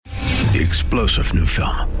The explosive new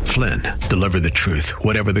film, Flynn, deliver the truth,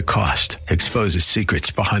 whatever the cost, exposes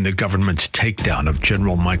secrets behind the government's takedown of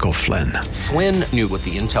General Michael Flynn. Flynn knew what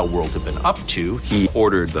the intel world had been up to. He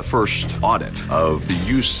ordered the first audit of the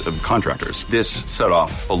use of contractors. This set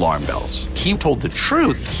off alarm bells. He told the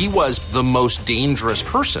truth. He was the most dangerous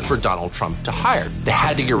person for Donald Trump to hire. They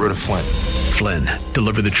had to get rid of Flynn. Flynn,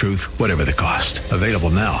 deliver the truth, whatever the cost. Available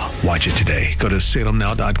now. Watch it today. Go to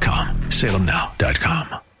salemnow.com.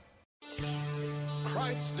 salemnow.com.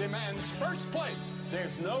 Christ demands first place.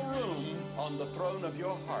 There's no room on the throne of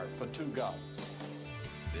your heart for two gods.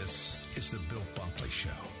 This is the Bill Bunkley Show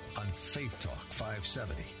on Faith Talk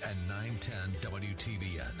 570 and 910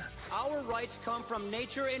 WTBN. Our rights come from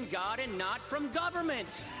nature and God and not from government.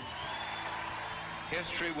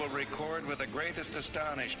 History will record with the greatest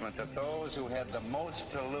astonishment that those who had the most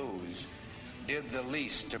to lose did the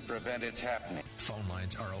least to prevent its happening. Phone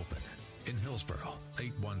lines are open. In Hillsborough,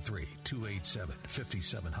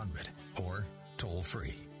 813-287-5700 or toll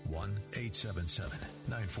free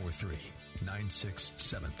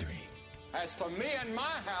 1-877-943-9673. As for me and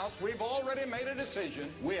my house, we've already made a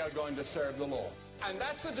decision. We are going to serve the Lord. And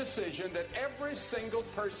that's a decision that every single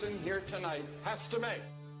person here tonight has to make.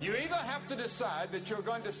 You either have to decide that you're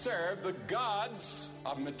going to serve the gods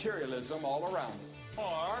of materialism all around you,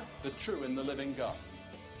 or the true and the living God.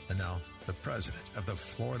 And now, the president of the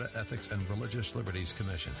Florida Ethics and Religious Liberties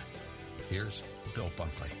Commission. Here's Bill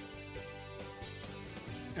Bunkley.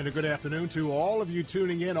 And a good afternoon to all of you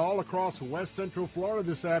tuning in all across West Central Florida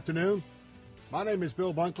this afternoon. My name is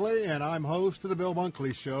Bill Bunkley, and I'm host of the Bill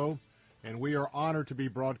Bunkley Show. And we are honored to be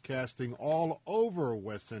broadcasting all over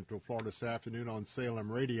West Central Florida this afternoon on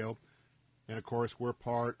Salem Radio. And, of course, we're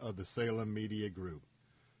part of the Salem Media Group.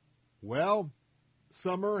 Well,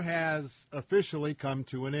 summer has officially come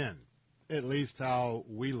to an end, at least how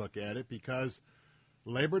we look at it, because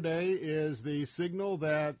Labor Day is the signal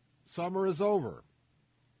that summer is over.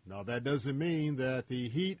 Now, that doesn't mean that the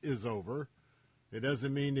heat is over. It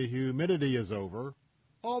doesn't mean the humidity is over,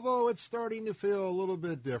 although it's starting to feel a little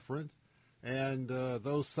bit different. And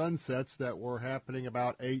those sunsets that were happening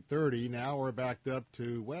about 8:30 now are backed up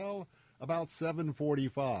to, well, about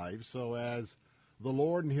 7:45. So as the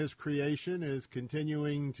Lord and his creation is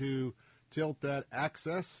continuing to tilt that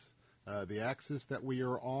axis, the axis that we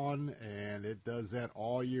are on, and it does that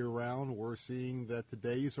all year round, we're seeing that the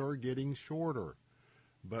days are getting shorter.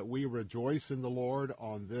 But we rejoice in the Lord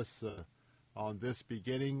on this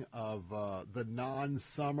beginning of the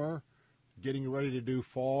non-summer, getting ready to do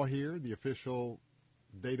fall here, the official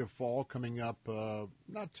date of fall coming up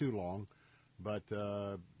not too long, but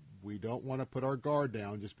we don't want to put our guard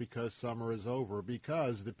down just because summer is over,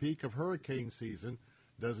 because the peak of hurricane season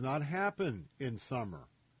does not happen in summer.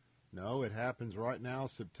 No, it happens right now,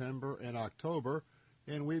 September and October,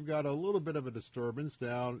 and we've got a little bit of a disturbance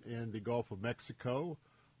down in the Gulf of Mexico,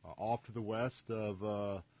 off to the west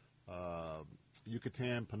of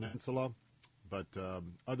Yucatan Peninsula. But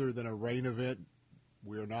other than a rain event,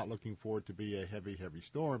 we are not looking for it to be a heavy, heavy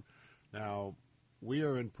storm. Now, we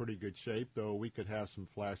are in pretty good shape, though we could have some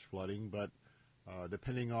flash flooding. But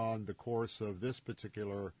depending on the course of this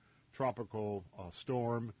particular tropical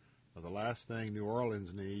storm, the last thing New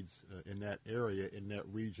Orleans needs in that area, in that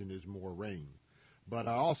region, is more rain. But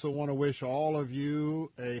I also want to wish all of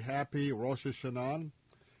you a happy Rosh Hashanah.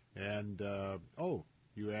 And,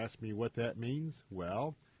 you asked me what that means?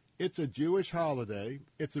 Well, it's a Jewish holiday.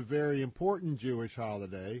 It's a very important Jewish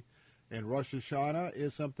holiday. And Rosh Hashanah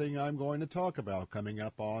is something I'm going to talk about coming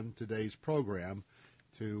up on today's program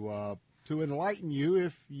to enlighten you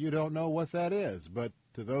if you don't know what that is. But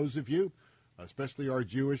to those of you, especially our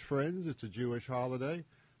Jewish friends, it's a Jewish holiday.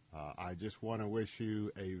 I just want to wish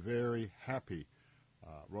you a very happy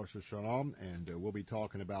Rosh Hashanah, and we'll be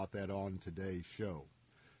talking about that on today's show.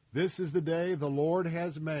 This is the day the Lord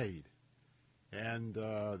has made, and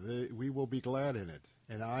we will be glad in it,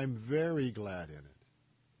 and I'm very glad in it.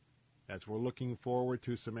 As we're looking forward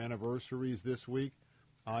to some anniversaries this week,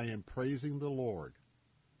 I am praising the Lord,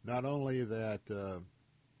 not only that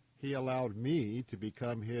he allowed me to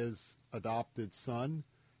become his adopted son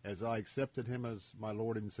as I accepted him as my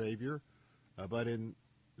Lord and Savior, but in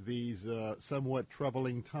these somewhat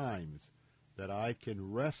troubling times, that I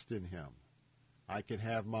can rest in him. I can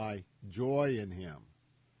have my joy in him,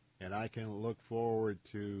 and I can look forward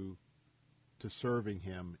to serving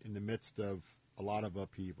him in the midst of a lot of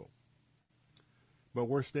upheaval. But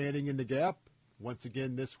we're standing in the gap once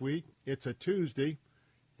again this week. It's a Tuesday,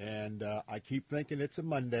 and I keep thinking it's a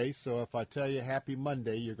Monday, so if I tell you Happy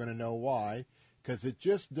Monday, you're going to know why, because it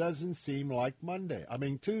just doesn't seem like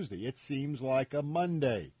Tuesday. It seems like a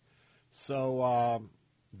Monday. So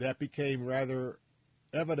that became rather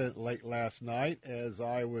evident late last night as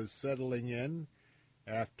I was settling in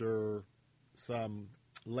after some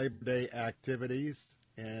Labor Day activities,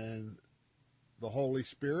 and the Holy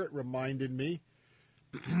Spirit reminded me,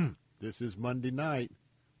 this is Monday night,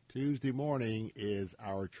 Tuesday morning is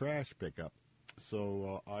our trash pickup.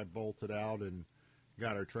 So I bolted out and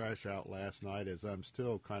got our trash out last night, as I'm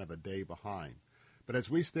still kind of a day behind. But as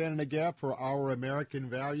we stand in the gap for our American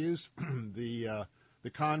values, the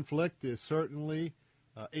conflict is certainly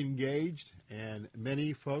engaged, and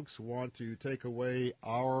many folks want to take away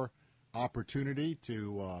our opportunity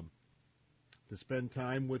to spend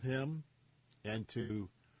time with him and to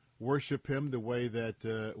worship him the way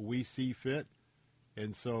that we see fit.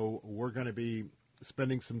 And so we're going to be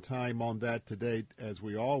spending some time on that today, as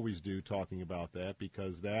we always do, talking about that,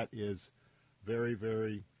 because that is very,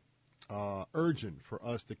 very urgent for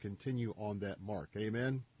us to continue on that mark.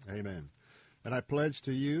 Amen? Amen. And I pledge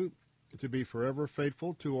to you to be forever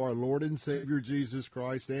faithful to our Lord and Savior Jesus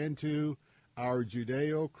Christ and to our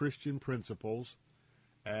Judeo-Christian principles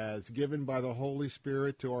as given by the Holy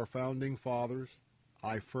Spirit to our founding fathers.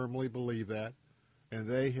 I firmly believe that. And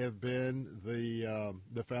they have been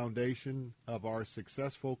the foundation of our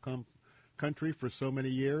successful country for so many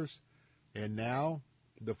years. And now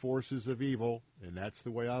the forces of evil, and that's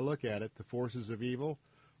the way I look at it, the forces of evil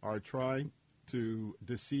are trying to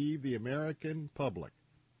deceive the American public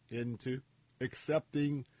into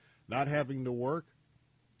accepting not having to work,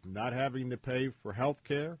 not having to pay for health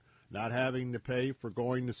care, not having to pay for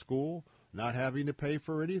going to school, not having to pay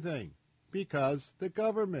for anything, because the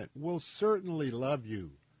government will certainly love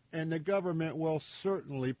you, and the government will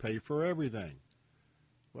certainly pay for everything.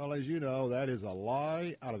 Well, as you know, that is a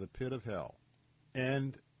lie out of the pit of hell.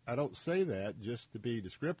 And I don't say that just to be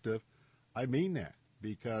descriptive. I mean that,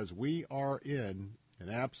 because we are in an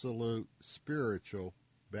absolute spiritual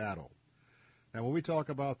battle. Now, when we talk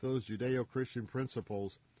about those Judeo-Christian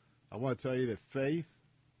principles, I want to tell you that faith,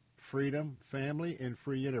 freedom, family, and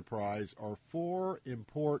free enterprise are four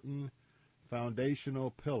important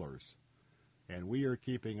foundational pillars, and we are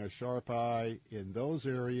keeping a sharp eye in those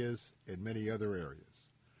areas and many other areas.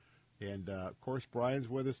 And, of course, Brian's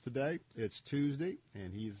with us today. It's Tuesday,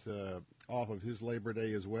 and he's off of his Labor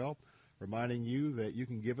Day as well, reminding you that you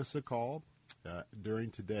can give us a call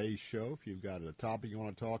during today's show if you've got a topic you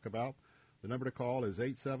want to talk about. The number to call is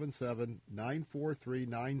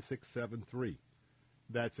 877-943-9673.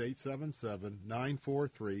 That's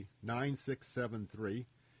 877-943-9673.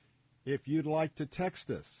 If you'd like to text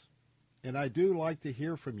us, and I do like to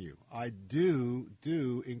hear from you, I do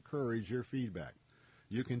encourage your feedback.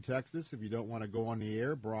 You can text us if you don't want to go on the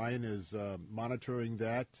air. Brian is monitoring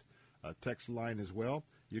that text line as well.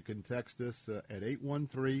 You can text us at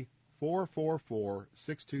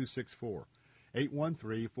 813-444-6264.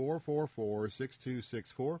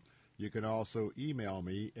 813-444-6264. You can also email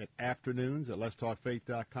me at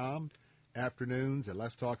afternoons@letstalkfaith.com,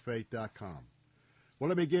 afternoons@letstalkfaith.com. Well,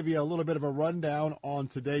 let me give you a little bit of a rundown on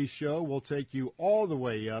today's show. We'll take you all the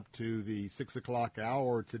way up to the 6 o'clock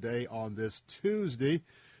hour today on this Tuesday.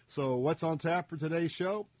 So what's on tap for today's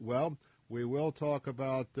show? Well, we will talk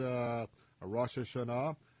about Rosh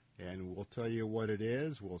Hashanah, and we'll tell you what it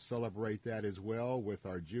is. We'll celebrate that as well with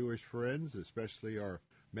our Jewish friends, especially our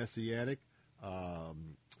Messianic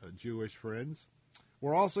Jewish friends.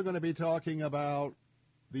 We're also going to be talking about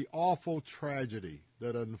the awful tragedy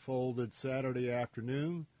that unfolded Saturday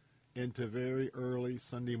afternoon into very early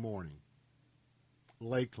Sunday morning.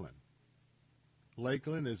 Lakeland.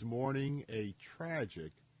 Lakeland is mourning a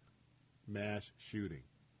tragic mass shooting.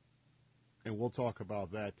 And we'll talk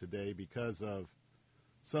about that today because of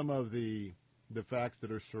some of the facts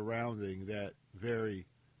that are surrounding that very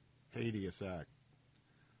hideous act.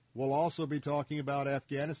 We'll also be talking about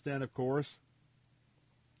Afghanistan, of course.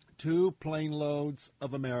 2 plane loads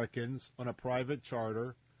of Americans on a private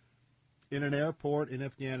charter in an airport in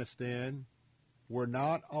Afghanistan were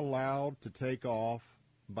not allowed to take off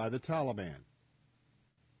by the Taliban.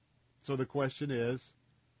 So the question is,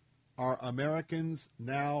 are Americans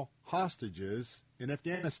now hostages in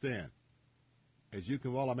Afghanistan? As you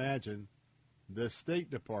can well imagine, the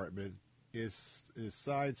State Department is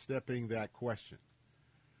sidestepping that question.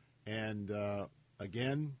 And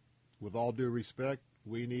again, with all due respect,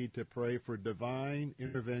 we need to pray for divine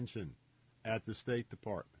intervention at the State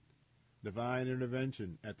Department, divine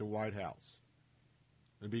intervention at the White House.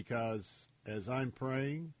 Because as I'm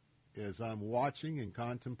praying, as I'm watching and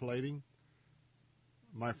contemplating,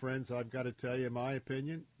 my friends, I've got to tell you my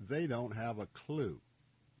opinion, they don't have a clue,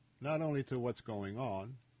 not only to what's going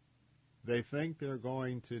on, they think they're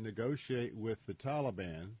going to negotiate with the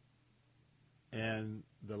Taliban, and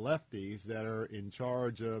the lefties that are in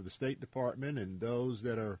charge of the State Department and those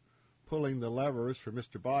that are pulling the levers for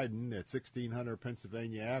Mr. Biden at 1600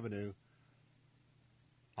 Pennsylvania Avenue,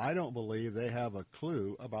 I don't believe they have a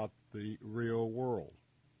clue about the real world.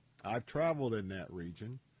 I've traveled in that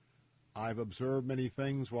region. I've observed many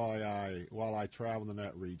things while I traveled in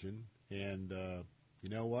that region. And you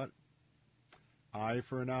know what? Eye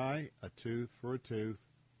for an eye, a tooth for a tooth,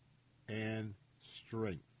 and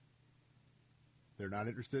strength. They're not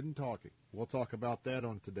interested in talking. We'll talk about that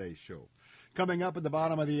on today's show. Coming up at the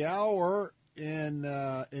bottom of the hour, in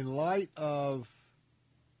light of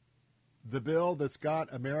the bill that's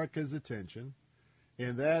got America's attention,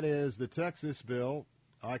 and that is the Texas bill.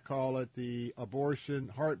 I call it the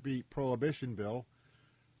abortion heartbeat prohibition bill,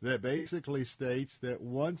 that basically states that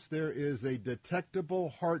once there is a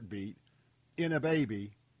detectable heartbeat in a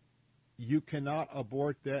baby, you cannot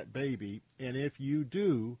abort that baby. And if you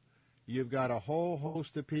do, you've got a whole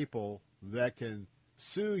host of people that can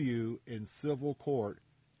sue you in civil court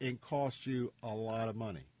and cost you a lot of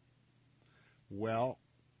money. Well,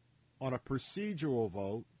 on a procedural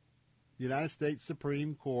vote, the United States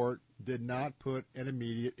Supreme Court did not put an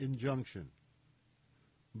immediate injunction.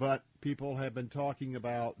 But people have been talking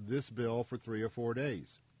about this bill for 3 or 4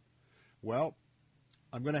 days. Well,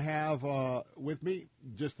 I'm going to have with me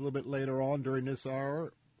just a little bit later on during this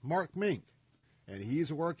hour, Mark Mink. And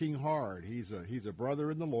he's working hard. He's a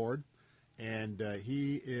brother in the Lord, and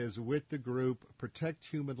he is with the group Protect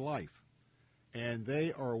Human Life. And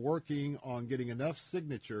they are working on getting enough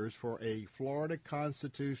signatures for a Florida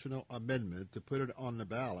constitutional amendment to put it on the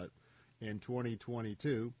ballot in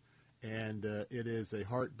 2022. And it is a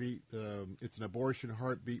heartbeat, it's an abortion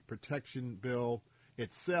heartbeat protection bill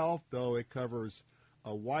itself, though it covers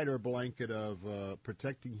a wider blanket of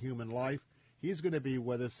protecting human life. He's going to be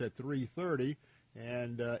with us at 3:30.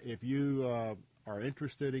 And if you are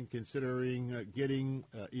interested in considering getting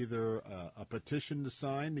either a petition to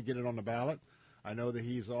sign to get it on the ballot, I know that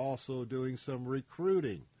he's also doing some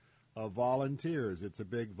recruiting of volunteers. It's a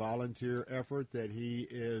big volunteer effort that he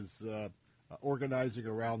is organizing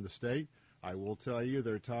around the state. I will tell you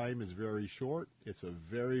their time is very short. It's a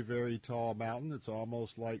very, very tall mountain. It's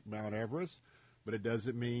almost like Mount Everest, but it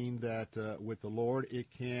doesn't mean that with the Lord it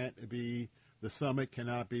can't be, the summit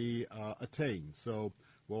cannot be attained. So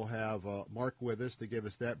we'll have Mark with us to give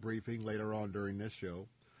us that briefing later on during this show.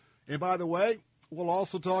 And by the way, we'll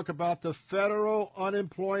also talk about the federal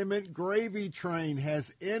unemployment gravy train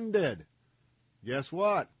has ended. Guess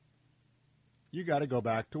what? You got to go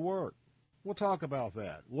back to work. We'll talk about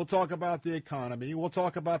that. We'll talk about the economy. We'll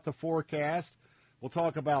talk about the forecast. We'll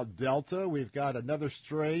talk about Delta. We've got another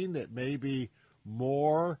strain that may be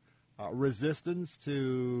more resistance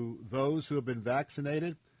to those who have been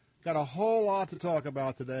vaccinated. Got a whole lot to talk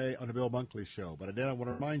about today on the Bill Bunkley Show. But I want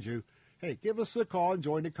to remind you, hey, give us a call and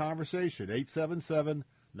join the conversation.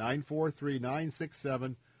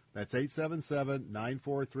 877-943-9667. That's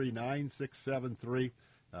 877-943-9673.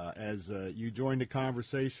 As you join the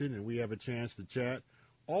conversation and we have a chance to chat,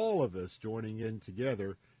 all of us joining in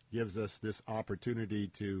together gives us this opportunity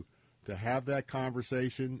to have that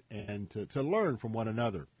conversation and to learn from one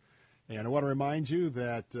another. And I want to remind you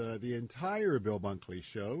that the entire Bill Bunkley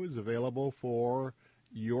Show is available for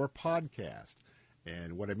your podcast.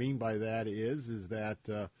 And what I mean by that is that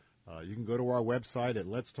you can go to our website at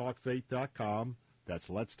letstalkfaith.com. That's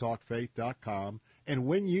letstalkfaith.com. And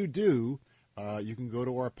when you do, you can go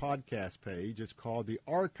to our podcast page. It's called the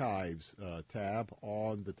Archives tab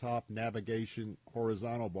on the top navigation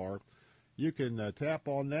horizontal bar. You can tap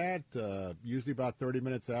on that, usually about 30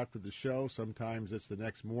 minutes after the show. Sometimes it's the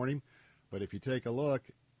next morning. But if you take a look,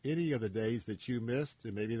 any of the days that you missed,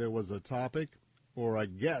 and maybe there was a topic or a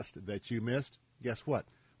guest that you missed, guess what?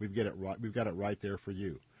 We've got it right there for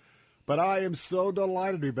you. But I am so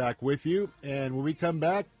delighted to be back with you. And when we come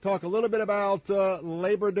back, talk a little bit about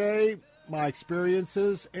Labor Day, my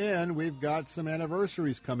experiences, and we've got some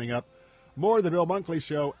anniversaries coming up. More of the Bill Bunkley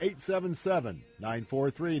Show,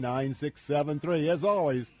 877-943-9673. As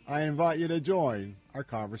always, I invite you to join our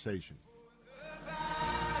conversation.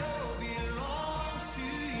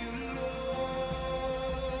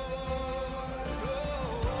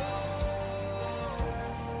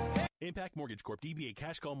 Impact Mortgage Corp. DBA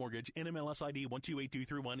Cash Call Mortgage. NMLS ID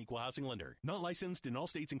 128231. Equal housing lender. Not licensed in all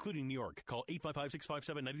states, including New York. Call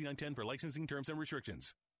 855-657-9910 for licensing terms and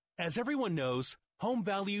restrictions. As everyone knows, home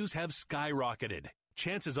values have skyrocketed.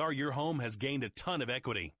 Chances are your home has gained a ton of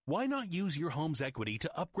equity. Why not use your home's equity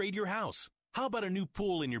to upgrade your house? How about a new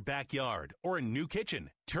pool in your backyard or a new kitchen?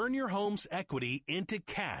 Turn your home's equity into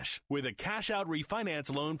cash with a cash-out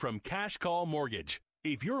refinance loan from Cash Call Mortgage.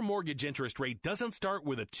 If your mortgage interest rate doesn't start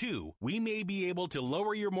with a 2, we may be able to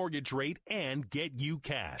lower your mortgage rate and get you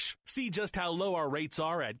cash. See just how low our rates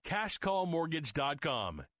are at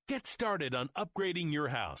cashcallmortgage.com. Get started on upgrading your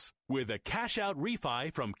house with a cash-out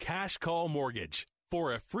refi from Cash Call Mortgage.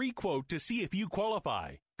 For a free quote to see if you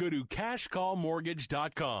qualify, go to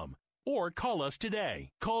cashcallmortgage.com or call us today.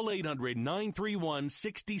 Call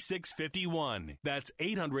 800-931-6651. That's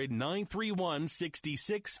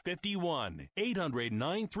 800-931-6651.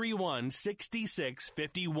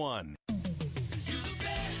 800-931-6651.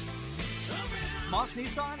 Moss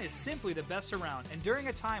Nissan is simply the best around, and during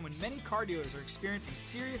a time when many car dealers are experiencing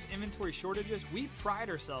serious inventory shortages, we pride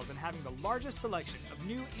ourselves in having the largest selection of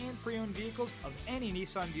new and pre-owned vehicles of any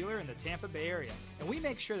Nissan dealer in the Tampa Bay area. And we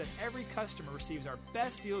make sure that every customer receives our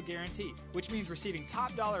best deal guarantee, which means receiving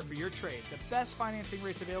top dollar for your trade, the best financing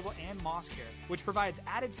rates available, and Moss Care, which provides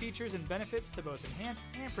added features and benefits to both enhance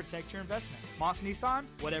and protect your investment. Moss Nissan,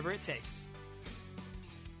 whatever it takes.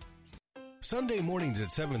 Sunday mornings at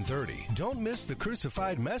 7:30. Don't miss the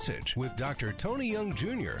Crucified Message with Dr. Tony Young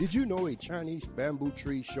Jr. Did you know a Chinese bamboo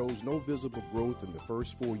tree shows no visible growth in the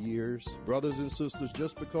first 4 years? Brothers and sisters,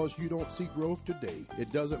 just because you don't see growth today,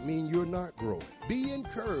 it doesn't mean you're not growing. Be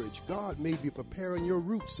encouraged. God may be preparing your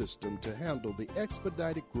root system to handle the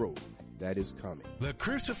expedited growth that is coming. The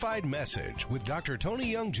Crucified Message with Dr.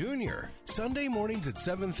 Tony Young Jr. Sunday mornings at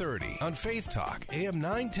 7:30 on Faith Talk, AM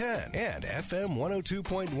 910 and FM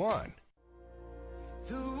 102.1.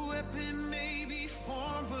 The weapon may be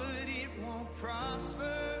formed, but it won't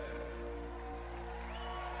prosper.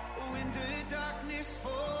 When the darkness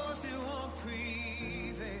falls, it won't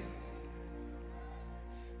prevail.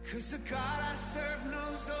 'Cause the God I serve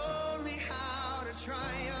knows only how to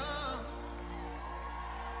triumph.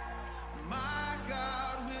 My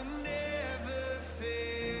God will never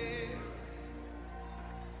fail.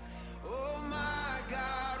 Oh, my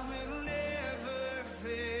God will never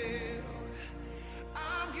fail.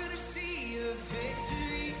 I'm gonna see a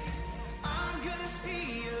victory. I'm gonna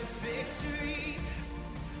see a victory.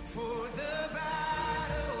 For the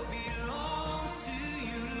battle belongs to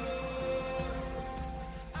you, Lord.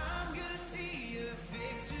 I'm gonna see a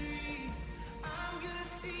victory. I'm gonna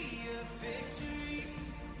see a victory.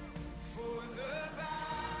 For the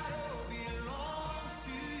battle belongs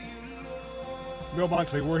to you, Lord. Bill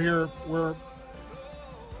Bunkley, we're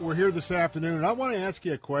here this afternoon, and I want to ask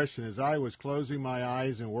you a question as I was closing my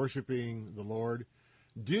eyes and worshiping the Lord.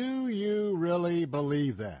 Do you really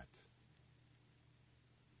believe that?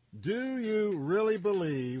 Do you really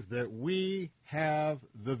believe that we have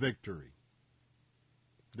the victory?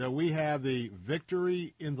 That we have the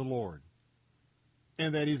victory in the Lord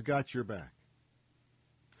and that He's got your back?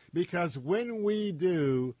 Because when we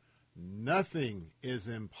do, nothing is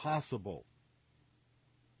impossible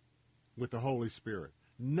with the Holy Spirit.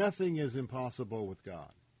 Nothing is impossible with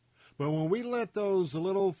God. But when we let those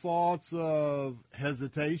little thoughts of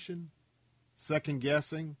hesitation,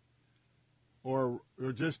 second-guessing, or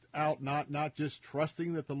just out not just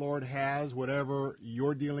trusting that the Lord has whatever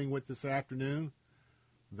you're dealing with this afternoon,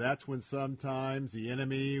 that's when sometimes the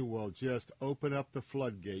enemy will just open up the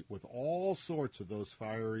floodgate with all sorts of those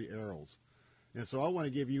fiery arrows. And so I want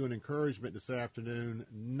to give you an encouragement this afternoon.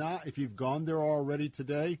 Not if you've gone there already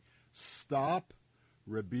today, stop,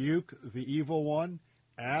 rebuke the evil one,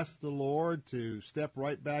 ask the Lord to step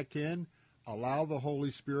right back in, allow the Holy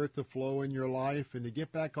Spirit to flow in your life, and to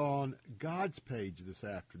get back on God's page this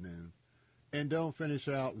afternoon. And don't finish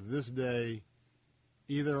out this day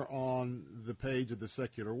either on the page of the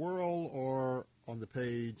secular world or on the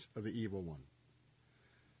page of the evil one.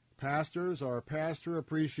 Pastors, our Pastor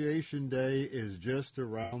Appreciation Day is just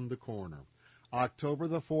around the corner. October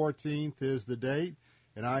the 14th is the date,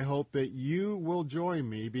 and I hope that you will join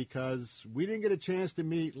me because we didn't get a chance to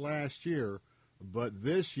meet last year, but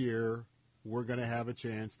this year we're going to have a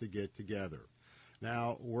chance to get together.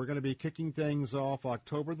 Now, we're going to be kicking things off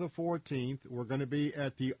October the 14th. We're going to be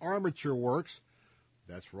at the Armature Works.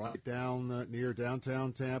 That's right down near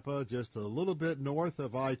downtown Tampa, just a little bit north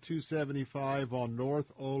of I-275 on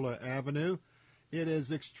North Ola Avenue. It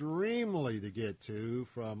is extremely to get to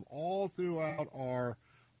from all throughout our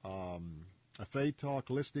Faith Talk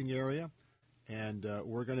listening area. And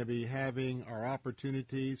we're going to be having our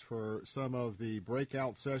opportunities for some of the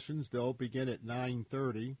breakout sessions. They'll begin at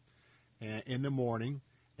 9:30 in the morning.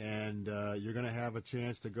 And you're going to have a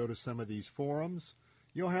chance to go to some of these forums.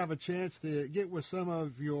 You'll have a chance to get with some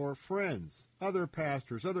of your friends, other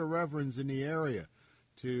pastors, other reverends in the area,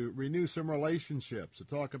 to renew some relationships, to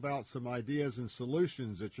talk about some ideas and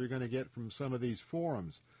solutions that you're going to get from some of these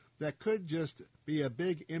forums that could just be a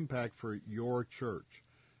big impact for your church.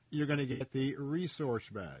 you're going to get the resource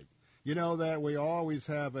bag. You know that we always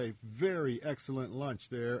have a very excellent lunch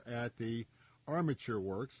there at the Armature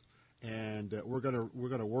Works, and we're going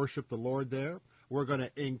to worship the Lord there. We're going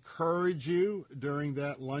to encourage you during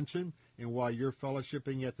that luncheon, and while you're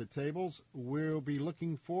fellowshipping at the tables, we'll be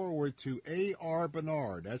looking forward to A.R.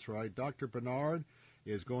 Bernard. That's right, Dr. Bernard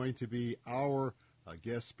is going to be our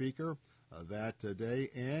guest speaker that day.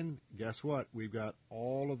 And guess what? We've got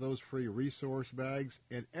all of those free resource bags,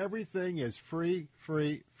 and everything is free,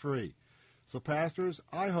 free, free. So, pastors,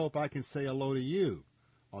 I hope I can say hello to you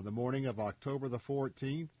on the morning of October the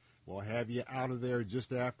 14th. We'll have you out of there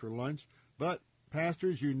just after lunch. But,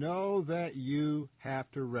 pastors, you know that you have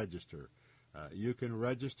to register. You can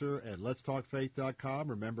register at letstalkfaith.com.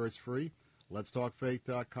 Remember, it's free.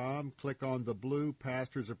 letstalkfaith.com. Click on the blue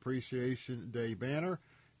Pastors Appreciation Day banner.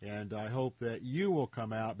 And I hope that you will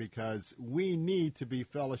come out, because we need to be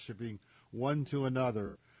fellowshipping one to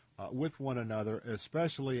another, with one another,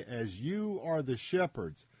 especially as you are the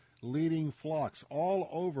shepherds leading flocks all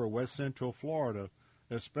over West Central Florida,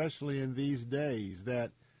 especially in these days,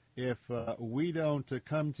 that if we don't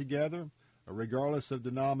come together, regardless of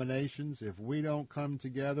denominations, if we don't come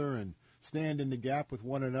together and stand in the gap with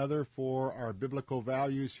one another for our biblical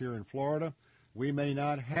values here in Florida, we may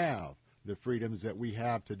not have the freedoms that we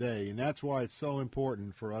have today. And that's why it's so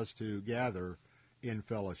important for us to gather in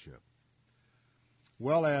fellowship.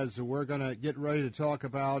 Well, as we're going to get ready to talk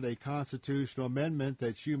about a constitutional amendment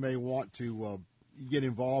that you may want to get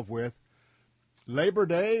involved with, Labor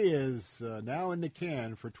Day is now in the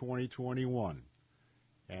can for 2021.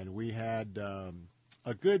 And we had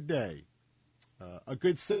a good day, a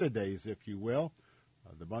good set of days, if you will.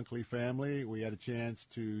 The Bunkley family, we had a chance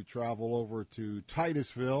to travel over to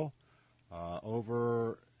Titusville,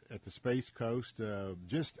 over at the Space Coast,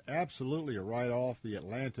 just absolutely right off the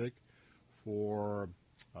Atlantic, for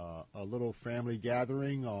a little family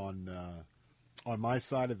gathering on my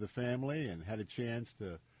side of the family, and had a chance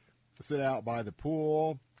to sit out by the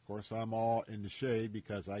pool. Of course, I'm all in the shade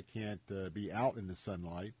because I can't be out in the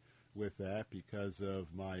sunlight with that because of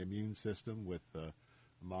my immune system, with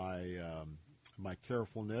my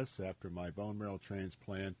carefulness after my bone marrow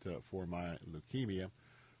transplant for my leukemia.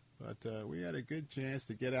 But we had a good chance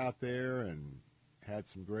to get out there and had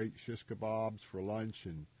some great shish kebabs for lunch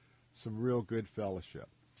and some real good fellowship.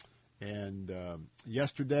 And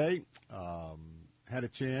yesterday, had a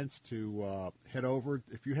chance to head over,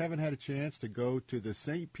 if you haven't had a chance, to go to the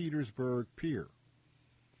St. Petersburg Pier.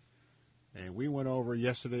 And we went over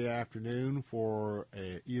yesterday afternoon for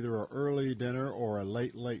either an early dinner or a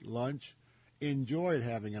late lunch. Enjoyed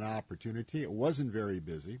having an opportunity. It wasn't very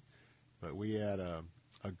busy, but we had a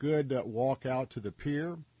good walk out to the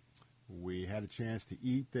pier. We had a chance to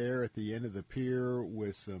eat there at the end of the pier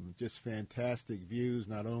with some just fantastic views,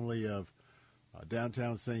 not only of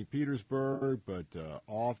downtown St. Petersburg, but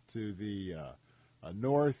off to the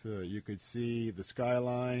north. You could see the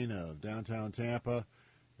skyline of downtown Tampa.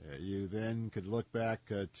 You then could look back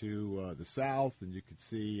to the south, and you could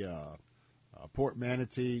see Port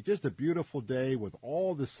Manatee. Just a beautiful day with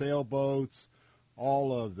all the sailboats,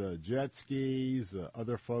 all of the jet skis,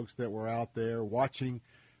 other folks that were out there watching.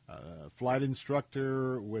 Flight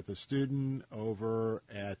instructor with a student over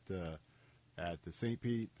at the St.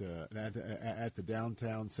 Pete at the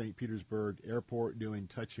downtown St. Petersburg airport doing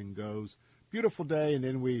touch and goes. Beautiful day, and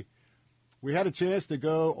then we had a chance to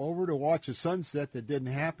go over to watch a sunset that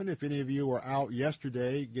didn't happen. If any of you were out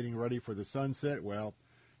yesterday getting ready for the sunset, well,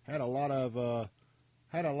 had a lot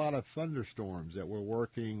of thunderstorms that were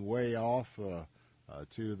working way off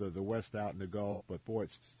to the west out in the Gulf, but boy,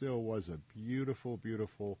 it still was a beautiful,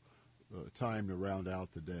 beautiful time to round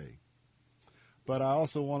out the day. But I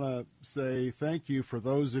also want to say thank you for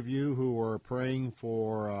those of you who are praying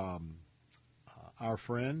for our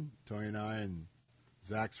friend, Tony and I and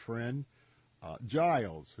Zach's friend,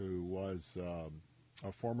 Giles, who was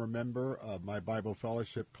a former member of my Bible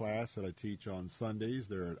fellowship class that I teach on Sundays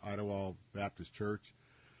there at Idlewild Baptist Church.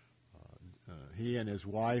 He and his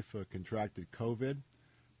wife contracted COVID.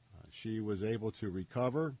 She was able to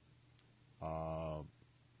recover.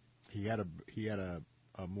 He had a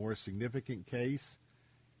more significant case,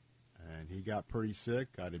 and he got pretty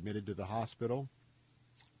sick. Got admitted to the hospital.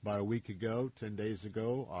 About a week ago, 10 days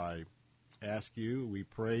ago, I asked you, we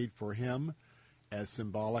prayed for him as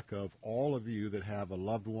symbolic of all of you that have a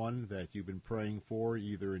loved one that you've been praying for,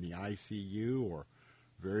 either in the ICU or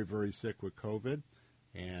very, very sick with COVID.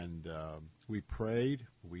 And we prayed,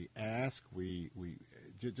 we asked, we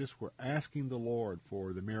just were asking the Lord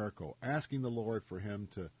for the miracle, asking the Lord for him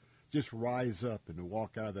to just rise up and to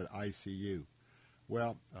walk out of that ICU.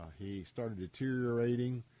 Well, he started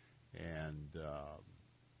deteriorating, and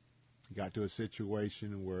got to a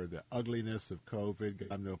situation where the ugliness of COVID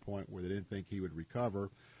got him to a point where they didn't think he would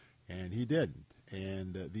recover, and he didn't.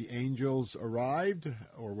 And the Angels arrived,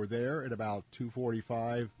 or were there, at about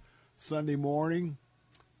 2:45 Sunday morning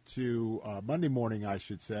to Monday morning, I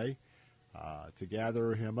should say, to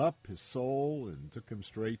gather him up, his soul, and took him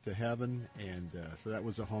straight to heaven. And so that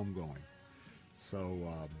was a homegoing.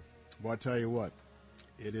 So, well, I tell you what,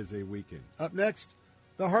 it is a weekend. Up next,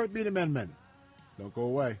 the Heartbeat Amendment. Don't go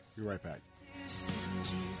away. Be right back.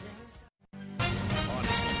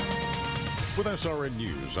 With SRN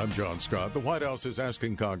News, I'm John Scott. The White House is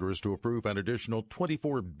asking Congress to approve an additional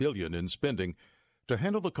 $24 billion in spending to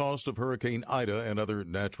handle the cost of Hurricane Ida and other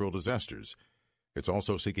natural disasters. It's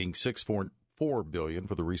also seeking $6.4 billion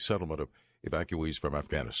for the resettlement of evacuees from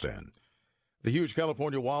Afghanistan. The huge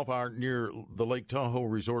California wildfire near the Lake Tahoe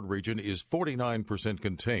resort region is 49%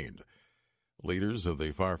 contained. Leaders of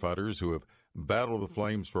the firefighters who have battled the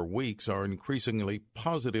flames for weeks are increasingly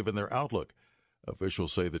positive in their outlook.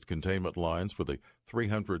 Officials say that containment lines for the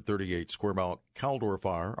 338-square-mile Caldor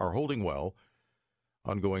fire are holding well.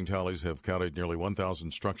 Ongoing tallies have counted nearly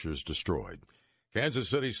 1,000 structures destroyed. Kansas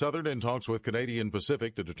City Southern in talks with Canadian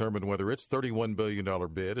Pacific to determine whether its $31 billion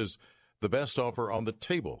bid is the best offer on the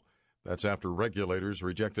table. That's after regulators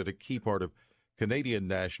rejected a key part of Canadian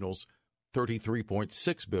National's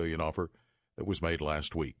 $33.6 billion offer that was made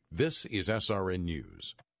last week. This is SRN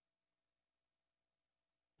News.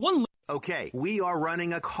 Okay, we are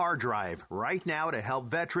running a car drive right now to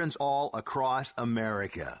help veterans all across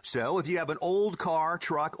America. So if you have an old car,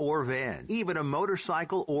 truck, or van, even a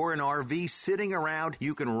motorcycle or an RV sitting around,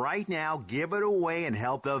 you can right now give it away and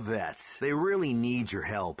help the vets. They really need your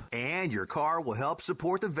help. And your car will help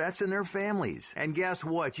support the vets and their families. And guess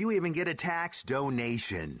what? You even get a tax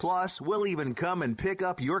donation. Plus, we'll even come and pick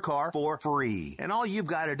up your car for free. And all you've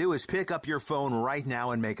got to do is pick up your phone right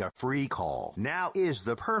now and make a free call. Now is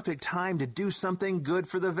the perfect time to do something good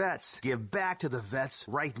for the vets. Give back to the vets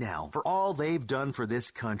right now for all they've done for this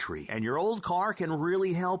country. And your old car can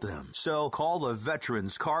really help them. So call the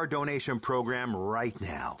Veterans Car Donation Program right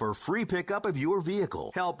now for free pickup of your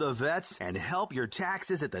vehicle. Help the vets and help your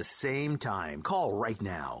taxes at the same time. Call right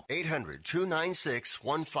now.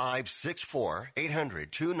 800-296-1564.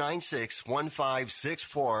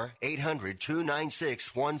 800-296-1564.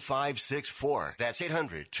 800-296-1564. That's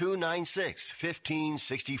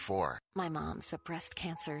 800-296-1564. My mom's a breast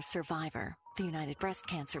cancer survivor. The United Breast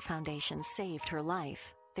Cancer Foundation saved her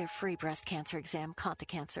life. Their free breast cancer exam caught the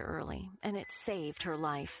cancer early, and it saved her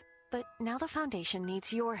life. But now the foundation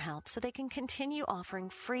needs your help so they can continue offering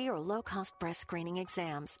free or low-cost breast screening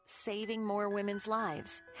exams, saving more women's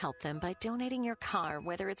lives. Help them by donating your car,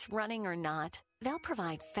 whether it's running or not. They'll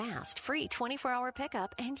provide fast, free 24-hour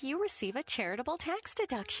pickup, and you receive a charitable tax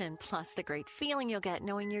deduction, plus the great feeling you'll get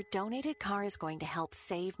knowing your donated car is going to help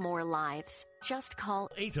save more lives. Just call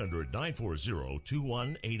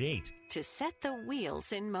 800-940-2188 to set the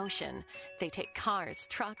wheels in motion. They take cars,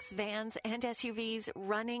 trucks, vans, and SUVs,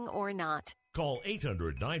 running or not. Call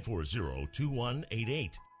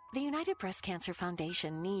 800-940-2188. The United Breast Cancer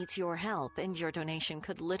Foundation needs your help, and your donation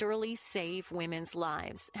could literally save women's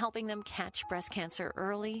lives, helping them catch breast cancer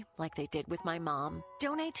early, like they did with my mom.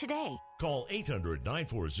 Donate today. Call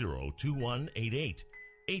 800-940-2188.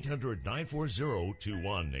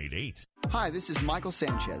 800-940-2188. Hi, this is Michael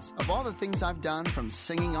Sanchez. Of all the things I've done, from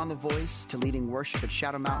singing on The Voice to leading worship at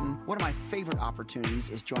Shadow Mountain, one of my favorite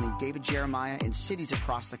opportunities is joining David Jeremiah in cities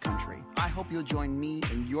across the country. I hope you'll join me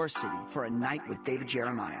in your city for a night with David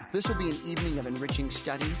Jeremiah. This will be an evening of enriching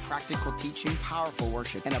study, practical teaching, powerful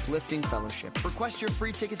worship, and uplifting fellowship. Request your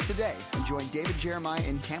free tickets today and join David Jeremiah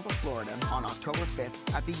in Tampa, Florida on October 5th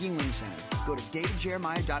at the Yuengling Center. Go to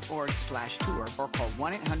davidjeremiah.org/tour or call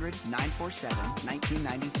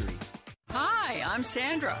 1-800-947-1993. Hi, I'm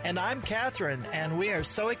Sandra. And I'm Catherine, and we are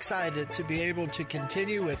so excited to be able to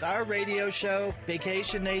continue with our radio show,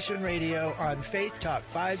 Vacation Nation Radio, on Faith Talk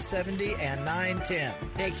 570 and 910.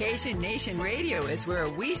 Vacation Nation Radio is where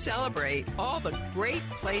we celebrate all the great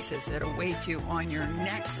places that await you on your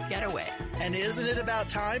next getaway. And isn't it about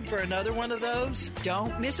time for another one of those?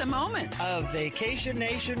 Don't miss a moment of Vacation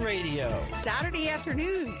Nation Radio. Saturday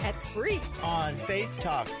afternoon at 3 on Faith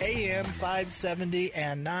Talk AM 570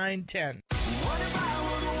 and 910. What if I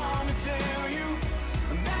would want to tell you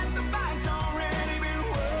that the fight's already been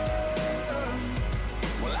won?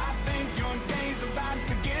 Well, I think your day's about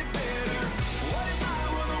to get better. What if I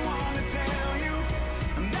would want to tell you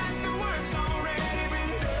that the work's already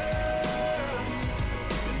been done?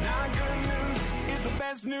 It's not good news, it's the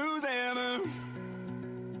best news ever.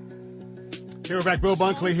 Here we're back, Bill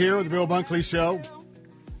Bunkley here with the Bill Bunkley Show.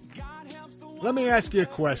 Let me ask you a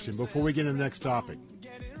question before we get to the next topic.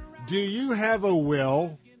 Do you have a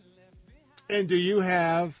will, and do you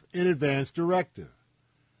have an advance directive?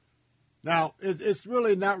 Now, it's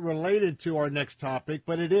really not related to our next topic,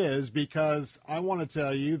 but it is, because I want to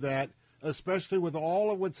tell you that, especially with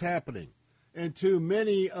all of what's happening, and too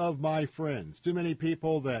many of my friends, too many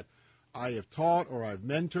people that I have taught or I've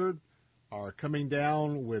mentored are coming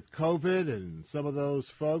down with COVID, and some of those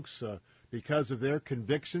folks, because of their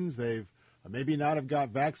convictions, they've maybe not have got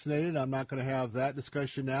vaccinated. I'm not going to have that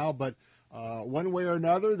discussion now, but one way or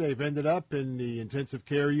another, they've ended up in the intensive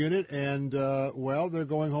care unit, and, they're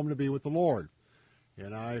going home to be with the Lord.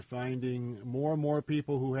 And I'm finding more and more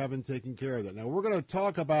people who haven't taken care of that. Now, we're going to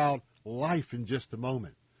talk about life in just a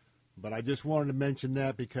moment, but I just wanted to mention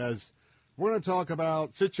that because we're going to talk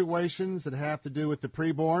about situations that have to do with the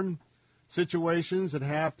preborn, situations that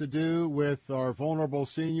have to do with our vulnerable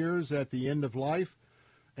seniors at the end of life.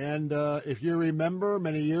 And if you remember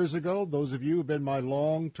many years ago, those of you who have been my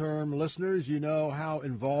long-term listeners, you know how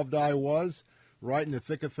involved I was right in the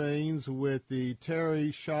thick of things with the Terry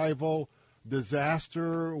Schiavo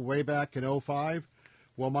disaster way back in 2005.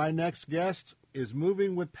 Well, my next guest is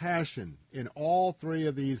moving with passion in all three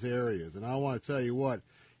of these areas. And I want to tell you what,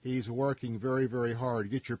 he's working very, very hard.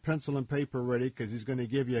 Get your pencil and paper ready, because he's going to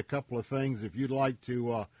give you a couple of things if you'd like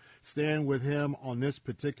to stand with him on this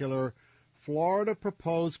particular Florida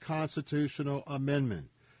proposed constitutional amendment.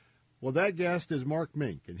 Well, that guest is Mark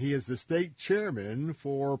Mink, and he is the state chairman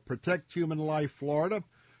for Protect Human Life Florida,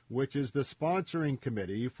 which is the sponsoring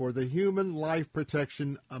committee for the Human Life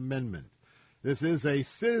Protection Amendment. This is a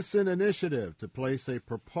citizen initiative to place a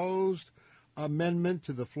proposed amendment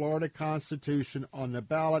to the Florida Constitution on the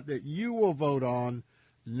ballot that you will vote on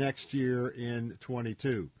next year in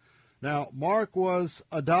 22. Now, Mark was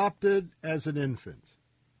adopted as an infant,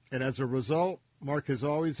 and as a result, Mark has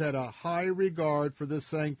always had a high regard for the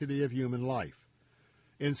sanctity of human life.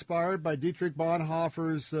 Inspired by Dietrich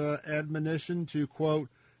Bonhoeffer's admonition to, quote,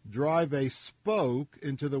 drive a spoke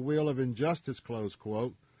into the wheel of injustice, close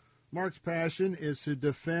quote, Mark's passion is to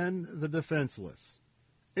defend the defenseless.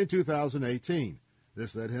 In 2018,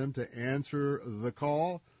 this led him to answer the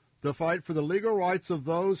call to fight for the legal rights of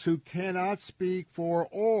those who cannot speak for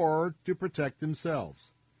or to protect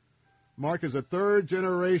themselves. Mark is a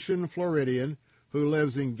third-generation Floridian who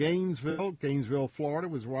lives in Gainesville, Florida,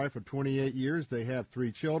 with his wife for 28 years. They have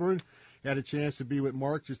 3 children. Had a chance to be with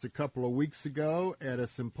Mark just a couple of weeks ago at a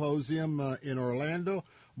symposium in Orlando.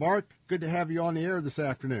 Mark, good to have you on the air this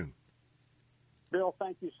afternoon. Bill,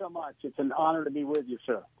 thank you so much. It's an honor to be with you,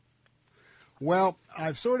 sir. Well,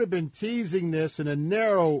 I've sort of been teasing this in a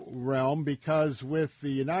narrow realm because with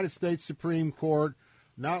the United States Supreme Court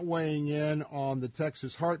not weighing in on the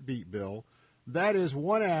Texas heartbeat bill, that is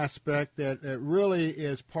one aspect that really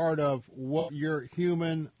is part of what your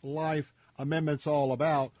human life amendment's all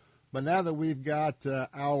about. But now that we've got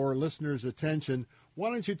our listeners' attention,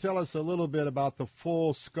 why don't you tell us a little bit about the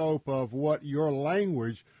full scope of what your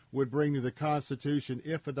language would bring to the Constitution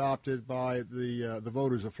if adopted by the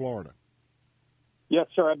voters of Florida? Yes,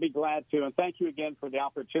 sir, I'd be glad to. And thank you again for the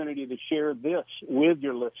opportunity to share this with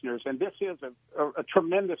your listeners. And this is a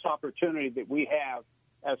tremendous opportunity that we have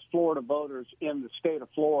as Florida voters in the state of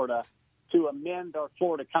Florida to amend our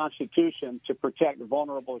Florida Constitution to protect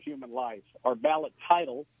vulnerable human life. Our ballot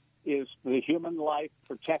title is the Human Life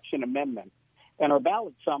Protection Amendment. And our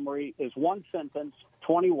ballot summary is one sentence,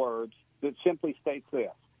 20 words, that simply states this: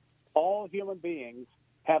 all human beings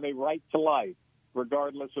have a right to life,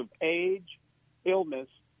 regardless of age, illness,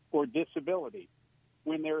 or disability,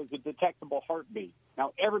 when there is a detectable heartbeat.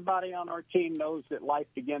 Now, everybody on our team knows that life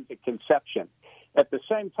begins at conception. At the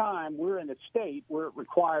same time, we're in a state where it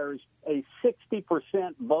requires a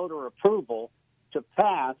 60% voter approval to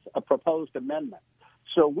pass a proposed amendment.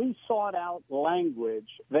 So we sought out language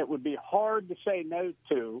that would be hard to say no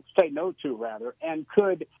to, and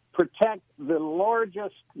could protect the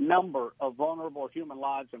largest number of vulnerable human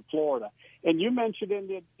lives in Florida. And you mentioned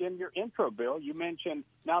in your intro, Bill, you mentioned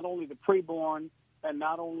not only the preborn and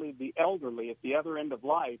not only the elderly at the other end of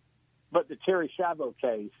life, but the Terry Schiavo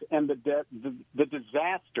case and the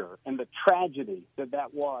disaster and the tragedy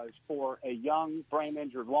that was for a young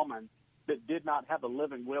brain-injured woman that did not have a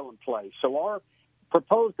living will in place. So our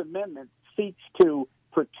proposed amendment seeks to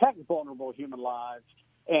protect vulnerable human lives,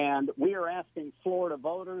 and we are asking Florida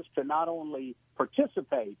voters to not only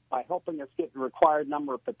participate by helping us get the required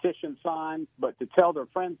number of petitions signed, but to tell their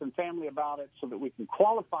friends and family about it so that we can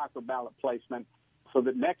qualify for ballot placement, so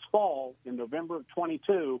that next fall, in November of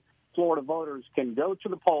 22, Florida voters can go to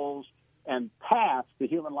the polls and pass the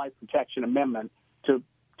Human Life Protection Amendment to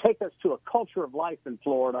take us to a culture of life in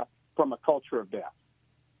Florida, from a culture of death.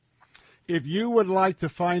 If you would like to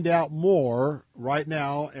find out more right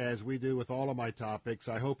now, as we do with all of my topics,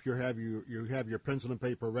 I hope you have your pencil and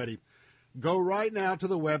paper ready. Go right now to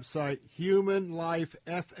the website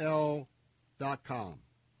humanlifefl.com.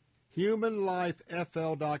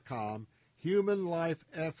 Humanlifefl.com.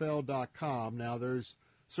 Humanlifefl.com. Now, there's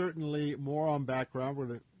certainly more on background. We're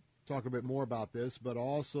going to talk a bit more about this, but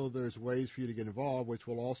also there's ways for you to get involved, which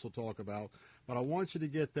we'll also talk about. But I want you to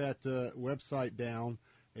get that website down.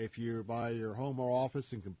 If you're by your home or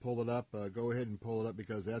office and can pull it up, go ahead and pull it up,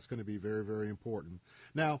 because that's going to be very, very important.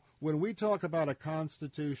 Now, when we talk about a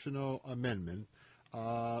constitutional amendment,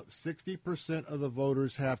 60% of the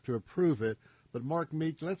voters have to approve it. But, Mark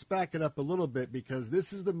Meek, let's back it up a little bit, because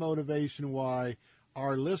this is the motivation why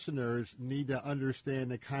our listeners need to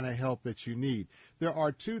understand the kind of help that you need. There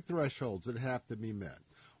are two thresholds that have to be met.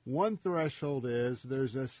 One threshold is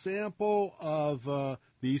there's a sample of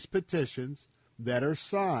these petitions that are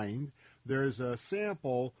signed. There's a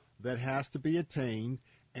sample that has to be attained,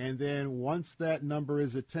 and then once that number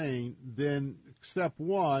is attained, then step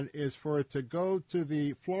one is for it to go to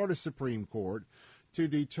the Florida Supreme Court to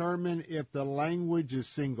determine if the language is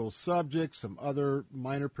single subject, some other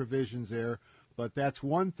minor provisions there, but that's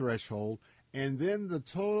one threshold, and then the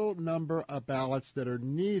total number of ballots that are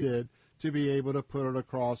needed to be able to put it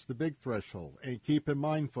across the big threshold. And keep in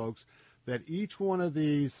mind, folks, that each one of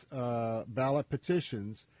these ballot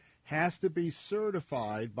petitions has to be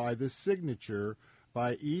certified by the signature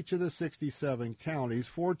by each of the 67 counties.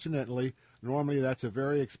 Fortunately, normally that's a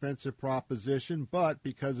very expensive proposition, but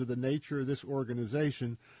because of the nature of this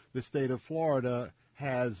organization, the state of Florida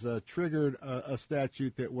has triggered a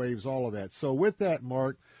statute that waives all of that. So with that,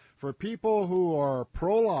 Mark, for people who are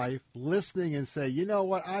pro-life listening and say, you know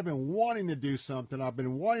what, I've been wanting to do something, I've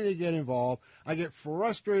been wanting to get involved, I get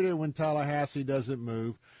frustrated when Tallahassee doesn't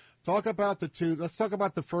move. Talk about the two. Let's talk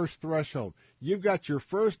about the first threshold. You've got your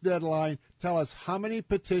first deadline. Tell us how many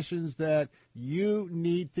petitions that you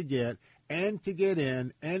need to get and to get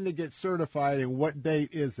in and to get certified, and what date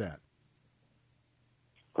is that?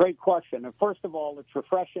 Great question. And first of all, it's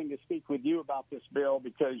refreshing to speak with you about this bill,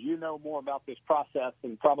 because you know more about this process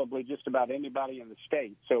than probably just about anybody in the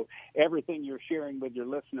state. So everything you're sharing with your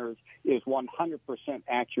listeners is 100%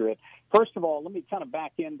 accurate. First of all, let me kind of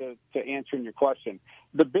back into answering your question.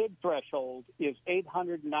 The big threshold is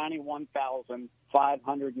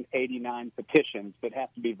 891,589 petitions that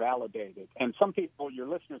have to be validated. And some people, your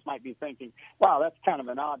listeners, might be thinking, wow, that's kind of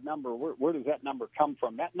an odd number. Where does that number come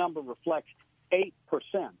from? That number reflects 8%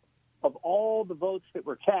 of all the votes that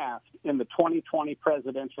were cast in the 2020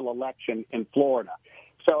 presidential election in Florida.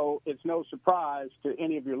 So it's no surprise to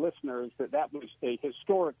any of your listeners that that was a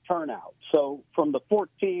historic turnout. So from the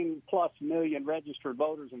 14-plus million registered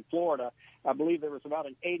voters in Florida, I believe there was about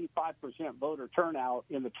an 85% voter turnout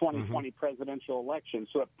in the 2020 presidential election.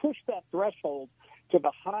 So it pushed that threshold to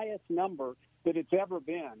the highest number that it's ever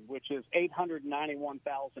been, which is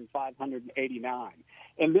 891,589.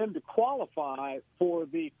 And then to qualify for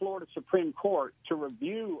the Florida Supreme Court to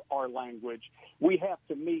review our language, we have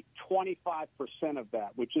to meet 25% of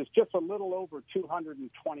that, which is just a little over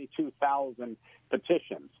 222,000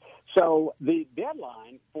 petitions. So the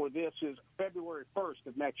deadline for this is February 1st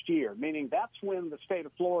of next year, meaning that's when the state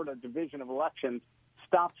of Florida Division of Elections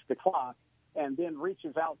stops the clock and then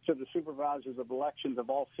reaches out to the supervisors of elections of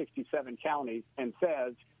all 67 counties and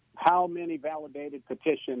says, how many validated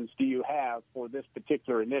petitions do you have for this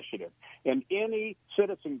particular initiative? And any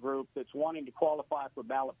citizen group that's wanting to qualify for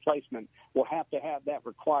ballot placement will have to have that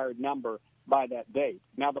required number by that date.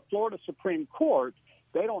 Now, the Florida Supreme Court,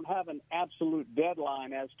 they don't have an absolute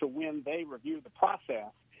deadline as to when they review the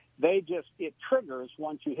process. It triggers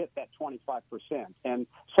once you hit that 25%. And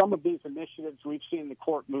some of these initiatives we've seen the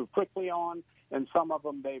court move quickly on, and some of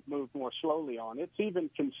them they've moved more slowly on. It's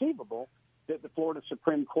even conceivable that the Florida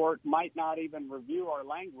Supreme Court might not even review our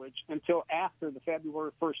language until after the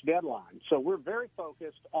February 1st deadline. So we're very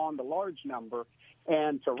focused on the large number.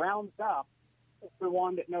 And to round up,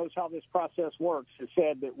 everyone that knows how this process works has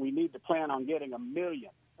said that we need to plan on getting a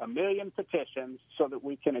million petitions so that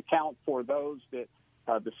we can account for those that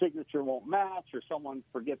the signature won't match, or someone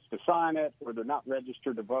forgets to sign it, or they're not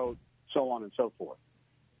registered to vote, so on and so forth.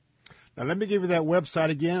 Now, let me give you that website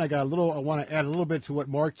again. I want to add a little bit to what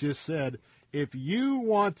Mark just said. If you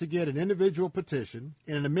want to get an individual petition,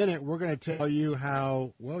 in a minute we're going to tell you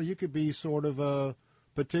how, well, you could be sort of a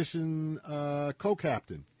petition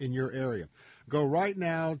co-captain in your area. Go right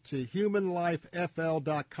now to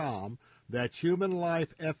humanlifefl.com. That's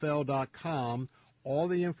humanlifefl.com. All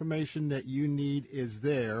the information that you need is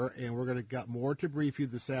there, and we're going to got more to brief you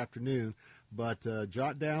this afternoon. But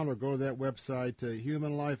jot down or go to that website,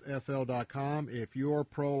 humanlifefl.com. If you're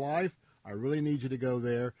pro-life, I really need you to go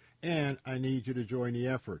there, and I need you to join the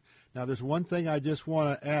effort. Now, there's one thing I just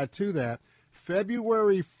want to add to that.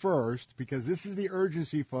 February 1st, because this is the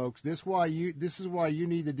urgency, folks. This is why you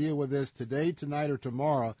need to deal with this today, tonight, or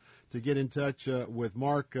tomorrow to get in touch with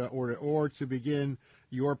Mark or to begin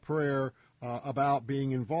your prayer about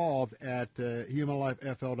being involved at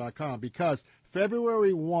humanlifefl.com, because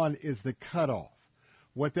February 1 is the cutoff.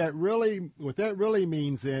 What that really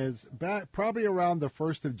means is probably around the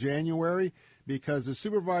 1st of January, because the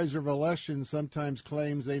supervisor of elections sometimes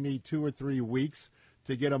claims they need 2 or 3 weeks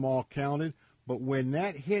to get them all counted. But when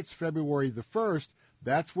that hits February the 1st,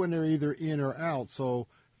 that's when they're either in or out. So,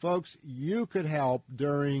 folks, you could help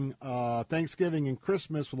during Thanksgiving and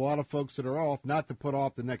Christmas with a lot of folks that are off, not to put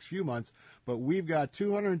off the next few months, but we've got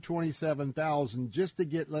 227,000 just to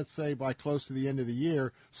get, let's say, by close to the end of the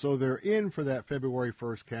year, so they're in for that February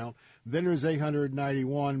 1st count. Then there's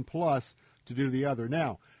 891 plus to do the other.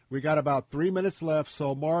 Now, we got about 3 minutes left,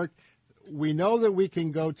 so Mark, we know that we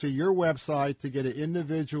can go to your website to get an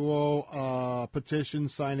individual petition,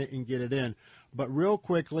 sign it, and get it in. But real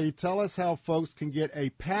quickly, tell us how folks can get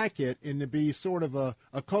a packet and to be sort of a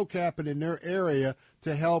co-captain in their area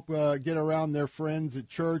to help get around their friends at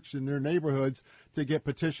church and their neighborhoods to get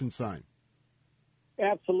petitions signed.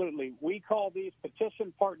 Absolutely. We call these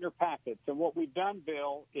petition partner packets. And what we've done,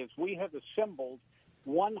 Bill, is we have assembled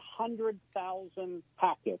 100,000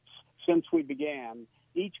 packets since we began,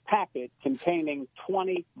 each packet containing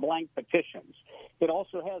 20 blank petitions. It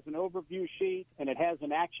also has an overview sheet, and it has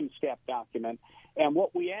an action step document. And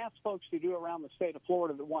what we ask folks to do around the state of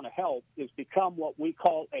Florida that want to help is become what we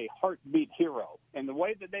call a heartbeat hero. And the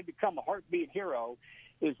way that they become a heartbeat hero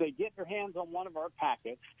is they get their hands on one of our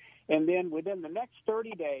packets, and then within the next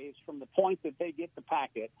 30 days from the point that they get the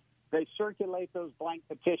packet, they circulate those blank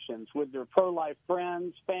petitions with their pro-life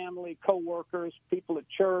friends, family, coworkers, people at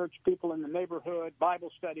church, people in the neighborhood, Bible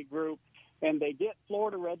study group, and they get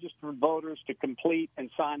Florida registered voters to complete and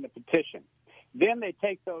sign the petition. Then they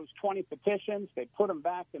take those 20 petitions, they put them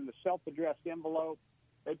back in the self-addressed envelope,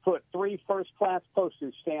 they put 3 first-class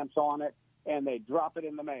postage stamps on it, and they drop it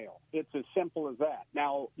in the mail. It's as simple as that.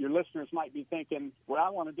 Now, your listeners might be thinking, well, I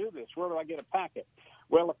want to do this. Where do I get a packet?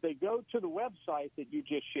 Well, if they go to the website that you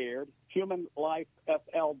just shared,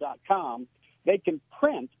 humanlifefl.com, they can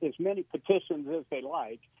print as many petitions as they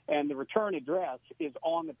like, and the return address is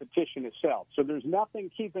on the petition itself. So there's nothing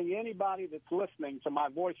keeping anybody that's listening to my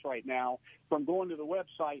voice right now from going to the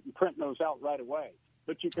website and printing those out right away.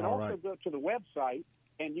 But you can also go to the website,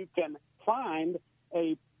 and you can find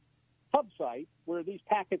a hub site where these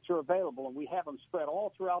packets are available, and we have them spread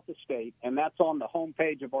all throughout the state, and that's on the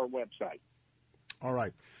homepage of our website. All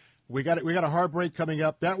right. We got a hard break coming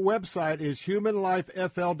up. That website is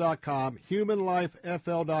humanlifefl.com,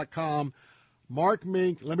 humanlifefl.com. Mark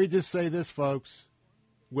Mink, let me just say this, folks.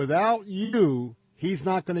 Without you, he's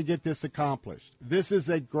not going to get this accomplished. This is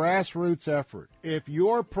a grassroots effort. If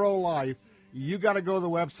you're pro-life, you got to go to the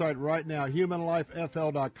website right now,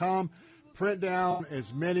 humanlifefl.com. Print down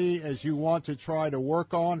as many as you want to try to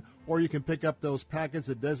work on, or you can pick up those packets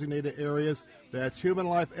at designated areas. That's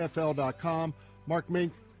humanlifefl.com. Mark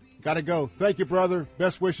Mink, got to go. Thank you, brother.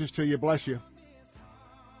 Best wishes to you. Bless you.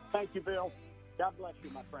 Thank you, Bill. God bless you,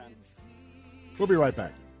 my friend. We'll be right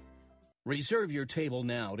back. Reserve your table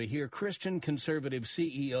now to hear Christian conservative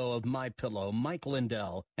CEO of MyPillow, Mike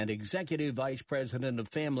Lindell, and Executive Vice President of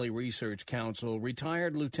Family Research Council,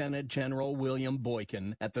 retired Lieutenant General William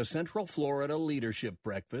Boykin, at the Central Florida Leadership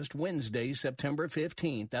Breakfast Wednesday, September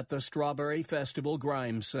 15th at the Strawberry Festival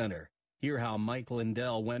Grimes Center. Hear how Mike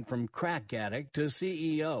Lindell went from crack addict to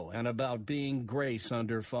CEO and about being grace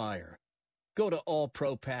under fire. Go to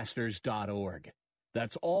allpropastors.org.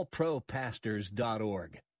 That's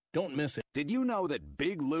allpropastors.org. Don't miss it. Did you know that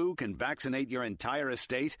Big Lou can vaccinate your entire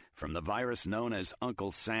estate from the virus known as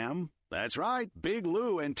Uncle Sam? That's right. Big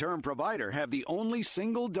Lou and Term Provider have the only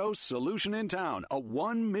single-dose solution in town, a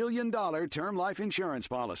 $1 million term life insurance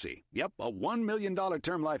policy. Yep, a $1 million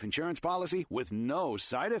term life insurance policy with no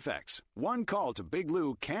side effects. One call to Big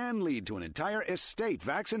Lou can lead to an entire estate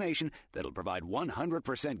vaccination that'll provide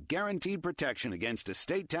 100% guaranteed protection against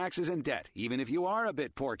estate taxes and debt, even if you are a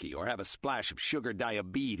bit porky or have a splash of sugar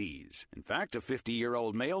diabetes. In fact, a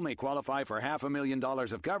 50-year-old male may qualify for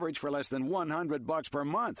 $500,000 of coverage for less than $100 per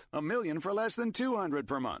month. $1 million million for less than $200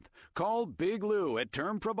 per month. Call Big Lou at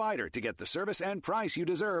Term Provider to get the service and price you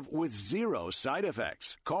deserve with zero side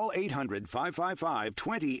effects. Call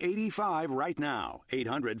 800-555-2085 right now.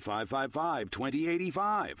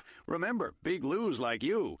 800-555-2085. Remember, Big Lou's like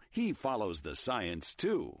you. He follows the science,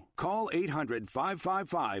 too. Call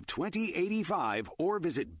 800-555-2085 or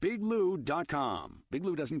visit biglou.com. Big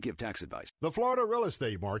Lou doesn't give tax advice. The Florida real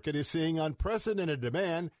estate market is seeing unprecedented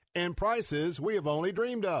demand and prices we have only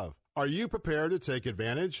dreamed of. Are you prepared to take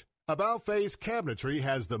advantage? About Face Cabinetry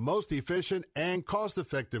has the most efficient and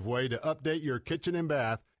cost-effective way to update your kitchen and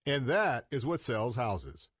bath, and that is what sells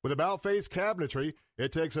houses. With About Face Cabinetry,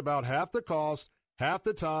 it takes about half the cost, half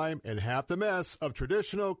the time, and half the mess of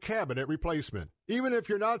traditional cabinet replacement. Even if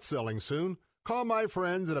you're not selling soon, call my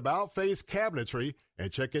friends at About Face Cabinetry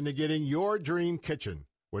and check into getting your dream kitchen.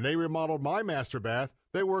 When they remodeled my master bath,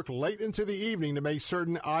 they worked late into the evening to make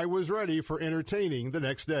certain I was ready for entertaining the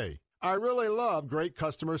next day. I really love great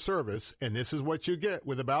customer service, and this is what you get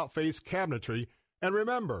with About Face Cabinetry. And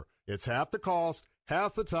remember, it's half the cost,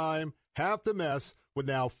 half the time, half the mess, with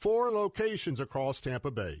now 4 locations across Tampa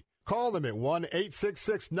Bay. Call them at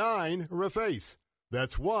 1-866-9-REFACE.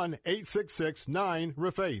 That's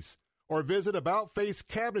 1-866-9-REFACE. Or visit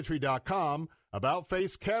AboutFaceCabinetry.com,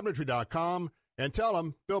 AboutFaceCabinetry.com, and tell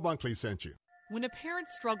them Bill Bunkley sent you. When a parent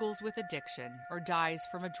struggles with addiction or dies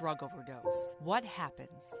from a drug overdose, what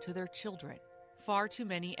happens to their children? Far too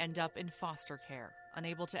many end up in foster care,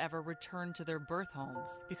 unable to ever return to their birth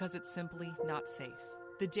homes because it's simply not safe.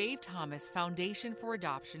 The Dave Thomas Foundation for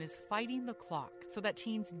Adoption is fighting the clock so that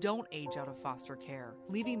teens don't age out of foster care,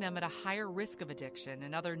 leaving them at a higher risk of addiction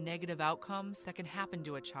and other negative outcomes that can happen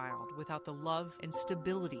to a child without the love and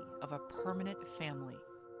stability of a permanent family.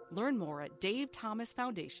 Learn more at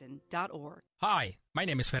davethomasfoundation.org. Hi, my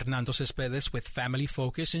name is Fernando Cespedes with Family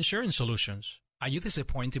Focus Insurance Solutions. Are you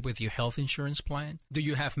disappointed with your health insurance plan? Do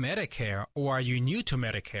you have Medicare or are you new to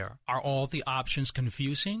Medicare? Are all the options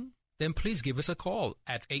confusing? Then please give us a call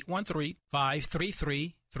at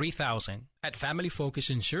 813-533-3000. At Family Focus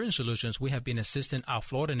Insurance Solutions, we have been assisting our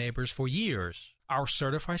Florida neighbors for years. Our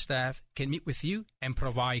certified staff can meet with you and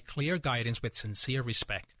provide clear guidance with sincere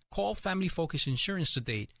respect. Call Family Focus Insurance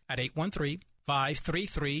today at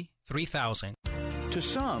 813-533-3000. To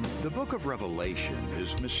some, the book of Revelation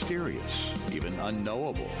is mysterious, even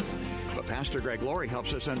unknowable. But Pastor Greg Laurie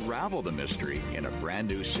helps us unravel the mystery in a brand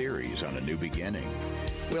new series on a new beginning.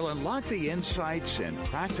 We'll unlock the insights and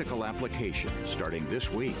practical applications starting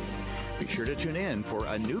this week. Be sure to tune in for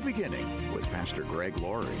A New Beginning with Pastor Greg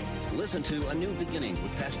Laurie. Listen to A New Beginning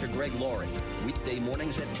with Pastor Greg Laurie, weekday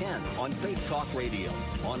mornings at 10 on Faith Talk Radio,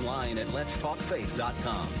 online at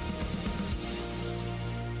letstalkfaith.com.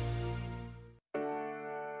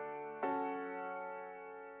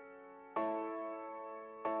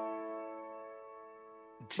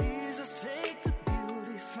 Jesus, take the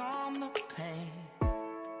beauty from the pain.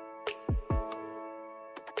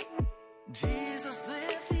 Jesus,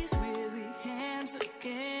 lift these weary hands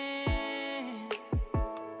again.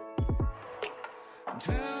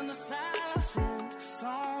 Turn the silence into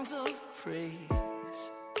songs of praise.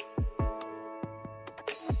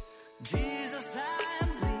 Jesus, I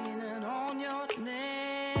am leaning on your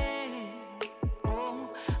name. Oh,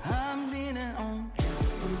 I'm leaning on you.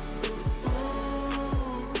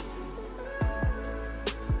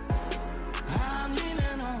 I'm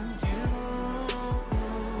leaning on you.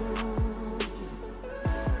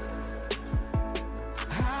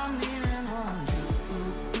 I'm leaning on you.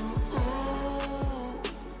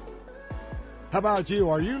 How about you?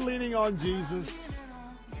 Are you leaning on Jesus?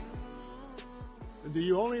 Do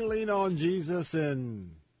you only lean on Jesus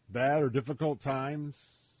in bad or difficult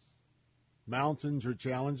times, mountains or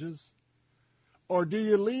challenges? Or do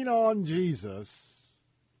you lean on Jesus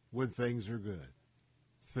when things are good,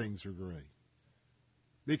 things are great?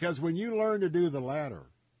 Because when you learn to do the latter,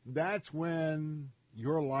 that's when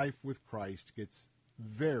your life with Christ gets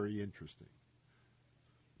very interesting.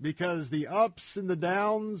 Because the ups and the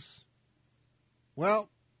downs, well,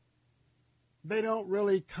 they don't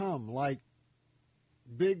really come like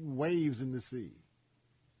big waves in the sea.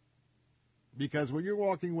 Because when you're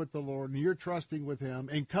walking with the Lord and you're trusting with him,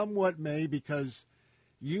 and come what may, because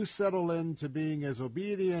you settle into being as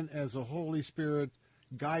obedient as the Holy Spirit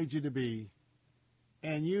guides you to be,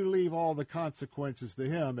 and you leave all the consequences to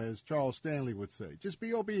him, as Charles Stanley would say. Just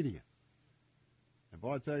be obedient. And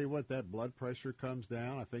boy, I tell you what, that blood pressure comes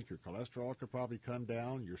down. I think your cholesterol could probably come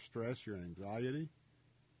down, your stress, your anxiety.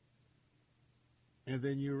 And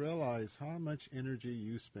then you realize how much energy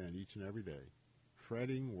you spend each and every day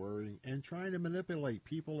fretting, worrying, and trying to manipulate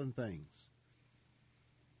people and things.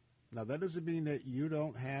 Now, that doesn't mean that you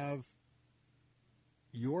don't have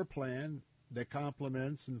your plan that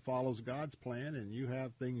complements and follows God's plan, and you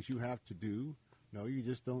have things you have to do. No, you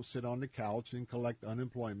just don't sit on the couch and collect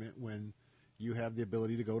unemployment when you have the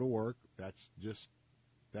ability to go to work. That's just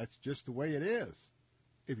the way it is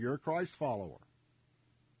if you're a Christ follower.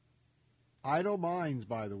 Idle minds,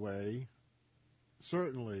 by the way,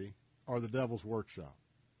 certainly are the devil's workshop.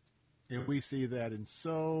 And we see that in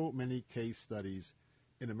so many case studies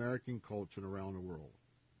in American culture and around the world.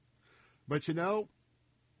 But you know,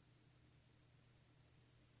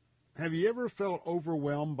 have you ever felt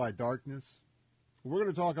overwhelmed by darkness? We're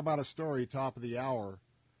going to talk about a story, top of the hour,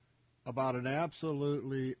 about an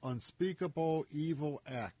absolutely unspeakable evil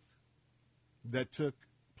act that took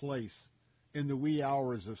place in the wee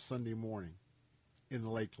hours of Sunday morning in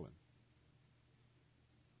Lakeland.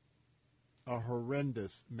 A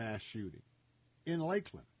horrendous mass shooting in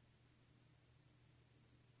Lakeland.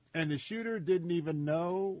 And the shooter didn't even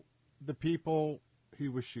know the people he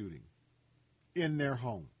was shooting in their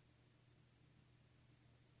home.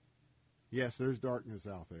 Yes, there's darkness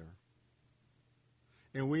out there.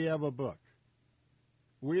 And we have a book.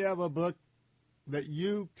 We have a book that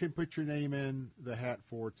you can put your name in the hat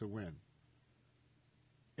for to win.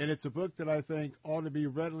 And it's a book that I think ought to be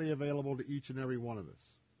readily available to each and every one of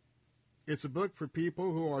us. It's a book for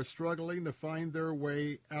people who are struggling to find their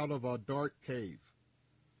way out of a dark cave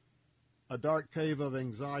of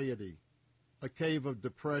anxiety, a cave of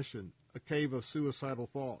depression, a cave of suicidal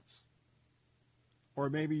thoughts. Or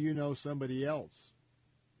maybe you know somebody else,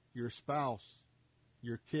 your spouse,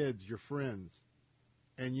 your kids, your friends,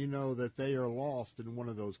 and you know that they are lost in one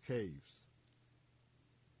of those caves.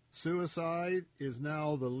 Suicide is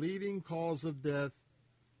now the leading cause of death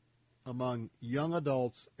among young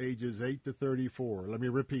adults ages 8 to 34. Let me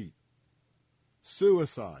repeat.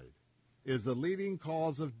 Suicide is the leading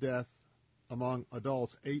cause of death among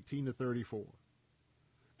adults 18 to 34.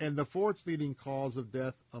 And the fourth leading cause of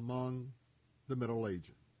death among the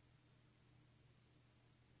middle-aged.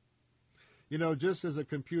 You know, just as a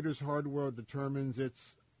computer's hardware determines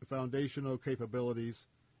its foundational capabilities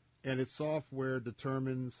and its software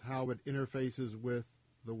determines how it interfaces with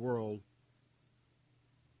the world,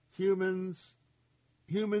 humans'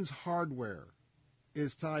 hardware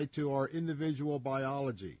is tied to our individual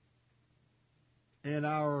biology. And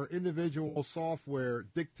our individual software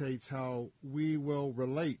dictates how we will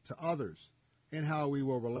relate to others and how we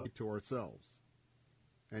will relate to ourselves.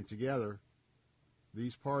 And together,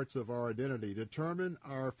 these parts of our identity determine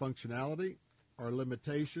our functionality, our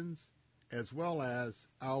limitations, as well as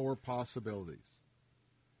our possibilities.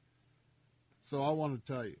 So I want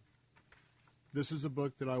to tell you, this is a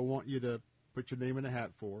book that I want you to put your name in a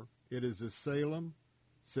hat for. It is the Salem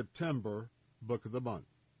September Book of the Month.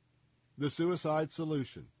 The Suicide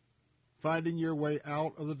Solution, Finding Your Way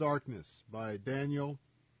Out of the Darkness by Daniel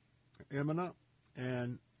Emina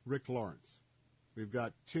and Rick Lawrence. We've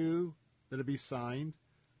got 2 that will be signed.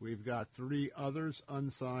 We've got 3 others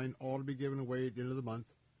unsigned, all to be given away at the end of the month.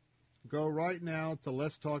 Go right now to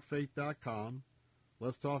letstalkfaith.com.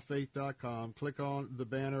 Letstalkfaith.com. Click on the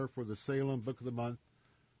banner for the Salem Book of the Month.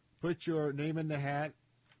 Put your name in the hat,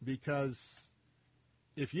 because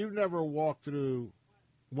if you've never walked through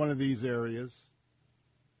one of these areas,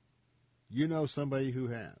 you know somebody who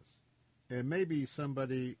has. And maybe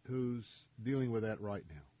somebody who's dealing with that right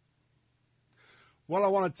now. Well, I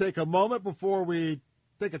want to take a moment before we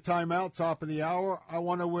take a time out, top of the hour. I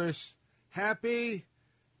want to wish happy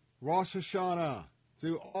Rosh Hashanah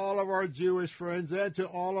to all of our Jewish friends and to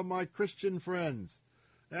all of my Christian friends.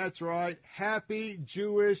 That's right, Happy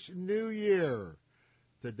Jewish New Year.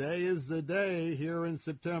 Today is the day here in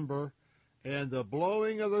September, and the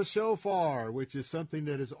blowing of the shofar, which is something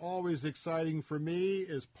that is always exciting for me,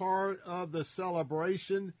 is part of the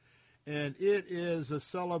celebration. And it is a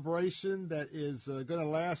celebration that is going to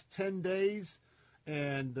last 10 days,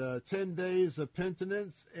 and 10 days of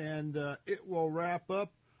penitence, and it will wrap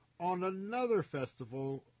up on another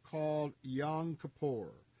festival called Yom Kippur.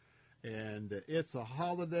 And it's a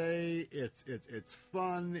holiday, it's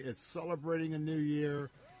fun, it's celebrating a new year,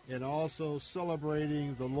 and also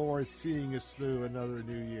celebrating the Lord seeing us through another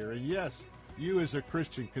new year. And yes, you as a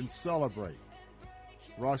Christian can celebrate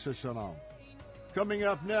Rosh Hashanah. Coming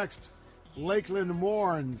up next, Lakeland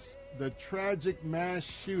mourns the tragic mass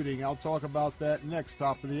shooting. I'll talk about that next,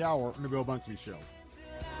 top of the hour on the Bill Bunkley Show.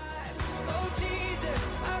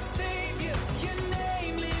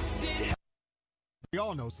 We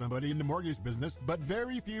all know somebody in the mortgage business, but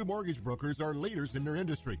very few mortgage brokers are leaders in their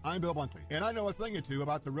industry. I'm Bill Bunkley, and I know a thing or two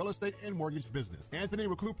about the real estate and mortgage business. Anthony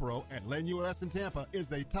Recupero at Len US in Tampa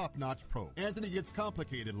is a top-notch pro. Anthony gets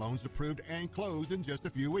complicated loans approved and closed in just a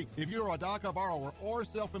few weeks. If you're a DACA borrower or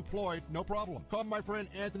self-employed, no problem. Call my friend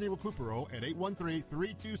Anthony Recupero at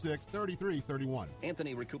 813-326-3331.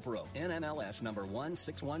 Anthony Recupero, NMLS number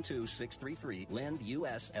 1612633, Lend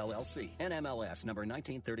US LLC, NMLS number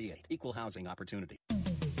 1938, Equal Housing Opportunity.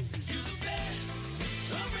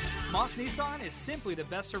 Moss Nissan is simply the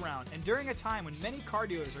best around, and during a time when many car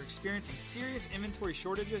dealers are experiencing serious inventory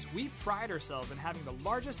shortages, we pride ourselves in having the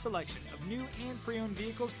largest selection of new and pre-owned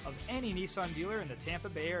vehicles of any Nissan dealer in the Tampa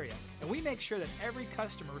Bay area. And we make sure that every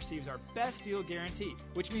customer receives our best deal guarantee,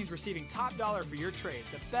 which means receiving top dollar for your trade,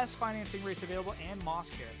 the best financing rates available, and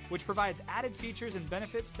Moss Care, which provides added features and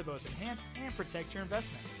benefits to both enhance and protect your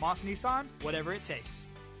investment. Moss Nissan, whatever it takes.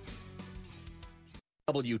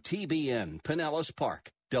 WTBN Pinellas Park,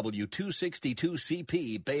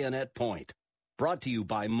 W262CP Bayonet Point. Brought to you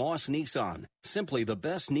by Moss Nissan, simply the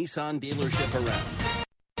best Nissan dealership around.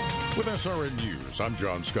 With SRN News, I'm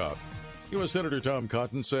John Scott. U.S. Senator Tom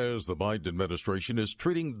Cotton says the Biden administration is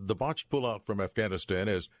treating the botched pullout from Afghanistan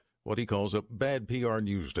as what he calls a bad PR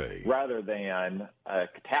news day. Rather than a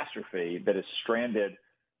catastrophe that has stranded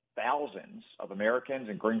thousands of Americans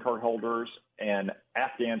and green card holders and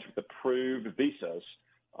Afghans with approved visas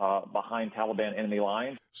behind Taliban enemy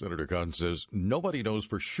lines. Senator Cotton says nobody knows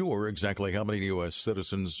for sure exactly how many U.S.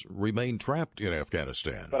 citizens remain trapped in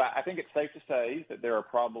Afghanistan. But I think it's safe to say that there are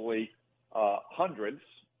probably hundreds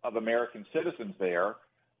of American citizens there,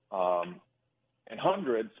 and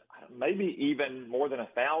hundreds, maybe even more than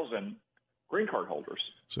 1,000 green card holders.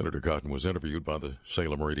 Senator Cotton was interviewed by the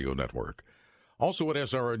Salem Radio Network. Also at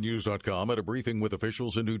SRNnews.com, at a briefing with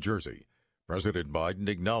officials in New Jersey, President Biden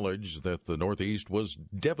acknowledged that the Northeast was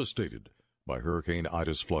devastated by Hurricane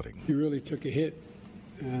Ida's flooding. He really took a hit,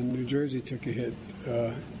 and New Jersey took a hit.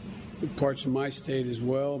 Parts of my state as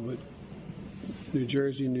well, but New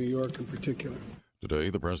Jersey and New York in particular. Today,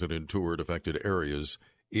 the president toured affected areas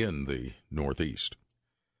in the Northeast.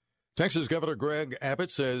 Texas Governor Greg Abbott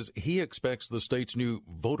says he expects the state's new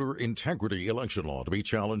voter integrity election law to be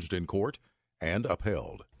challenged in court and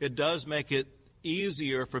upheld. It does make it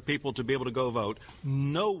easier for people to be able to go vote.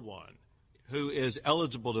 No one who is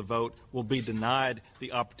eligible to vote will be denied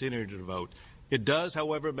the opportunity to vote. It does,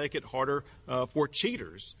 however, make it harder for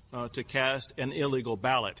cheaters to cast an illegal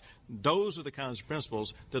ballot. Those are the kinds of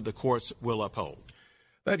principles that the courts will uphold.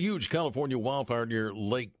 That huge California wildfire near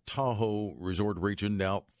Lake Tahoe resort region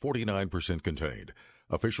now 49% contained.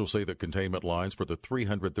 Officials say the containment lines for the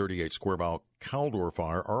 338 square mile Caldor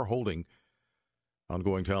fire are holding.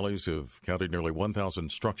 Ongoing tallies have counted nearly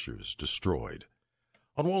 1,000 structures destroyed.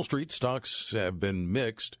 On Wall Street, stocks have been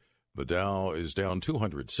mixed. The Dow is down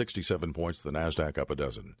 267 points, the NASDAQ up a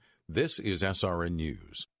dozen. This is SRN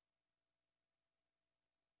News.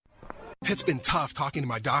 It's been tough talking to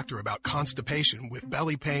my doctor about constipation with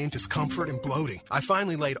belly pain, discomfort, and bloating. I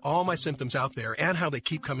finally laid all my symptoms out there and how they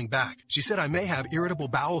keep coming back. She said I may have irritable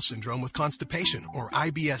bowel syndrome with constipation, or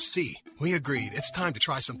IBS-C. We agreed it's time to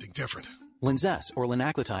try something different. Linzess, or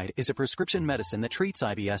linaclotide, is a prescription medicine that treats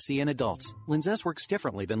IBS-C in adults. Linzess works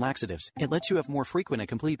differently than laxatives. It lets you have more frequent and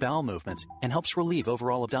complete bowel movements and helps relieve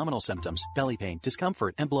overall abdominal symptoms, belly pain,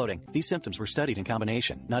 discomfort, and bloating. These symptoms were studied in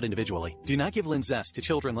combination, not individually. Do not give Linzess to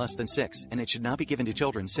children less than 6, and it should not be given to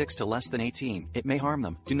children 6 to less than 18. It may harm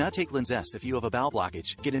them. Do not take Linzess if you have a bowel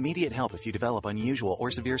blockage. Get immediate help if you develop unusual or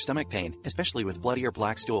severe stomach pain, especially with bloody or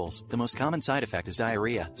black stools. The most common side effect is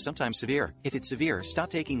diarrhea, sometimes severe. If it's severe, stop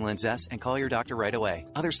taking Linzess and call your doctor right away.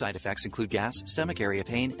 Other side effects include gas, stomach area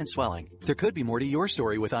pain, and swelling. There could be more to your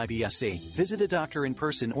story with IBS-C. Visit a doctor in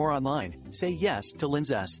person or online. Say yes to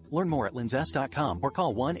Linzess. Learn more at linzess.com or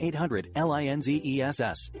call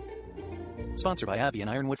 1-800-LINZESS. Sponsored by Abbey and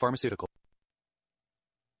Ironwood Pharmaceutical.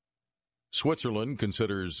 Switzerland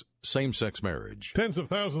considers same-sex marriage. Tens of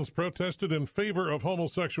thousands protested in favor of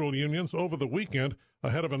homosexual unions over the weekend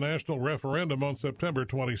ahead of a national referendum on September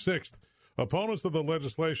 26th. Opponents of the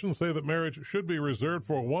legislation say that marriage should be reserved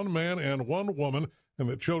for one man and one woman, and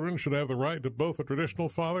that children should have the right to both a traditional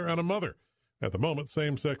father and a mother. At the moment,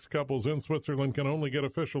 same-sex couples in Switzerland can only get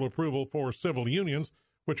official approval for civil unions,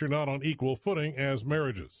 which are not on equal footing as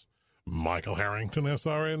marriages. Michael Harrington,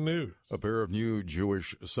 SRN News. A pair of new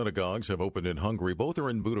Jewish synagogues have opened in Hungary. Both are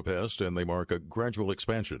in Budapest, and they mark a gradual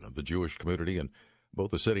expansion of the Jewish community in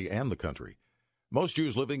both the city and the country. Most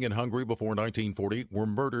Jews living in Hungary before 1940 were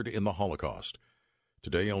murdered in the Holocaust.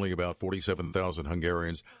 Today, only about 47,000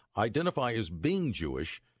 Hungarians identify as being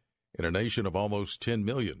Jewish in a nation of almost 10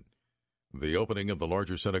 million. The opening of the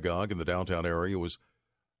larger synagogue in the downtown area was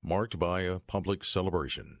marked by a public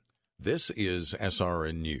celebration. This is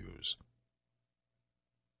SRN News.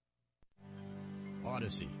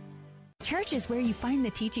 Odyssey. Church is where you find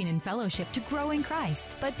the teaching and fellowship to grow in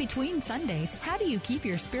Christ. But between Sundays, how do you keep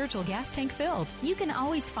your spiritual gas tank filled? You can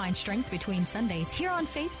always find strength between Sundays here on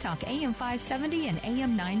Faith Talk AM 570 and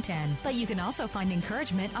AM 910. But you can also find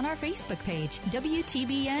encouragement on our Facebook page,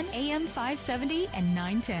 WTBN AM 570 and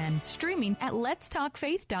 910. Streaming at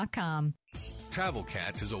letstalkfaith.com. Travel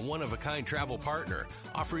Cats is a one-of-a-kind travel partner,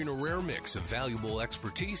 offering a rare mix of valuable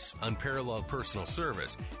expertise, unparalleled personal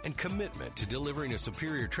service, and commitment to delivering a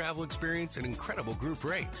superior travel experience at incredible group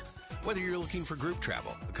rates. Whether you're looking for group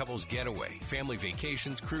travel, a couple's getaway, family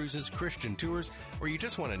vacations, cruises, Christian tours, or you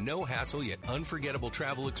just want a no-hassle yet unforgettable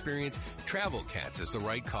travel experience, Travel Cats is the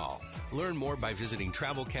right call. Learn more by visiting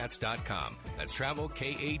TravelCats.com. That's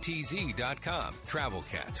TravelCatz.com. Travel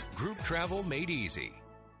Cats. Group travel made easy.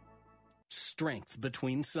 Strength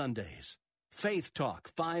between Sundays. Faith Talk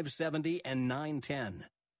 570 and 910.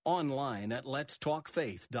 Online at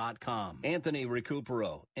letstalkfaith.com. Anthony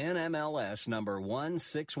Recupero, NMLS number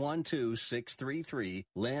 1612633,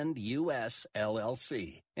 Lend US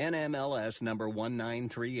LLC. NMLS number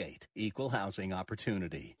 1938, Equal Housing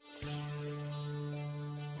Opportunity.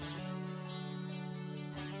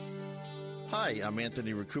 Hi, I'm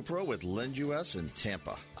Anthony Recupero with Lend US in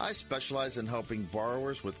Tampa. I specialize in helping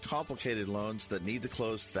borrowers with complicated loans that need to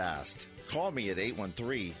close fast. Call me at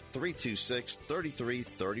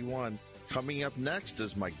 813-326-3331. Coming up next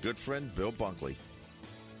is my good friend Bill Bunkley.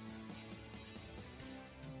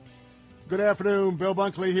 Good afternoon, Bill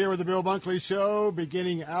Bunkley here with the Bill Bunkley Show,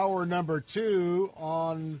 beginning hour number 2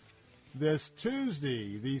 on this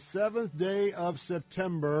Tuesday, the 7th day of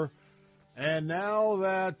September. And now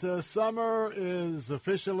that summer is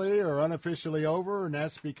officially or unofficially over, and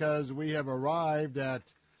that's because we have arrived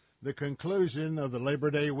at the conclusion of the Labor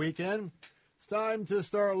Day weekend, it's time to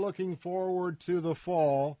start looking forward to the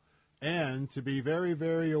fall and to be very,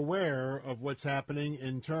 very aware of what's happening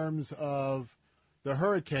in terms of the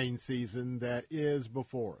hurricane season that is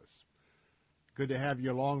before us. Good to have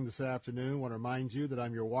you along this afternoon. I want to remind you that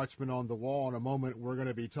I'm your watchman on the wall. In a moment, we're going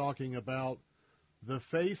to be talking about the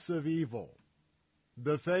face of evil,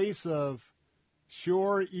 the face of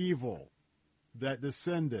sure evil that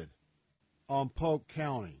descended on Polk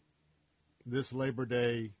County this Labor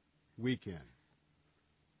Day weekend.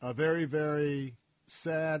 A very, very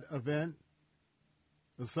sad event,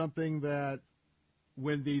 something that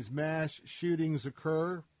when these mass shootings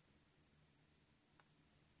occur,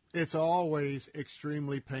 it's always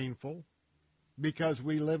extremely painful because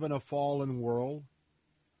we live in a fallen world.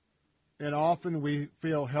 And often we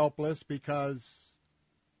feel helpless because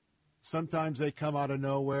sometimes they come out of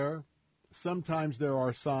nowhere. Sometimes there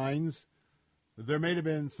are signs. There may have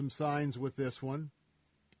been some signs with this one,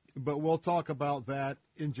 but we'll talk about that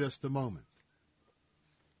in just a moment.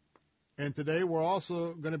 And today we're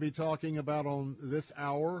also going to be talking about on this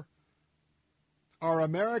hour, are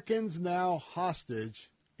Americans now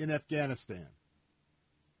hostage in Afghanistan?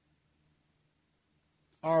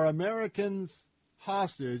 Are Americans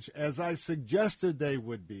hostage, as I suggested they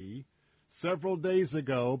would be several days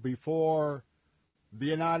ago before the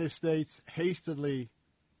United States hastily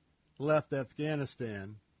left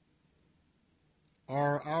Afghanistan?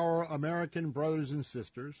 Are our American brothers and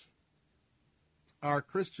sisters, our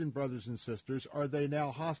Christian brothers and sisters, are they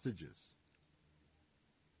now hostages?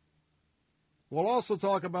 We'll also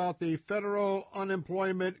talk about the federal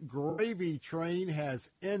unemployment gravy train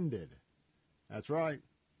has ended. That's right.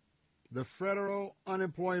 The federal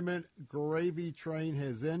unemployment gravy train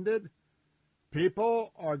has ended.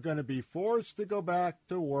 People are going to be forced to go back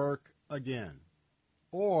to work again.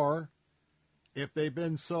 Or, if they've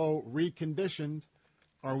been so reconditioned,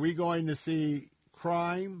 are we going to see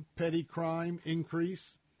crime, petty crime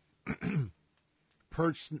increase,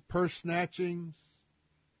 purse snatchings,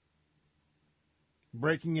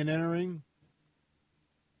 breaking and entering,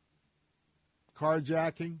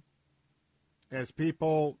 carjacking, as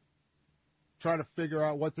people try to figure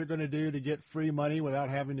out what they're going to do to get free money without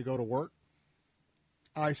having to go to work?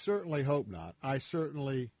 I certainly hope not. I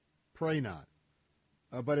certainly pray not.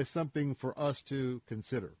 But it's something for us to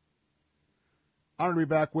consider. I'm going to be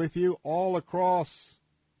back with you all across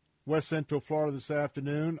West Central Florida this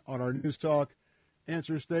afternoon on our News Talk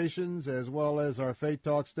answer stations as well as our Faith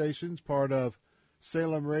Talk stations, part of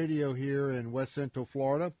Salem Radio here in West Central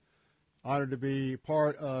Florida. Honored to be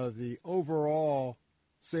part of the overall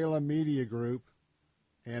Salem Media Group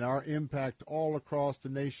and our impact all across the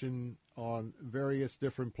nation on various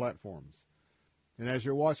different platforms. And as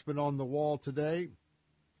your watchman on the wall today,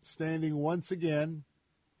 standing once again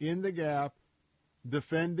in the gap,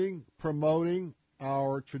 defending, promoting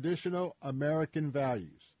our traditional American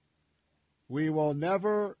values. We will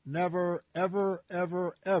never, never, ever,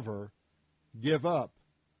 ever, ever give up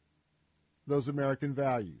those American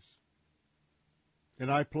values.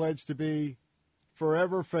 And I pledge to be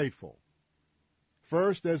forever faithful.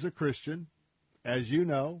 First, as a Christian, as you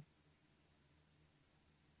know,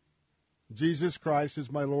 Jesus Christ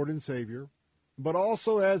is my Lord and Savior, but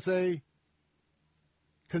also as a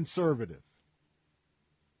conservative.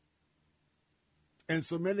 And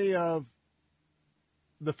so many of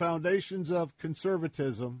the foundations of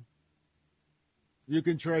conservatism you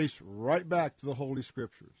can trace right back to the Holy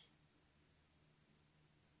Scriptures.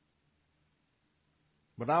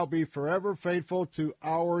 But I'll be forever faithful to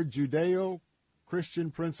our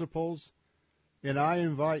Judeo-Christian principles, and I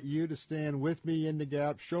invite you to stand with me in the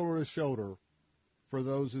gap, shoulder to shoulder, for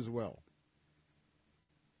those as well.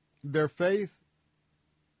 Their faith,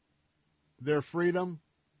 their freedom,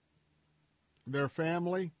 their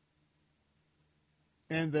family,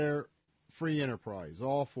 and their free enterprise,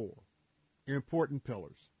 all four important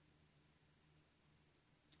pillars.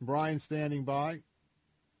 Brian standing by.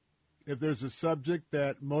 If there's a subject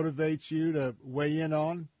that motivates you to weigh in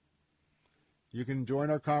on, you can join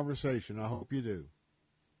our conversation. I hope you do.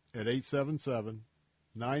 At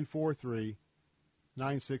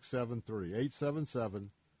 877-943-9673.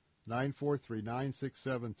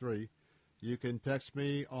 877-943-9673. You can text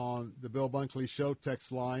me on the Bill Bunkley Show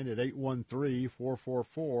text line at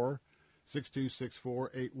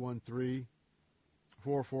 813-444-6264,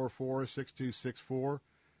 813-444-6264.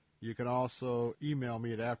 You can also email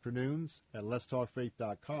me at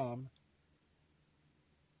afternoons@letstalkfaith.com.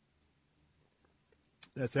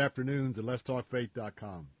 That's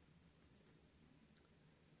afternoons@letstalkfaith.com.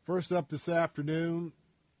 First up this afternoon,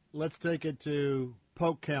 let's take it to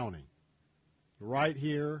Polk County, right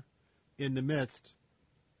here in the midst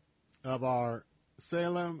of our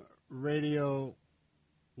Salem radio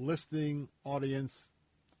listening audience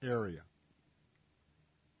area.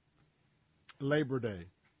 Labor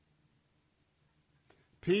Day.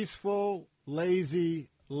 Peaceful, lazy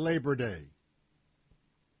Labor Day.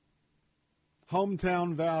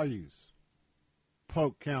 Hometown values,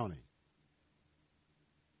 Polk County.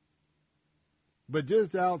 But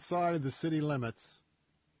just outside of the city limits,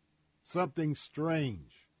 something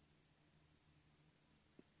strange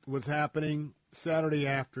was happening Saturday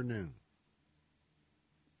afternoon.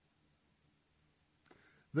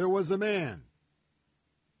 There was a man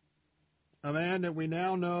that we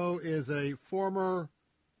now know is a former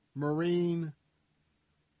Marine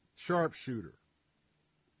sharpshooter,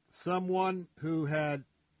 someone who had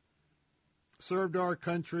served our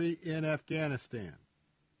country in Afghanistan.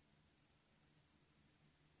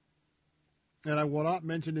 And I will not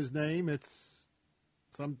mention his name.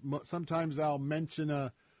 Sometimes I'll mention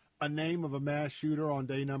a name of a mass shooter on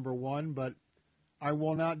day number one, but I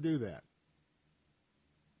will not do that.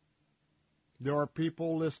 There are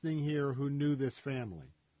people listening here who knew this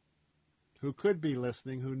family, who could be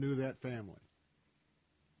listening, who knew that family.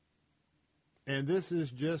 And this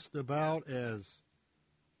is just about as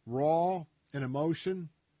raw an emotion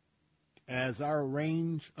as our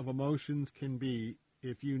range of emotions can be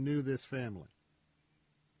if you knew this family.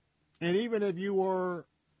 And even if you were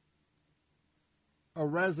a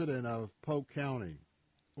resident of Polk County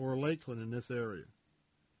or Lakeland in this area.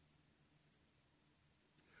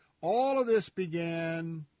 All of this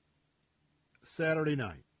began Saturday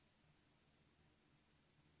night.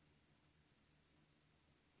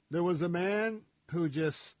 There was a man who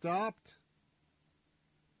just stopped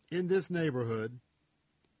in this neighborhood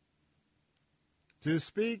to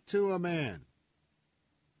speak to a man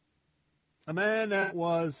that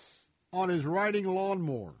was on his riding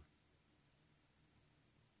lawnmower.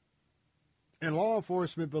 And law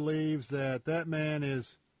enforcement believes that that man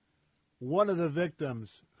is one of the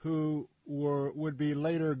victims who would be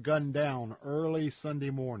later gunned down early Sunday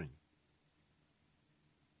morning.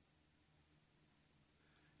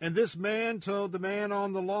 And this man told the man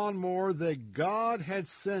on the lawnmower that God had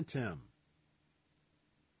sent him.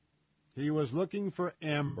 He was looking for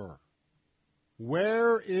Amber.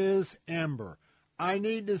 Where is Amber? I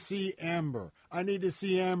need to see Amber. I need to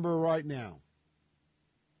see Amber right now.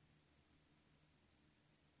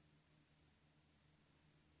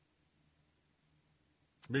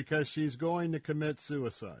 Because she's going to commit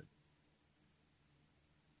suicide.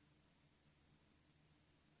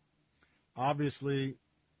 Obviously,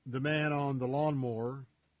 the man on the lawnmower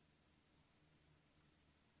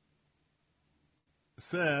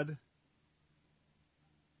said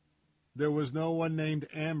there was no one named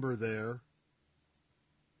Amber there,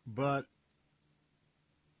 But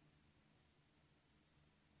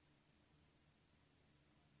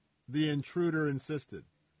the intruder insisted.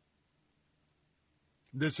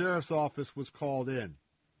 The sheriff's office was called in.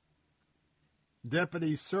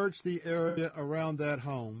 Deputies searched the area around that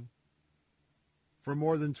home for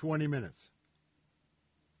more than 20 minutes.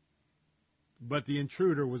 But the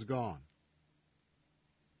intruder was gone.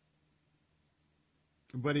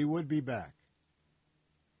 But he would be back.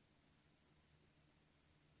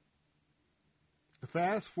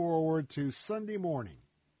 Fast forward to Sunday morning,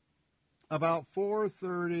 about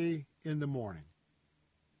 4:30 in the morning.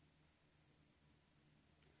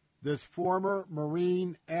 This former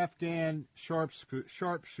Marine Afghan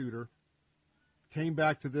sharpshooter came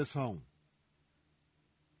back to this home.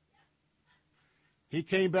 He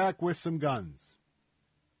came back with some guns.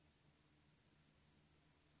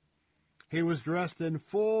 He was dressed in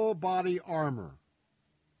full body armor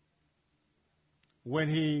when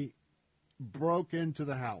he broached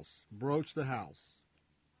the house.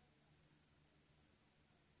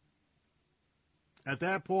 At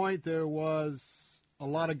that point, there was a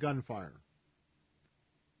lot of gunfire.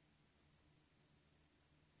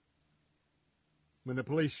 When the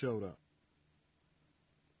police showed up.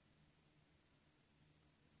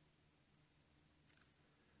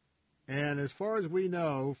 And as far as we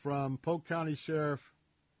know from Polk County Sheriff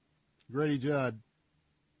Grady Judd,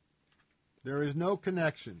 there is no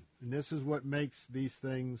connection, and this is what makes these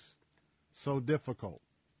things so difficult.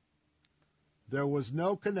 There was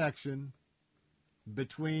no connection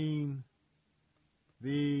between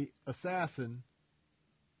the assassin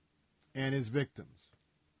and his victims.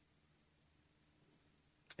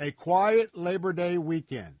 A quiet Labor Day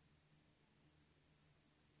weekend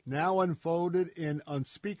now unfolded in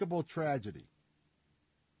unspeakable tragedy.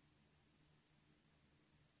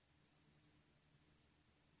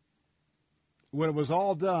 When it was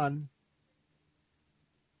all done,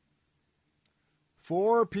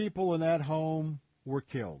 4 people in that home were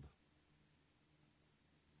killed,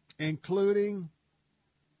 including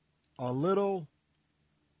a little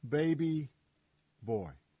baby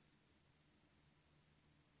boy.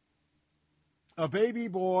 A baby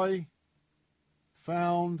boy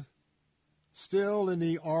found still in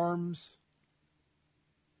the arms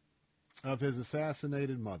of his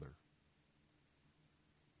assassinated mother.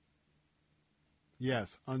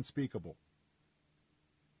 Yes, unspeakable.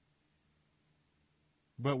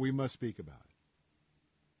 But we must speak about it.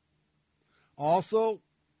 Also,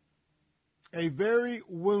 a very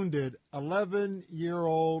wounded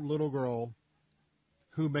 11-year-old little girl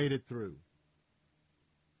who made it through.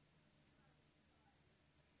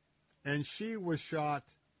 And she was shot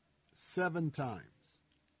 7 times.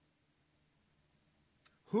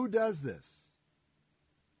 Who does this?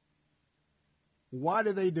 Why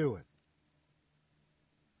do they do it?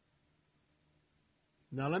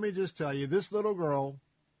 Now, let me just tell you, this little girl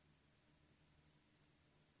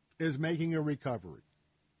is making a recovery.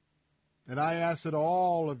 And I ask that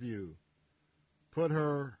all of you put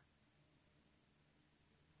her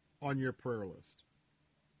on your prayer list.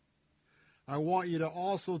 I want you to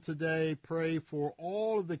also today pray for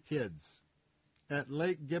all of the kids at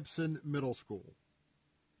Lake Gibson Middle School.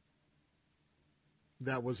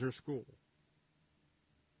 That was her school.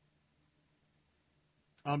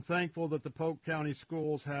 I'm thankful that the Polk County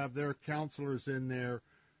schools have their counselors in there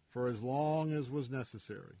for as long as was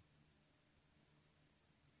necessary.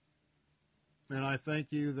 And I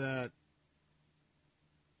thank you that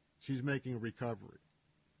she's making a recovery.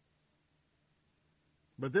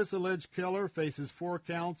 But this alleged killer faces 4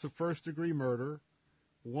 counts of first-degree murder,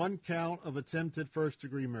 1 count of attempted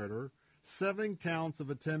first-degree murder, 7 counts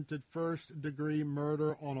of attempted first-degree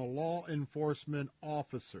murder on a law enforcement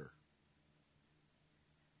officer.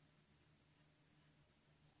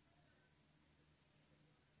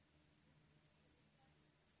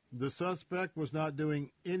 The suspect was not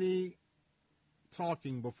doing any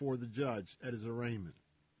talking before the judge at his arraignment.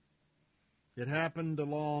 It happened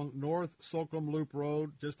along North Slocum Loop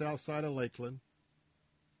Road, just outside of Lakeland.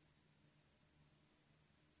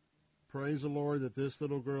 Praise the Lord that this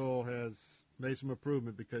little girl has made some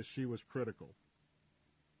improvement because she was critical.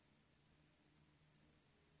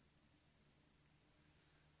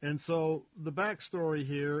 And so the backstory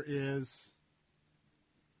here is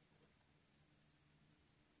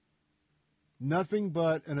nothing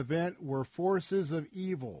but an event where forces of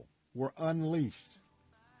evil were unleashed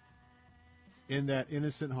in that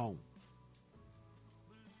innocent home.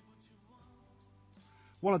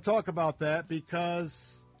 I want to talk about that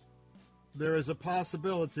because there is a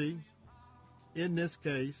possibility in this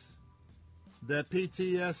case that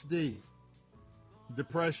PTSD,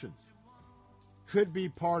 depression, could be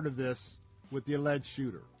part of this with the alleged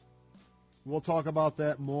shooter. We'll talk about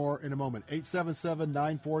that more in a moment.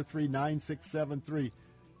 877-943-9673.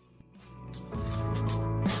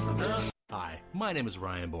 Hi, my name is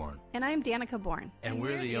Ryan Bourne. And I'm Danica Bourne. And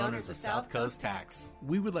we're the owners of South Coast Tax.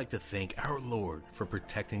 We would like to thank our Lord for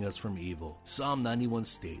protecting us from evil. Psalm 91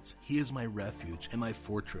 states, He is my refuge and my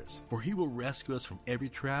fortress, for He will rescue us from every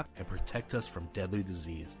trap and protect us from deadly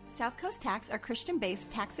disease. South Coast Tax are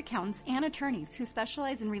Christian-based tax accountants and attorneys who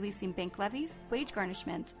specialize in releasing bank levies, wage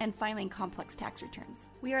garnishments, and filing complex tax returns.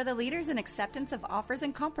 We are the leaders in acceptance of offers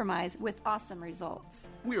and compromise with awesome results.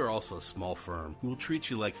 We are also a small firm who will treat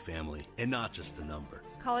you like family and not just a number.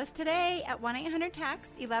 Call us today at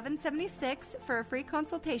 1-800-TAX-1176 for a free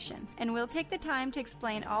consultation, and we'll take the time to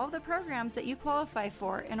explain all of the programs that you qualify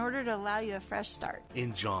for in order to allow you a fresh start.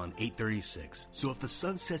 In John 8:36, so if the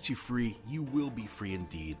Son sets you free, you will be free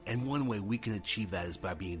indeed. And one way we can achieve that is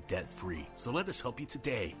by being debt-free. So let us help you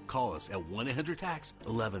today. Call us at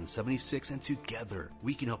 1-800-TAX-1176, and together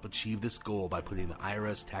we can help achieve this goal by putting the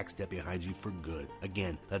IRS tax debt behind you for good.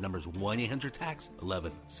 Again, that number is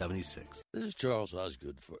 1-800-TAX-1176. This is Charles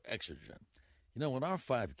Osgood for Exergen. You know, when our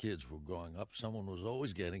 5 kids were growing up, someone was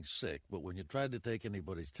always getting sick, but when you tried to take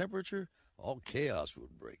anybody's temperature, all chaos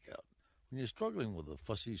would break out. When you're struggling with a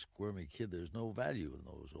fussy, squirmy kid, there's no value in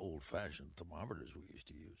those old-fashioned thermometers we used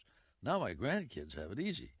to use. Now my grandkids have it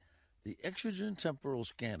easy. The Exergen temporal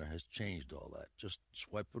scanner has changed all that. Just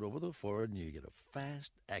swipe it over the forehead and you get a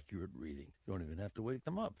fast, accurate reading. You don't even have to wake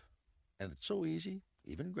them up. And it's so easy,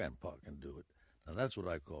 even Grandpa can do it. Now that's what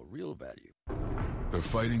I call real value. The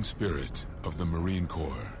fighting spirit of the Marine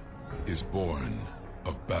Corps is born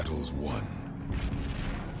of battles won.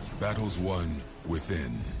 Battles won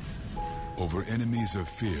within, over enemies of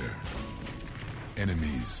fear,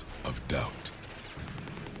 enemies of doubt.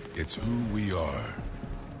 It's who we are.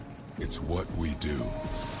 It's what we do.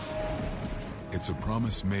 It's a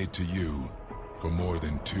promise made to you for more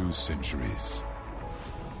than 2 centuries.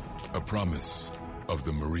 A promise of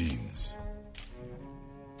the Marines.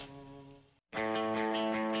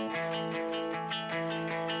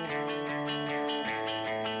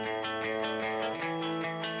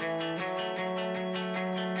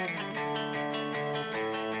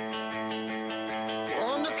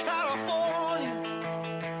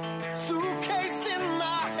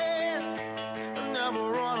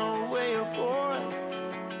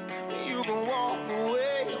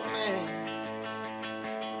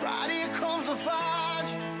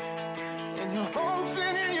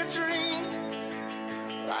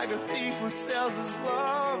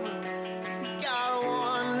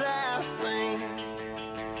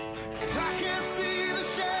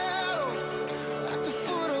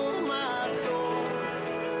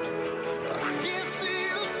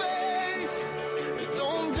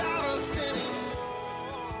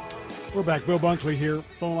 We're back. Bill Bunkley here.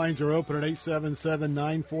 Phone lines are open at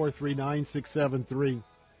 877-943-9673.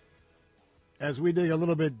 As we dig a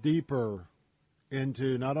little bit deeper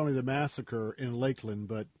into not only the massacre in Lakeland,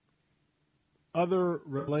 but other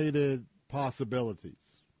related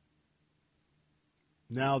possibilities.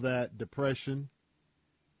 Now that depression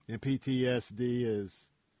and PTSD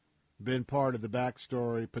has been part of the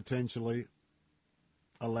backstory, potentially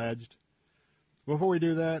alleged. Before we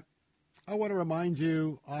do that, I want to remind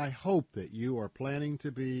you, I hope that you are planning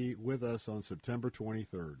to be with us on September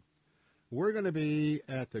 23rd. We're going to be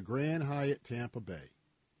at the Grand Hyatt Tampa Bay.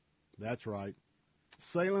 That's right.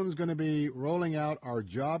 Salem's going to be rolling out our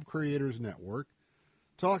Job Creators Network,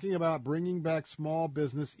 talking about bringing back small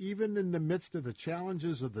business even in the midst of the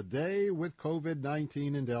challenges of the day with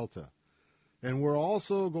COVID-19 and Delta. And we're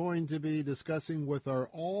also going to be discussing with our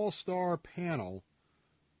all-star panel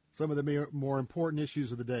some of the more important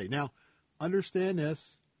issues of the day. Now, understand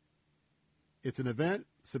this. It's an event,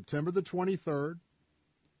 September the 23rd.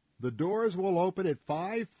 The doors will open at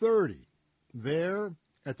 5:30 there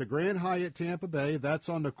at the Grand Hyatt Tampa Bay. That's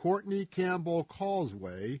on the Courtney Campbell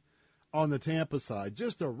Causeway on the Tampa side,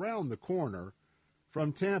 just around the corner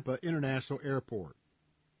from Tampa International Airport.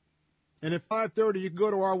 And at 5:30, you can go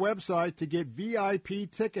to our website to get VIP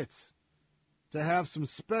tickets to have some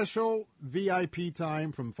special VIP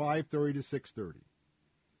time from 5:30 to 6:30.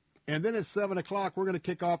 And then at 7 o'clock, we're going to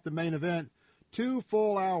kick off the main event, 2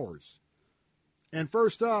 full hours. And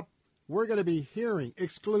first up, we're going to be hearing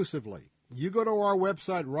exclusively. You go to our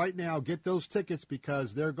website right now, get those tickets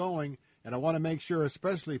because they're going, and I want to make sure,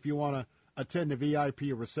 especially if you want to attend the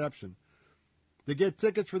VIP reception. To get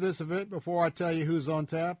tickets for this event, before I tell you who's on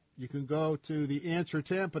tap, you can go to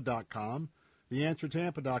theanswertampa.com,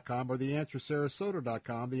 theanswertampa.com, or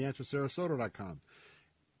theanswersarasota.com, theanswersarasota.com.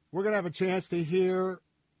 We're going to have a chance to hear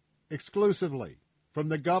exclusively from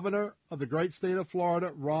the governor of the great state of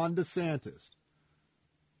Florida, Ron DeSantis.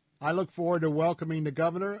 I look forward to welcoming the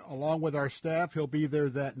governor along with our staff. He'll be there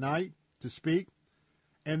that night to speak.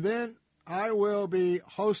 And then I will be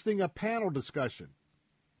hosting a panel discussion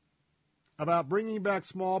about bringing back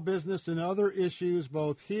small business and other issues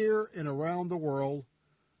both here and around the world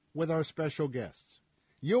with our special guests.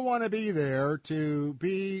 You'll want to be there to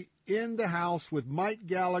be in the house with Mike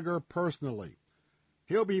Gallagher personally.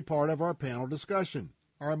 He'll be part of our panel discussion,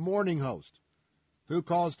 our morning host, who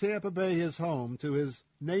calls Tampa Bay his home to his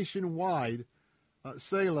nationwide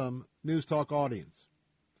Salem News Talk audience.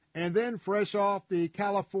 And then fresh off the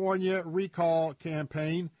California recall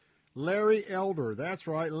campaign, Larry Elder. That's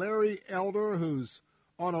right, Larry Elder, who's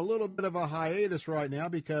on a little bit of a hiatus right now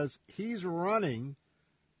because he's running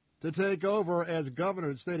to take over as governor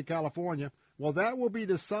of the state of California. Well, that will be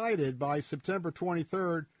decided by September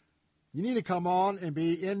 23rd. You need to come on and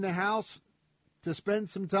be in the house to spend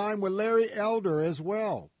some time with Larry Elder as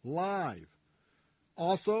well, live.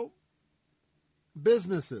 Also,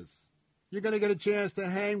 businesses. You're going to get a chance to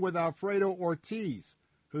hang with Alfredo Ortiz,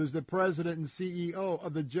 who's the president and CEO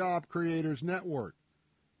of the Job Creators Network.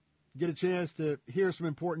 Get a chance to hear some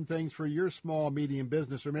important things for your small, medium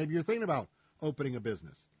business, or maybe you're thinking about opening a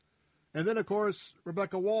business. And then, of course,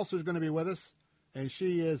 Rebecca Walser is going to be with us, and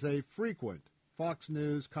she is a frequent Fox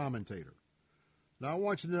News commentator. Now, I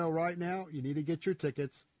want you to know right now, you need to get your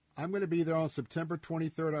tickets. I'm going to be there on September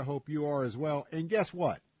 23rd. I hope you are as well. And guess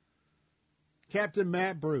what? Captain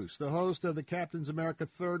Matt Bruce, the host of the Captain's America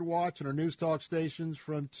Third Watch on our News Talk stations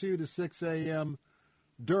from 2 to 6 a.m.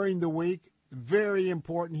 during the week. Very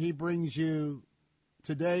important. He brings you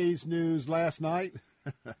today's news last night.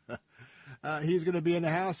 He's going to be in the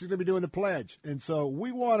house. He's going to be doing the pledge. And so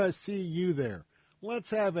we want to see you there.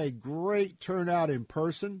 Let's have a great turnout in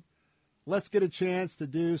person. Let's get a chance to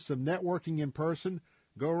do some networking in person.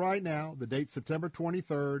 Go right now. The date's September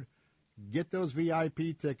 23rd. Get those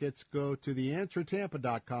VIP tickets. Go to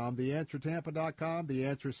theanswertampa.com, theanswertampa.com,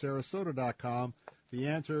 theanswersarasota.com,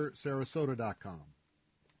 theanswersarasota.com.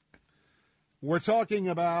 We're talking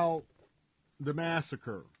about the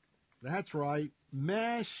massacre. That's right,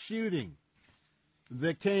 mass shooting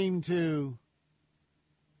that came to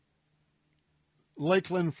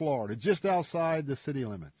Lakeland, Florida, just outside the city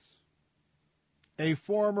limits. A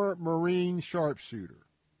former Marine sharpshooter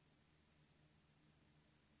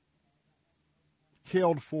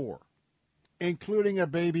killed 4, including a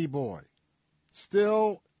baby boy,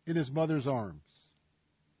 still in his mother's arms,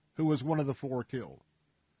 who was one of the 4 killed.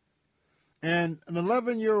 And an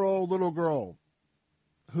 11-year-old little girl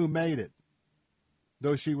who made it,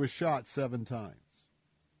 though she was shot 7 times.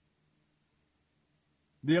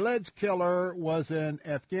 The alleged killer was an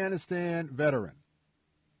Afghanistan veteran,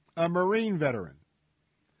 a Marine veteran,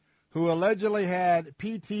 who allegedly had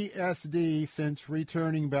PTSD since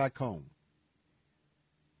returning back home.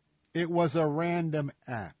 It was a random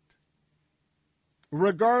act.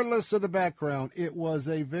 Regardless of the background, it was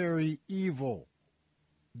a very evil,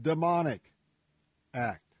 demonic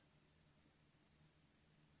act.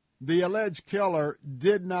 The alleged killer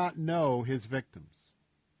did not know his victims.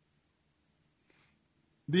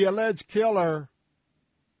 The alleged killer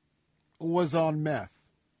was on meth.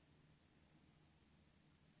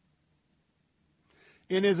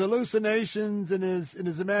 In his hallucinations, in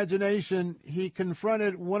his imagination, he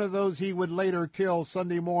confronted one of those he would later kill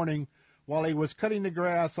Sunday morning while he was cutting the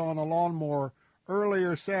grass on a lawnmower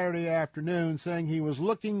earlier Saturday afternoon, saying he was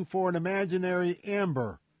looking for an imaginary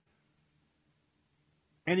Amber.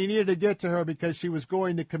 And he needed to get to her because she was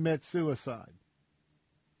going to commit suicide.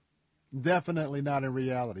 Definitely not in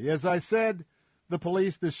reality. As I said, the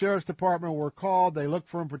police, the sheriff's department were called. They looked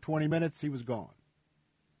for him for 20 minutes. He was gone.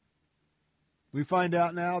 We find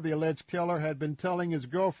out now the alleged killer had been telling his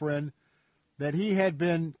girlfriend that he had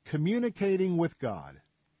been communicating with God.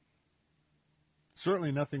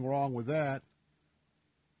 Certainly nothing wrong with that.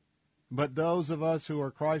 But those of us who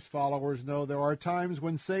are Christ followers know there are times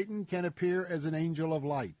when Satan can appear as an angel of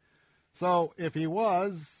light. So if he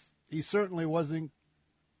was, he certainly wasn't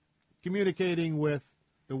communicating with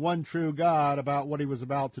the one true God about what he was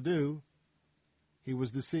about to do. He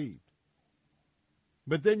was deceived.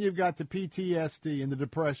 But then you've got the PTSD and the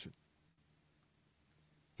depression.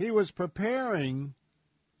 He was preparing,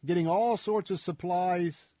 getting all sorts of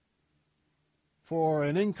supplies for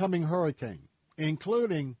an incoming hurricane,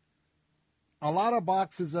 including a lot of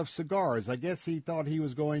boxes of cigars. I guess he thought he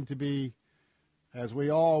was going to be, as we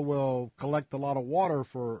all will, collect a lot of water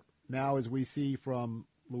for now, as we see from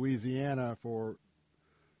Louisiana, for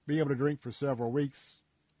be able to drink for several weeks.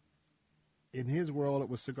 In his world, it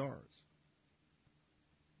was cigars.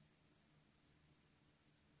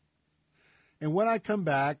 And when I come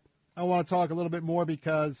back, I want to talk a little bit more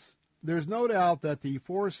because there's no doubt that the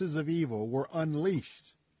forces of evil were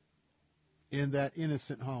unleashed in that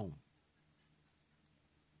innocent home.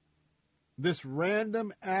 This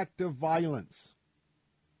random act of violence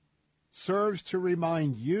serves to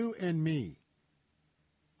remind you and me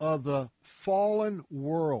of the fallen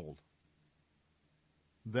world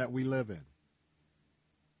that we live in.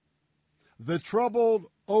 The troubled,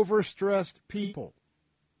 overstressed people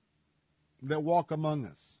that walk among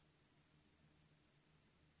us.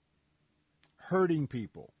 Hurting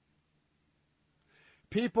people.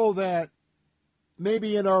 People that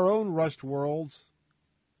maybe in our own rushed worlds,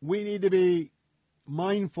 we need to be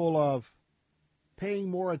mindful of paying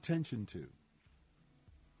more attention to.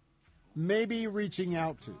 Maybe reaching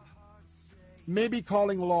out to. Maybe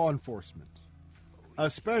calling law enforcement.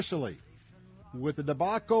 Especially with the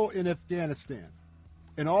debacle in Afghanistan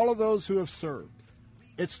and all of those who have served.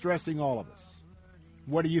 It's stressing all of us.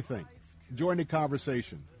 What do you think? Join the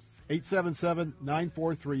conversation.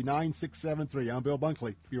 877-943-9673. I'm Bill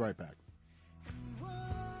Bunkley. Be right back.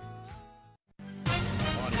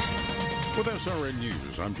 With SRN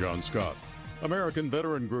News, I'm John Scott. American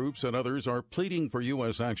veteran groups and others are pleading for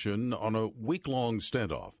U.S. action on a week-long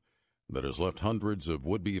standoff that has left hundreds of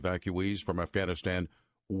would-be evacuees from Afghanistan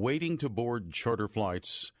waiting to board charter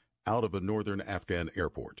flights out of a northern Afghan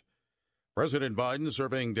airport. President Biden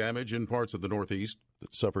surveying damage in parts of the Northeast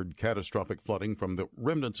that suffered catastrophic flooding from the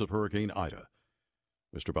remnants of Hurricane Ida.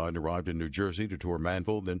 Mr. Biden arrived in New Jersey to tour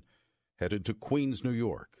Manville, then headed to Queens, New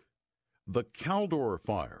York. The Caldor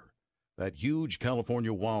Fire, that huge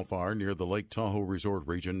California wildfire near the Lake Tahoe resort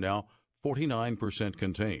region, now 49%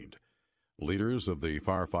 contained. Leaders of the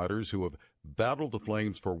firefighters who have battled the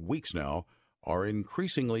flames for weeks now are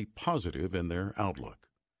increasingly positive in their outlook.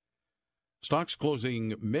 Stocks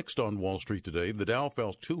closing mixed on Wall Street today. The Dow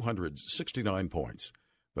fell 269 points.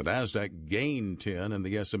 The Nasdaq gained 10 and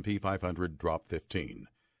the S&P 500 dropped 15.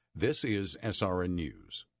 This is SRN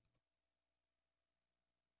News.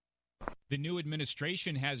 The new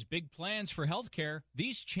administration has big plans for health care.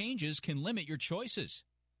 These changes can limit your choices.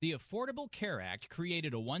 The Affordable Care Act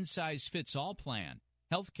created a one-size-fits-all plan.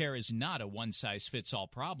 Health care is not a one-size-fits-all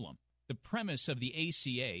problem. The premise of the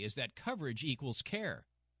ACA is that coverage equals care.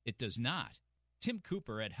 It does not. Tim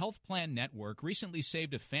Cooper at Health Plan Network recently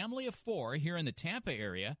saved a family of 4 here in the Tampa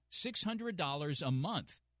area $600 a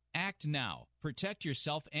month. Act now. Protect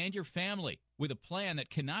yourself and your family with a plan that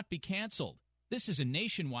cannot be canceled. This is a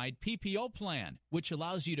nationwide PPO plan, which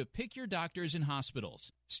allows you to pick your doctors and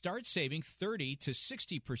hospitals. Start saving 30 to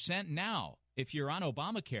 60% now. If you're on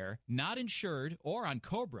Obamacare, not insured, or on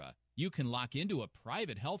COBRA, you can lock into a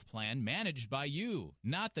private health plan managed by you,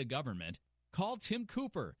 not the government. Call Tim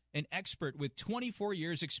Cooper, an expert with 24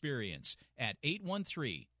 years experience, at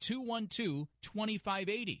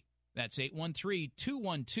 813-212-2580. That's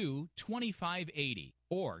 813-212-2580.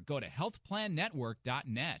 Or go to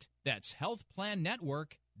healthplannetwork.net. That's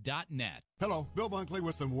healthplannetwork.net. Hello, Bill Bunkley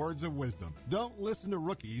with some words of wisdom. Don't listen to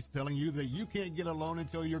rookies telling you that you can't get a loan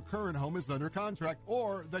until your current home is under contract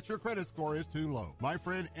or that your credit score is too low. My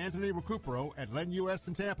friend Anthony Recupero at LendUS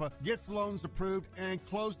in Tampa gets loans approved and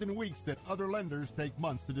closed in weeks that other lenders take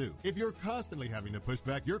months to do. If you're constantly having to push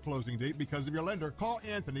back your closing date because of your lender, call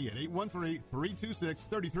Anthony at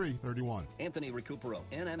 813-326-3331. Anthony Recupero,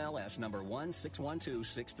 NMLS number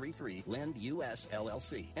 1612633, LendUS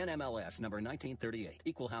LLC, NMLS number 1938,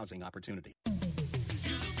 Equal Housing Opportunity.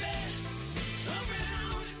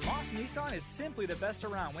 Moss Nissan is simply the best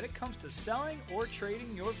around when it comes to selling or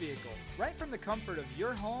trading your vehicle. Right from the comfort of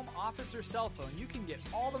your home, office, or cell phone, you can get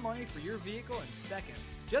all the money for your vehicle in seconds.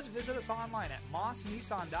 Just visit us online at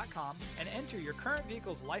mossnissan.com and enter your current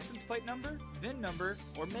vehicle's license plate number, VIN number,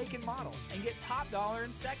 or make and model, and get top dollar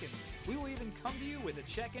in seconds. We will even come to you with a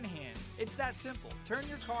check in hand. It's that simple. Turn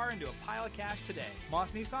your car into a pile of cash today.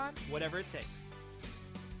 Moss Nissan, whatever it takes.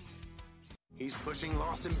 He's pushing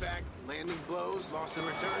Lawson back, landing blows, Lawson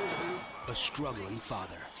returns. A struggling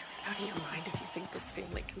father. How do you mind if you think this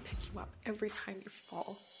family can pick you up every time you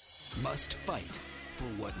fall? Must fight for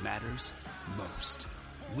what matters most.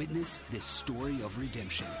 Witness this story of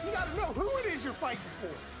redemption. You gotta know who it is you're fighting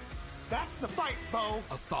for. That's the fight, Bo.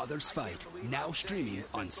 A Father's Fight, now streaming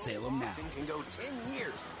on Salem Now. Can go 10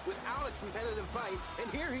 years without a competitive fight, and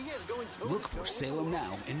here he is going toe-to-toe. Look for Salem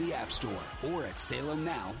Now in the App Store or at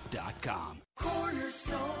salemnow.com.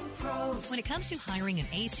 Cornerstone Pros. When it comes to hiring an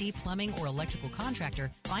AC, plumbing, or electrical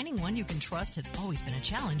contractor, finding one you can trust has always been a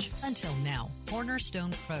challenge until now.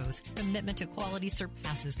 Cornerstone Pros. Commitment to quality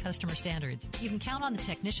surpasses customer standards. You can count on the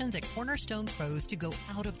technicians at Cornerstone Pros to go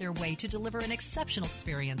out of their way to deliver an exceptional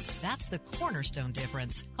experience. That's the Cornerstone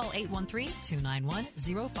difference. Call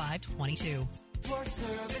 813-291-0522. For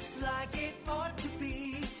service like it ought to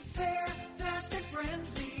be, fair, fast, and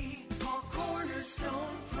friendly. Call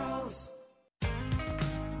Cornerstone Pros.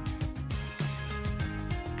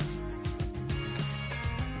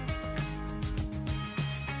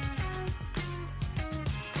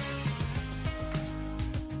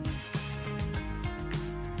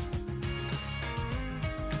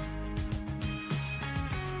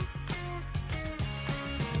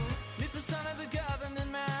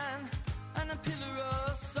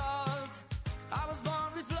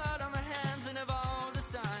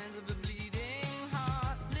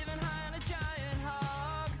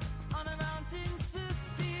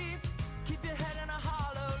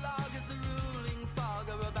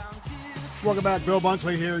 Welcome back. Bill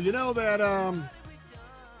Bunkley here. You know that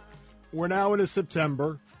we're now into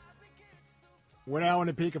September. We're now in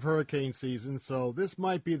the peak of hurricane season, so this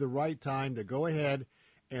might be the right time to go ahead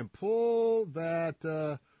and pull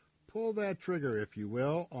that trigger, if you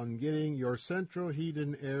will, on getting your central heat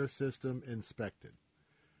and air system inspected.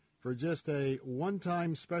 For just a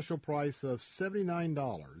one-time special price of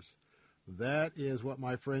 $79, that is what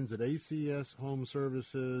my friends at ACS Home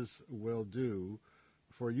Services will do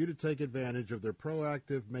for you to take advantage of their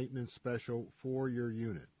proactive maintenance special for your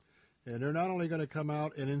unit. And they're not only going to come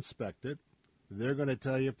out and inspect it, they're going to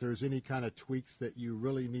tell you if there's any kind of tweaks that you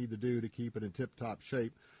really need to do to keep it in tip-top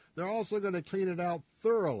shape. They're also going to clean it out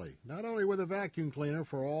thoroughly, not only with a vacuum cleaner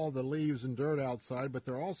for all the leaves and dirt outside, but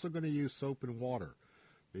they're also going to use soap and water.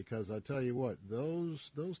 Because I tell you what,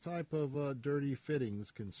 those type of dirty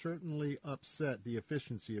fittings can certainly upset the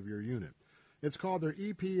efficiency of your unit. It's called their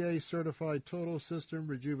EPA-certified Total System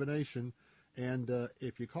Rejuvenation, and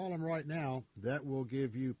if you call them right now, that will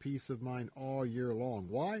give you peace of mind all year long.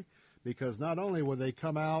 Why? Because not only will they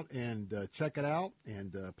come out and check it out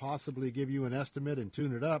and possibly give you an estimate and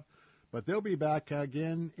tune it up, but they'll be back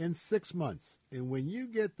again in 6 months. And when you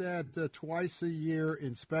get that twice-a-year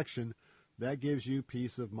inspection, that gives you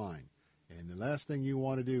peace of mind. And the last thing you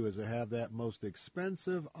want to do is to have that most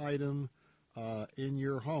expensive item in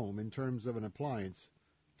your home in terms of an appliance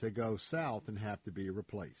to go south and have to be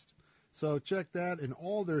replaced. So check that and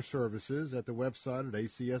all their services at the website at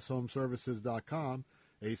acshomeservices.com,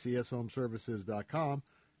 acshomeservices.com,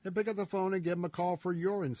 and pick up the phone and give them a call for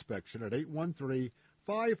your inspection at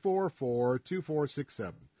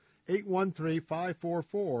 813-544-2467,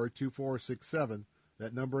 813-544-2467.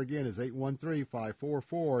 That number again is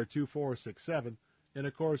 813-544-2467. And,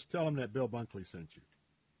 of course, tell them that Bill Bunkley sent you.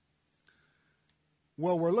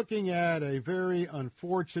 Well, we're looking at a very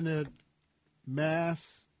unfortunate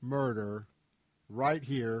mass murder right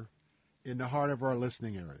here in the heart of our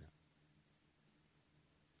listening area.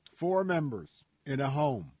 4 members in a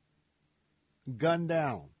home gunned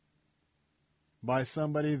down by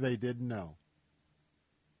somebody they didn't know.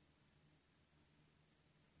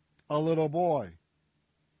 A little boy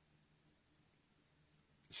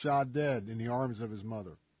shot dead in the arms of his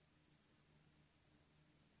mother.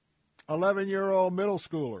 11-year-old middle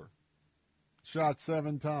schooler shot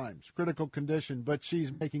 7 times, critical condition, but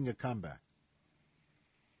she's making a comeback.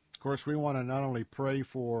 Of course, we want to not only pray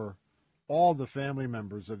for all the family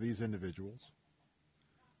members of these individuals,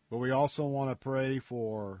 but we also want to pray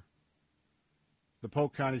for the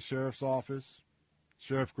Polk County Sheriff's Office,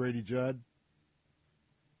 Sheriff Grady Judd,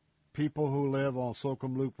 people who live on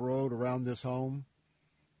Slocum Loop Road around this home,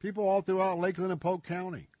 people all throughout Lakeland and Polk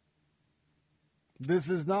County.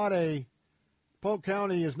 Polk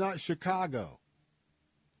County is not Chicago.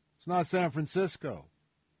 It's not San Francisco.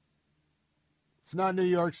 It's not New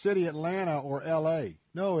York City, Atlanta, or L.A.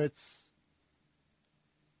 No, it's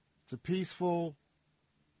a peaceful,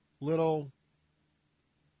 little,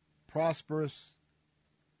 prosperous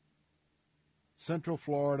Central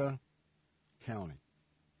Florida county.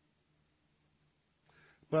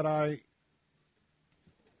 But I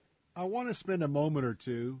want to spend a moment or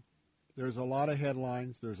two. There's a lot of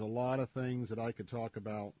headlines. There's a lot of things that I could talk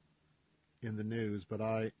about in the news, but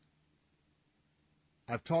I've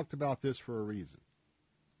talked about this for a reason.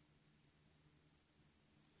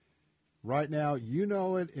 Right now, you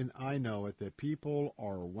know it and I know it, that people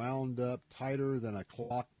are wound up tighter than a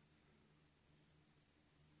clock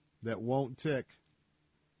that won't tick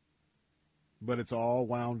but it's all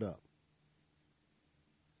wound up.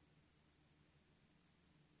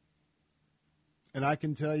 And I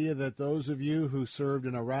can tell you that those of you who served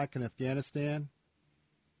in Iraq and Afghanistan,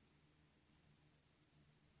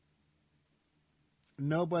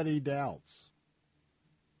 nobody doubts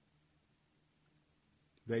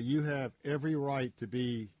that you have every right to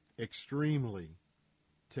be extremely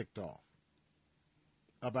ticked off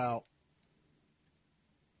about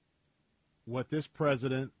what this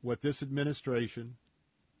president, what this administration,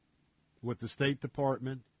 what the State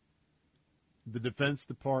Department, the Defense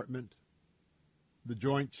Department, the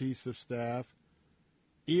Joint Chiefs of Staff,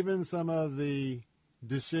 even some of the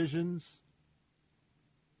decisions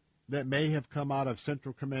that may have come out of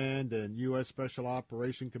Central Command and U.S. Special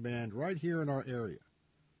Operation Command right here in our area.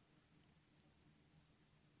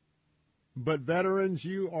 But veterans,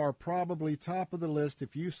 you are probably top of the list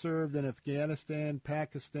if you served in Afghanistan,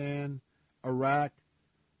 Pakistan, Iraq,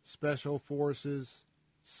 Special Forces,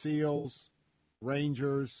 SEALs,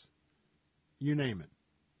 Rangers, you name it.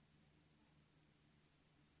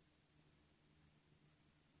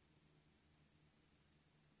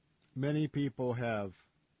 Many people have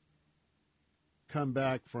come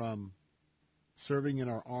back from serving in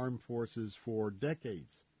our armed forces for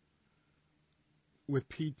decades with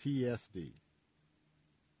PTSD.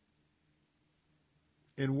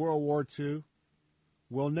 In World War II,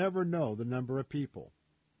 we'll never know the number of people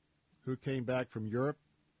who came back from Europe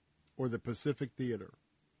or the Pacific Theater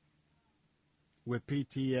with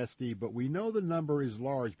PTSD, but we know the number is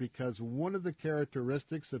large because one of the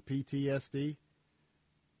characteristics of PTSD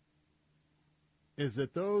is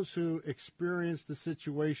that those who experienced the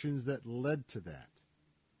situations that led to that,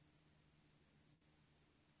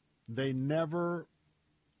 they never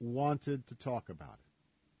wanted to talk about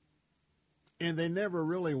it. And they never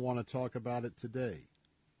really want to talk about it today.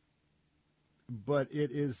 But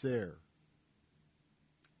it is there.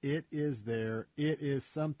 It is there. It is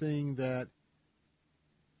something that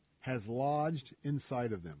has lodged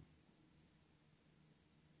inside of them.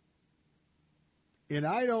 And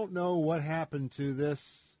I don't know what happened to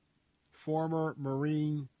this former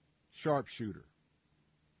Marine sharpshooter.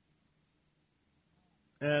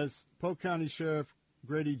 As Polk County Sheriff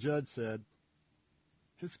Grady Judd said,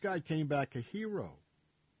 this guy came back a hero.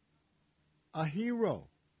 A hero.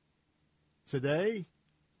 Today,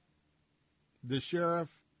 the sheriff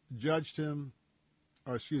judged him,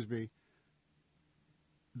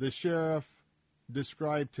 the sheriff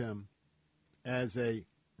described him as a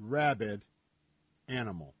rabid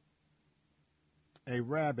animal. A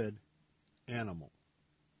rabid animal.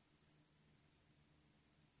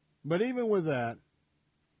 But even with that,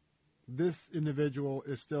 this individual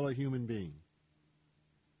is still a human being.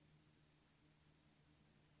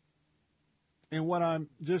 And what I'm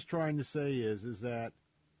just trying to say is that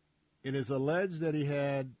it is alleged that he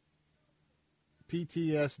had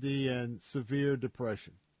PTSD and severe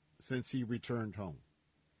depression since he returned home.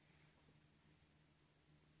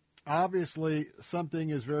 Obviously, something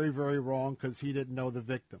is very, very wrong because he didn't know the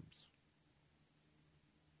victims.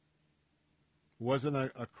 It wasn't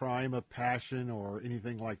a crime of passion or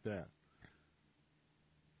anything like that.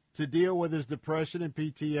 To deal with his depression and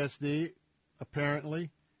PTSD,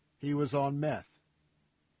 apparently, he was on meth.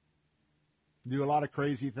 Do a lot of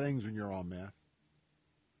crazy things when you're on meth.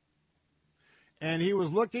 And he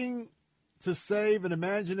was looking to save an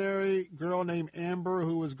imaginary girl named Amber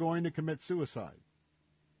who was going to commit suicide.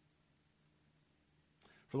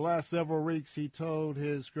 For the last several weeks, he told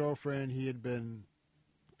his girlfriend he had been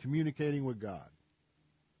communicating with God,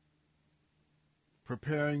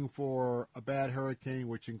 preparing for a bad hurricane,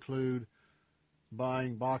 which include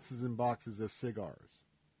buying boxes and boxes of cigars.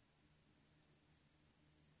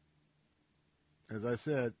 As I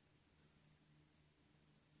said,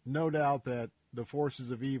 no doubt that the forces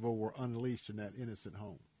of evil were unleashed in that innocent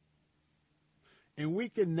home. And we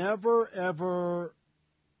can never, ever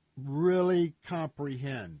really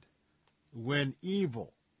comprehend when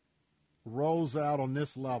evil rolls out on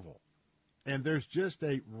this level and there's just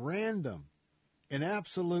an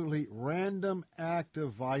absolutely random act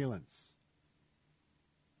of violence.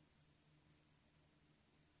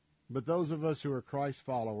 But those of us who are Christ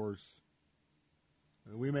followers,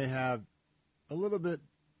 we may have a little bit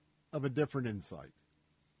of a different insight.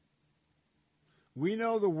 We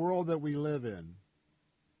know the world that we live in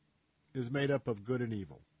is made up of good and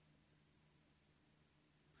evil.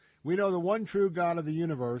 We know the one true God of the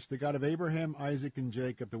universe, the God of Abraham, Isaac, and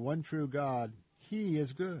Jacob, the one true God, he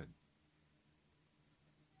is good.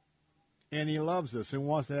 And he loves us and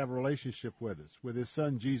wants to have a relationship with us, with his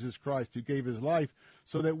son, Jesus Christ, who gave his life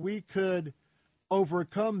so that we could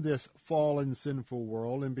overcome this fallen, sinful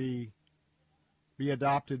world and be be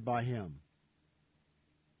adopted by him.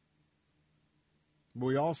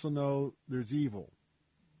 We also know there's evil.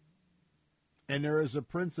 And there is a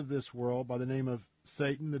prince of this world by the name of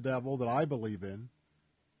Satan, the devil, that I believe in.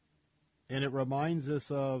 And it reminds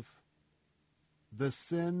us of the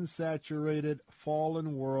sin-saturated,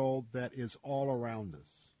 fallen world that is all around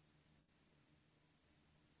us.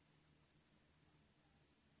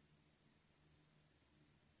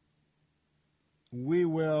 We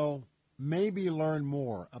will maybe learn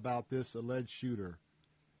more about this alleged shooter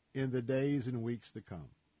in the days and weeks to come.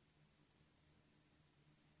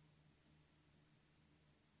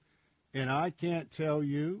 And I can't tell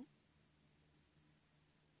you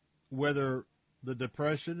whether the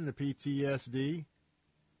depression and the PTSD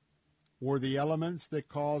were the elements that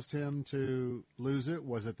caused him to lose it.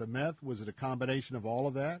 Was it the meth? Was it a combination of all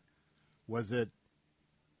of that? Was it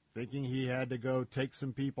thinking he had to go take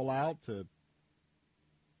some people out to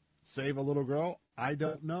save a little girl? I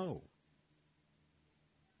don't know.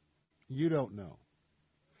 You don't know.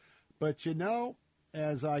 But you know,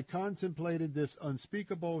 as I contemplated this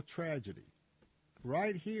unspeakable tragedy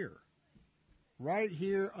right here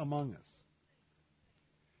among us,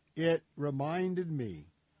 it reminded me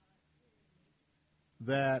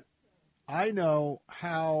that I know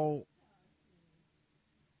how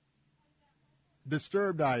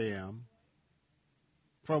disturbed I am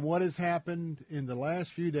from what has happened in the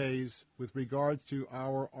last few days with regards to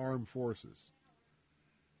our armed forces.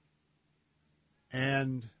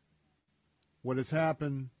 And what has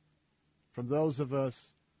happened from those of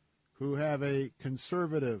us who have a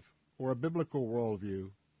conservative or a biblical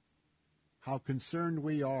worldview, how concerned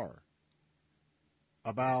we are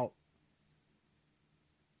about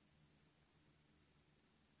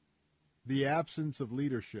the absence of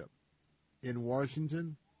leadership in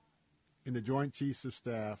Washington, in the Joint Chiefs of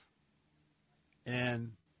Staff,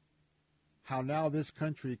 and how now this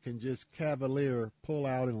country can just cavalier pull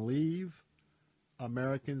out and leave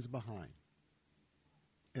Americans behind.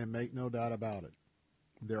 And make no doubt about it,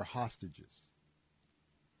 they're hostages.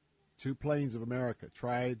 2 planes of America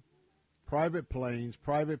tried, private planes,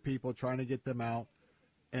 private people trying to get them out,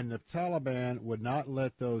 and the Taliban would not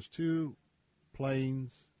let those 2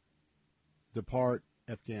 planes depart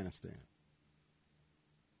Afghanistan.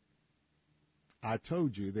 I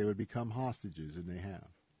told you they would become hostages, and they have.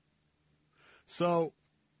 So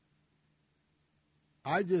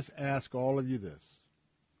I just ask all of you this.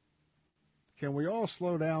 Can we all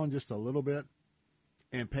slow down just a little bit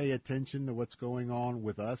and pay attention to what's going on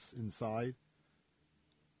with us inside?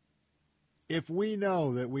 If we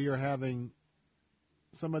know that we are having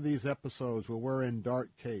some of these episodes where we're in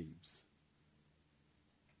dark caves,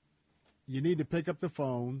 you need to pick up the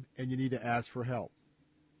phone and you need to ask for help.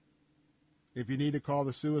 If you need to call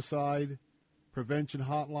the suicide prevention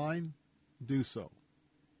hotline, do so.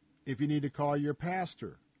 If you need to call your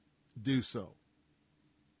pastor, do so.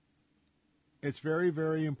 It's very,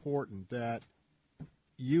 very important that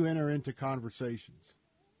you enter into conversations.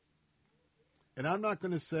 And I'm not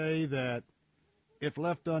going to say that if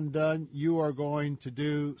left undone, you are going to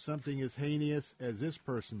do something as heinous as this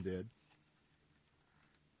person did.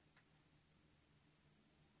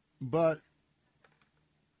 But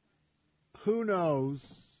who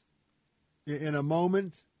knows, in a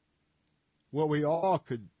moment, what we all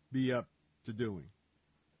could be up to doing.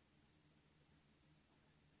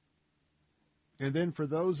 And then for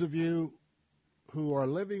those of you who are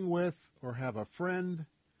living with or have a friend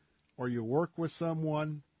or you work with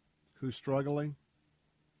someone who's struggling,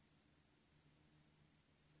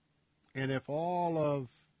 and if all of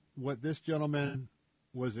what this gentleman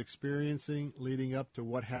was experiencing leading up to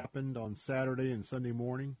what happened on Saturday and Sunday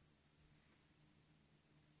morning,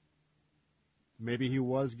 maybe he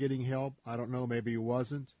was getting help. I don't know. Maybe he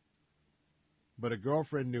wasn't. But a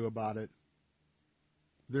girlfriend knew about it.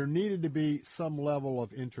 There needed to be some level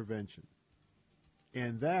of intervention.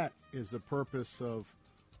 And that is the purpose of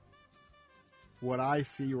what I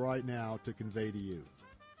see right now to convey to you.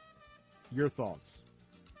 Your thoughts.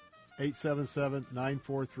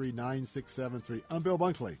 877-943-9673. I'm Bill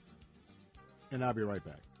Bunkley, and I'll be right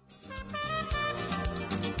back.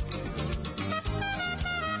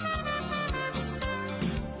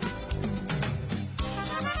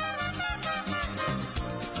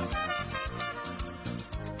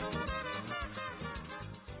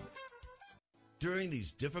 During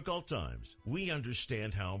these difficult times, we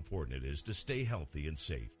understand how important it is to stay healthy and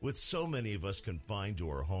safe. With so many of us confined to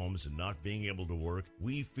our homes and not being able to work,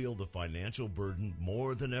 we feel the financial burden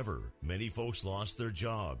more than ever. Many folks lost their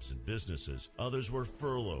jobs and businesses. Others were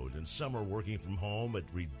furloughed, and some are working from home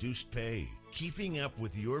at reduced pay. Keeping up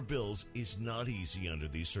with your bills is not easy under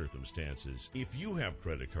these circumstances. If you have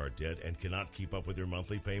credit card debt and cannot keep up with your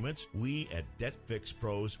monthly payments, we at Debt Fix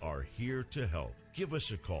Pros are here to help. Give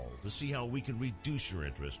us a call to see how we can reduce your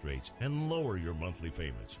interest rates and lower your monthly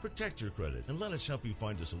payments. Protect your credit and let us help you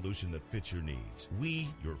find a solution that fits your needs. We,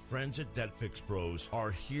 your friends at Debt Fix Pros,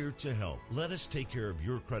 are here to help. Let us take care of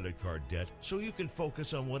your credit card debt so you can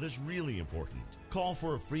focus on what is really important. Call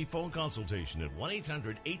for a free phone consultation at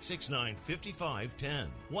 1-800-869-5510.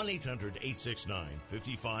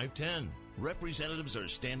 1-800-869-5510. Representatives are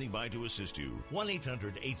standing by to assist you.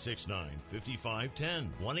 1-800-869-5510.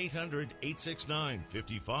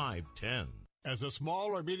 1-800-869-5510. As a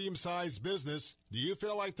small or medium-sized business, do you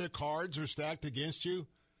feel like the cards are stacked against you?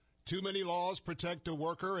 Too many laws protect the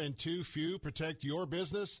worker and too few protect your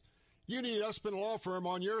business? You need Usman Law Firm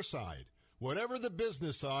on your side. Whatever the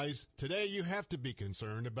business size, today you have to be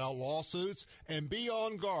concerned about lawsuits and be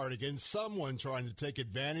on guard against someone trying to take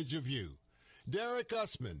advantage of you. Derek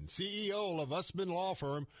Usman, CEO of Usman Law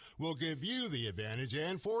Firm, will give you the advantage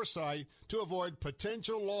and foresight to avoid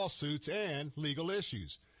potential lawsuits and legal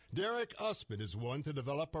issues. Derek Usman is one to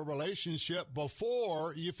develop a relationship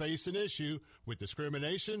before you face an issue with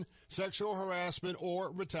discrimination, sexual harassment,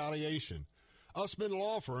 or retaliation. Usman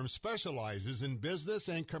Law Firm specializes in business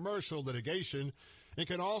and commercial litigation and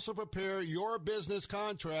can also prepare your business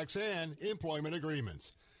contracts and employment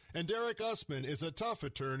agreements. And Derek Usman is a tough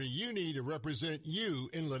attorney you need to represent you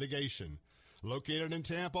in litigation. Located in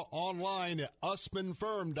Tampa, online at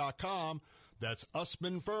usmanfirm.com. That's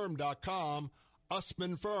usmanfirm.com.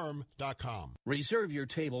 usmanfirm.com. Reserve your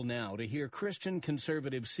table now to hear Christian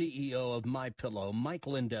conservative CEO of MyPillow, Mike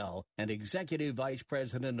Lindell, and Executive Vice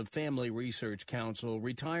President of Family Research Council,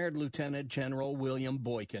 retired Lieutenant General William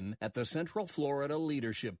Boykin, at the Central Florida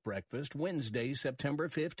Leadership Breakfast Wednesday, September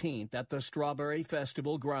 15th at the Strawberry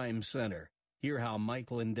Festival Grimes Center. Hear how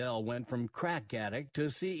Mike Lindell went from crack addict to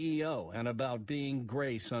CEO and about being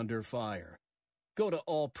grace under fire. Go to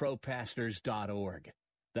allpropastors.org.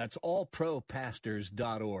 That's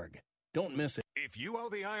allpropastors.org. Don't miss it. If you owe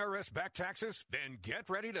the IRS back taxes, then get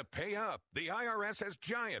ready to pay up. The IRS has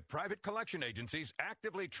giant private collection agencies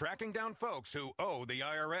actively tracking down folks who owe the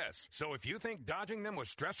IRS. So if you think dodging them was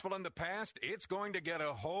stressful in the past, it's going to get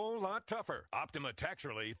a whole lot tougher. Optima Tax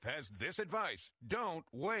Relief has this advice. Don't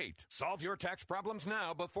wait. Solve your tax problems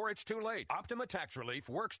now before it's too late. Optima Tax Relief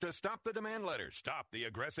works to stop the demand letters, stop the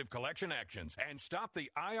aggressive collection actions, and stop the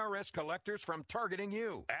IRS collectors from targeting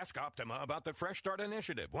you. Ask Optima about the Fresh Start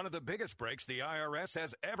Initiative, one of the biggest breaks the IRS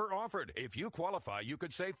has ever offered. If you qualify, you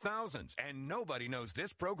could save thousands, and nobody knows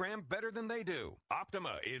this program better than they do.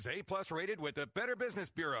 Optima is A+ rated with the Better Business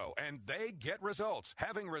Bureau, and they get results,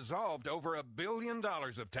 having resolved over $1 billion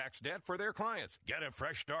of tax debt for their clients. Get a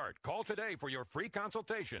fresh start. Call today for your free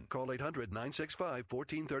consultation. Call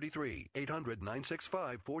 800-965-1433.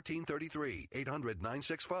 800-965-1433.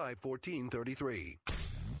 800-965-1433.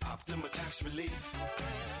 Optima Tax Relief.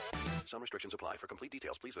 Some restrictions apply. For complete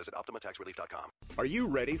details, please visit OptimaTaxRelief.com. Are you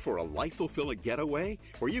ready for a life-fulfilling getaway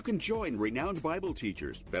where you can join renowned Bible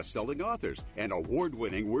teachers, best-selling authors, and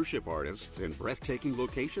award-winning worship artists in breathtaking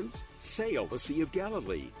locations? Sail the Sea of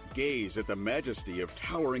Galilee, gaze at the majesty of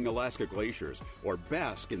towering Alaska glaciers, or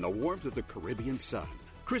bask in the warmth of the Caribbean sun.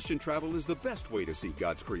 Christian travel is the best way to see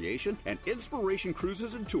God's creation, and Inspiration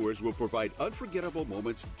Cruises and Tours will provide unforgettable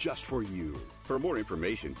moments just for you. For more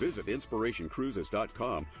information, visit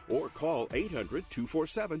InspirationCruises.com or call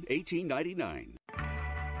 800-247-1899.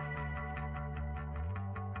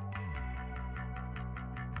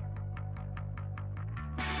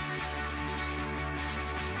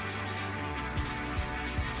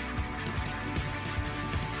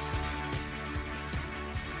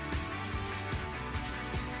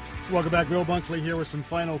 Welcome back. Bill Bunkley here with some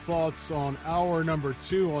final thoughts on hour number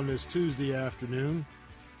 2 on this Tuesday afternoon.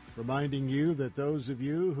 Reminding you that those of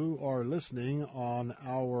you who are listening on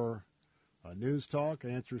our News Talk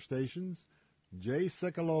answer stations, Jay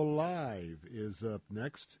Sekulow Live is up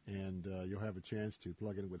next, and you'll have a chance to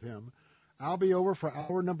plug in with him. I'll be over for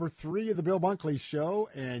hour number 3 of the Bill Bunkley Show,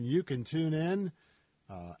 and you can tune in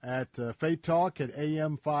at Faith Talk at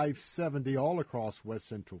AM 570 all across West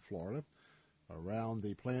Central Florida. Around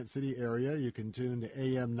the Plant City area, you can tune to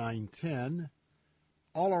AM 910.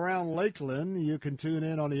 All around Lakeland, you can tune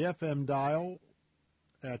in on the FM dial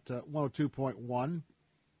at 102.1.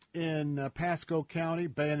 In Pasco County,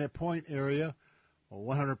 Bayonet Point area,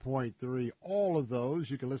 100.3. All of those,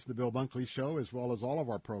 you can listen to the Bill Bunkley Show as well as all of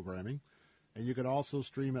our programming. And you can also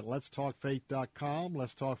stream at letstalkfaith.com,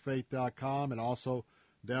 letstalkfaith.com, and also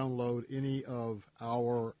download any of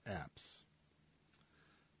our apps.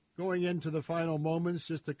 Going into the final moments,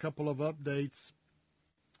 just a couple of updates.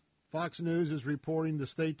 Fox News is reporting the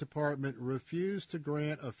State Department refused to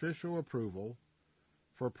grant official approval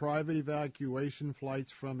for private evacuation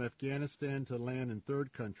flights from Afghanistan to land in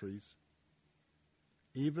third countries,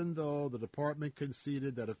 even though the department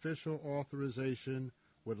conceded that official authorization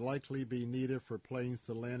would likely be needed for planes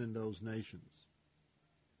to land in those nations.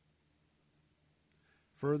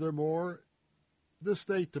 Furthermore, the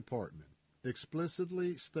State Department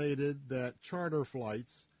explicitly stated that charter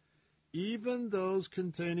flights, even those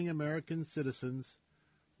containing American citizens,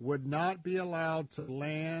 would not be allowed to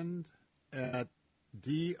land at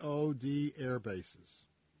DoD air bases.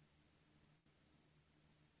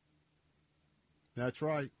 That's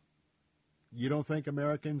right. You don't think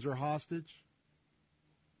Americans are hostage?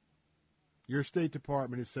 Your State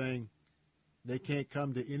Department is saying they can't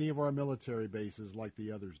come to any of our military bases like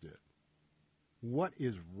the others did. What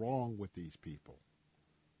is wrong with these people?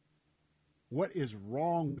 What is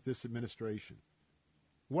wrong with this administration?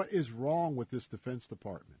 What is wrong with this Defense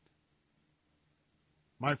Department?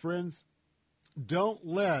 My friends, don't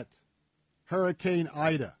let Hurricane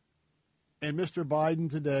Ida and Mr. Biden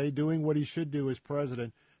today doing what he should do as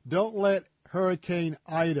president, don't let Hurricane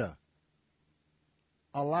Ida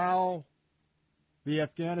allow the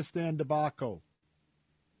Afghanistan debacle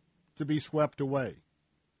to be swept away.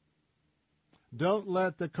 Don't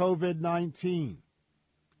let the COVID-19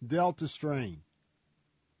 Delta strain,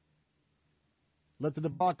 let the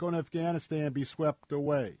debacle in Afghanistan be swept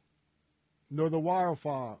away, nor the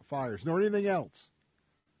wildfires, nor anything else.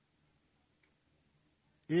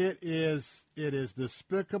 It is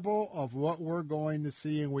despicable of what we're going to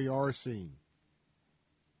see and we are seeing.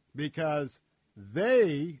 Because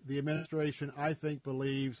the administration, I think,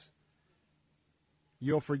 believes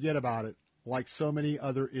you'll forget about it like so many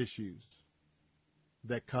other issues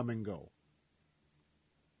that come and go.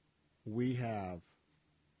 We have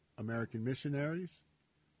American missionaries,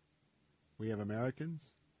 we have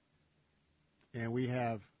Americans, and we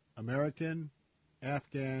have American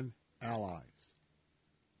Afghan allies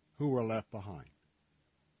who were left behind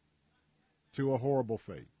to a horrible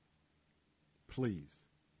fate. Please,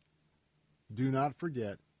 do not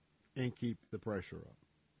forget and keep the pressure up,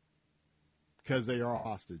 because they are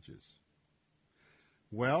hostages.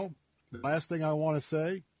 Well, the last thing I want to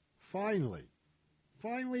say, finally,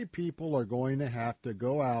 people are going to have to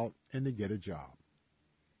go out and to get a job.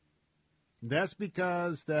 That's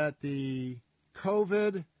because that the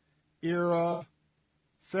COVID-era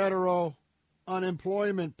federal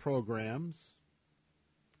unemployment programs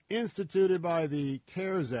instituted by the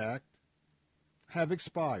CARES Act have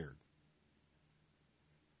expired.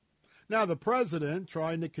 Now, the president,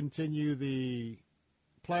 trying to continue the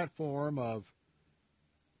platform of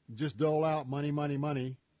just dole out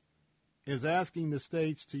money, is asking the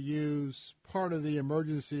states to use part of the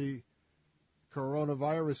emergency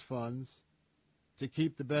coronavirus funds to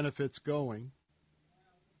keep the benefits going.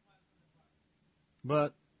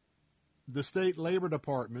 But the state labor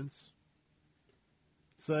departments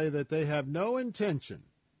say that they have no intention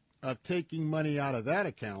of taking money out of that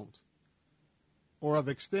account or of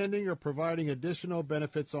extending or providing additional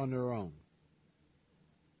benefits on their own.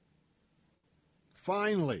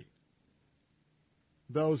 Finally,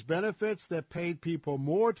 those benefits that paid people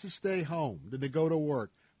more to stay home than to go to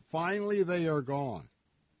work, finally they are gone.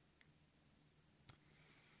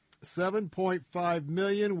 7.5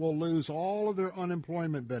 million will lose all of their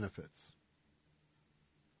unemployment benefits.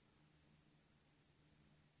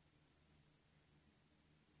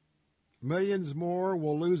 Millions more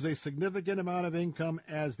will lose a significant amount of income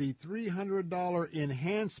as the $300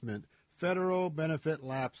 enhancement federal benefit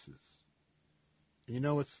lapses. You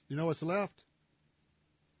know what's left?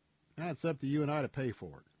 It's up to you and I to pay for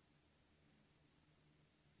it.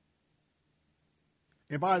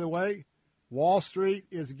 And by the way, Wall Street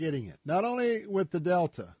is getting it. Not only with the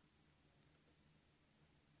Delta,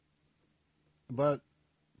 but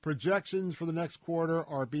projections for the next quarter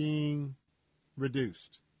are being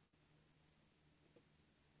reduced.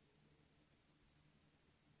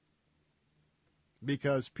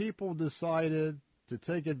 Because people decided to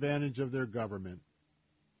take advantage of their government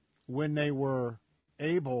when they were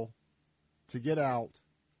able to get out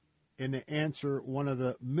and to answer one of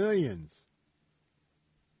the millions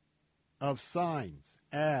of signs,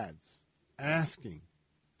 ads, asking,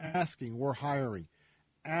 we're hiring,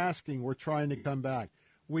 asking, we're trying to come back.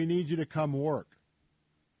 We need you to come work.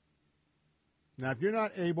 Now, if you're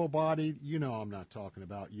not able-bodied, you know I'm not talking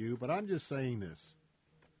about you, but I'm just saying this.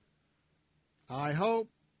 I hope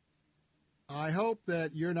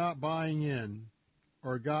that you're not buying in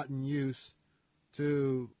or gotten used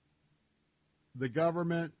to the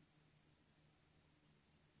government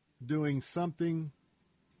doing something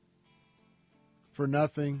for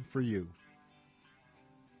nothing for you.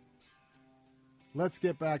 Let's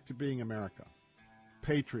get back to being America.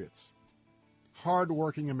 Patriots.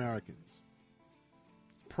 Hard-working Americans.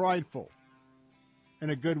 Prideful in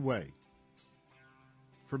a good way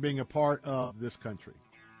for being a part of this country.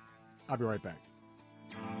 I'll be right back.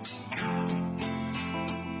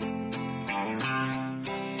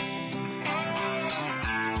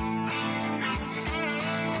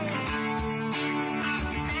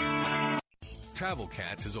 Travel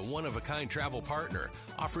Cats is a one-of-a-kind travel partner,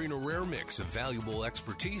 offering a rare mix of valuable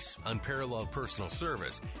expertise, unparalleled personal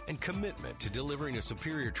service, and commitment to delivering a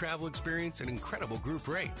superior travel experience at incredible group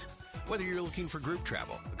rates. Whether you're looking for group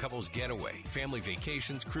travel, a couple's getaway, family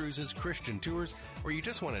vacations, cruises, Christian tours, or you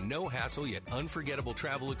just want a no-hassle yet unforgettable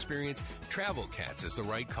travel experience, Travel Cats is the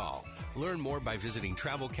right call. Learn more by visiting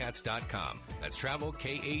TravelCats.com. That's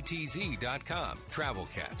TravelCatz.com. Travel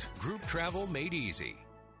Cats. Group travel made easy.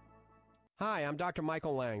 Hi, I'm Dr.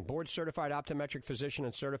 Michael Lang, board-certified optometric physician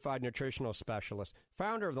and certified nutritional specialist,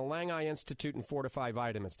 founder of the Lang Eye Institute and Fortify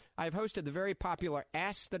Vitamins. I have hosted the very popular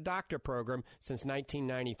Ask the Doctor program since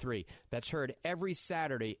 1993. That's heard every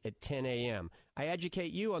Saturday at 10 a.m. I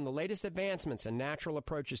educate you on the latest advancements and natural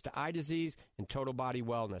approaches to eye disease and total body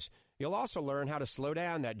wellness. You'll also learn how to slow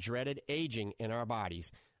down that dreaded aging in our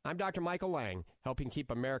bodies. I'm Dr. Michael Lang, helping keep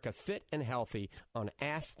America fit and healthy on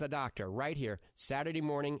Ask the Doctor right here, Saturday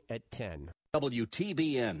morning at 10.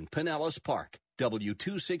 WTBN, Pinellas Park,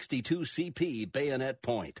 W262CP, Bayonet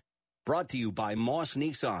Point. Brought to you by Moss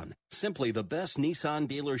Nissan, simply the best Nissan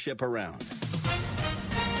dealership around.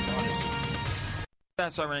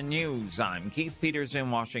 SRN News, I'm Keith Peters in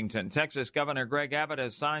Washington. Texas Governor Greg Abbott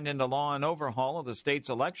has signed into law an overhaul of the state's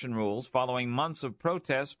election rules following months of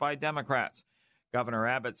protests by Democrats. Governor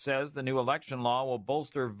Abbott says the new election law will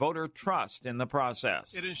bolster voter trust in the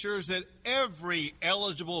process. It ensures that every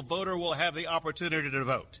eligible voter will have the opportunity to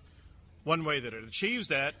vote. One way that it achieves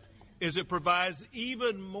that is it provides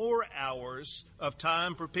even more hours of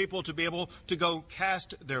time for people to be able to go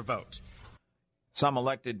cast their vote. Some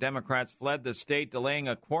elected Democrats fled the state, delaying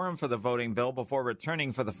a quorum for the voting bill before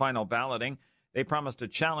returning for the final balloting. They promised to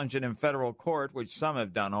challenge it in federal court, which some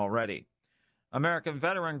have done already. American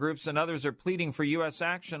veteran groups and others are pleading for U.S.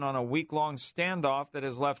 action on a week-long standoff that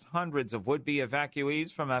has left hundreds of would-be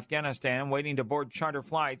evacuees from Afghanistan waiting to board charter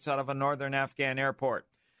flights out of a northern Afghan airport.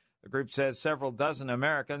 The group says several dozen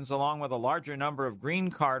Americans, along with a larger number of green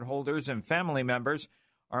card holders and family members,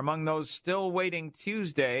 are among those still waiting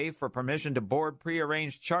Tuesday for permission to board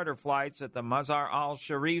prearranged charter flights at the Mazar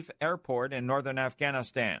al-Sharif airport in northern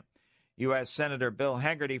Afghanistan. U.S. Senator Bill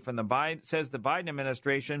Hagerty from says the Biden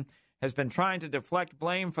administration has been trying to deflect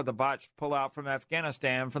blame for the botched pullout from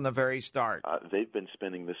Afghanistan from the very start. They've been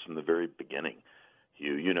spinning this from the very beginning.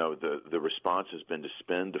 You know, the response has been to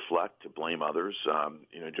spin, deflect, to blame others.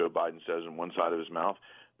 Joe Biden says on one side of his mouth,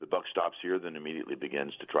 the buck stops here, then immediately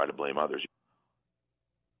begins to try to blame others.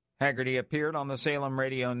 Hagerty appeared on the Salem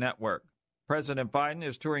Radio Network. President Biden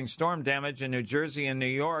is touring storm damage in New Jersey and New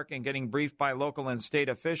York and getting briefed by local and state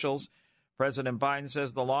officials. President Biden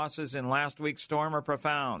says the losses in last week's storm are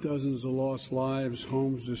profound. Dozens of lost lives,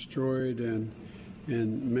 homes destroyed, and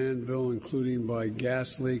in Manville, including by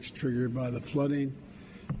gas leaks triggered by the flooding,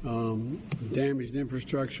 damaged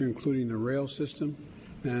infrastructure, including the rail system.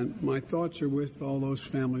 And my thoughts are with all those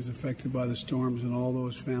families affected by the storms and all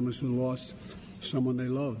those families who lost someone they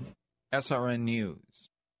loved. SRN News.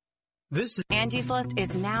 Angie's List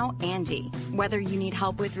is now Angie. Whether you need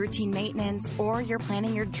help with routine maintenance or you're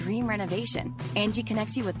planning your dream renovation, Angie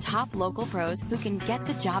connects you with top local pros who can get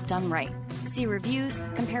the job done right. See reviews,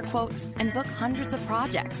 compare quotes, and book hundreds of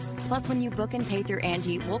projects. Plus, when you book and pay through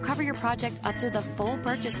Angie, we'll cover your project up to the full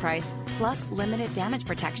purchase price, plus limited damage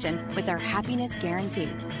protection with our Happiness Guarantee.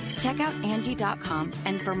 Check out Angie.com,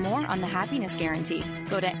 and for more on the Happiness Guarantee,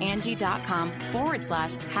 go to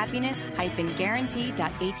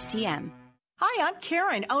Angie.com/happiness-guarantee.htm. Hi, I'm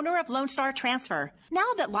Karen, owner of Lone Star Transfer. Now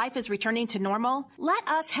that life is returning to normal, let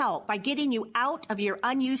us help by getting you out of your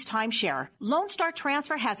unused timeshare. Lone Star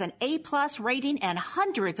Transfer has an A+ rating and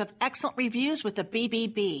hundreds of excellent reviews with the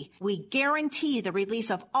BBB. We guarantee the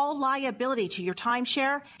release of all liability to your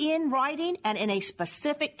timeshare in writing and in a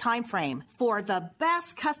specific time frame. For the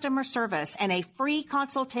best customer service and a free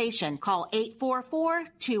consultation, call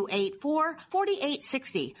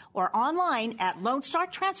 844-284-4860 or online at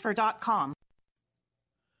LoneStarTransfer.com.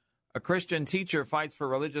 A Christian teacher fights for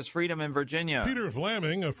religious freedom in Virginia. Peter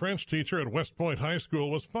Vlaming, a French teacher at West Point High School,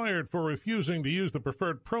 was fired for refusing to use the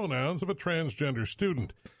preferred pronouns of a transgender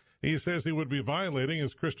student. He says he would be violating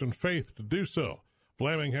his Christian faith to do so.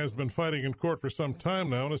 Fleming has been fighting in court for some time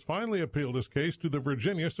now and has finally appealed his case to the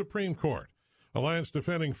Virginia Supreme Court. Alliance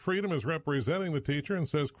Defending Freedom is representing the teacher and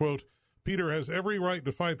says, quote, Peter has every right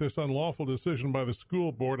to fight this unlawful decision by the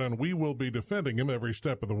school board, and we will be defending him every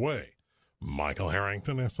step of the way. Michael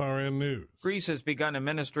Harrington, SRN News. Greece has begun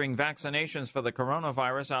administering vaccinations for the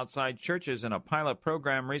coronavirus outside churches in a pilot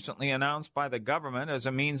program recently announced by the government as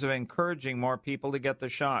a means of encouraging more people to get the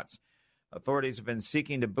shots. Authorities have been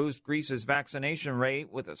seeking to boost Greece's vaccination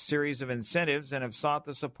rate with a series of incentives and have sought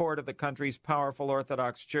the support of the country's powerful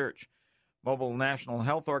Orthodox Church. Mobile National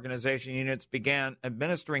Health Organization units began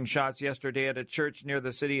administering shots yesterday at a church near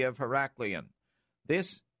the city of Heraklion.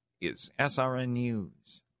 This is SRN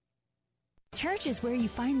News. Church is where you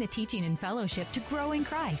find the teaching and fellowship to grow in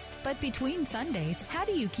Christ. But between Sundays, how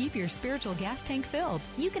do you keep your spiritual gas tank filled?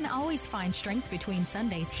 You can always find strength between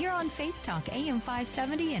Sundays here on Faith Talk AM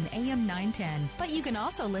 570 and AM 910. But you can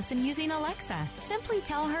also listen using Alexa. Simply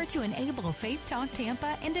tell her to enable Faith Talk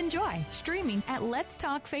Tampa and enjoy. Streaming at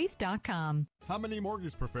letstalkfaith.com. How many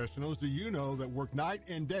mortgage professionals do you know that work night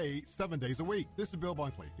and day, 7 days a week? This is Bill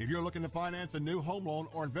Bunkley. If you're looking to finance a new home loan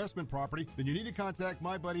or investment property, then you need to contact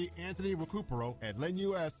my buddy Anthony Recupero at Len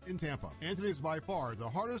US in Tampa. Anthony is by far the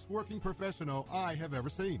hardest working professional I have ever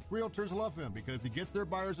seen. Realtors love him because he gets their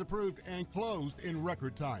buyers approved and closed in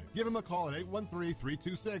record time. Give him a call at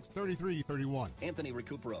 813-326-3331. Anthony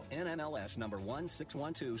Recupero, NMLS number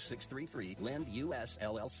 1612633, Lend US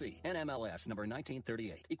LLC, NMLS number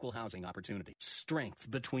 1938, Equal Housing Opportunity.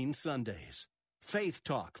 Strength between Sundays. Faith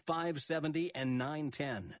Talk 570 and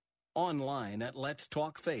 910. Online at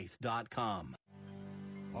letstalkfaith.com.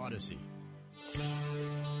 Odyssey.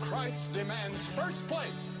 Christ demands first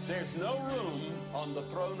place. There's no room on the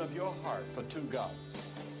throne of your heart for two gods.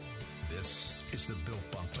 This is the Bill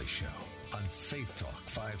Bunkley Show on Faith Talk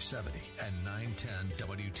 570 and 910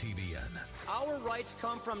 WTBN. Our rights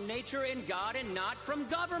come from nature and God and not from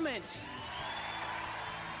government.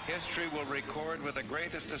 History will record with the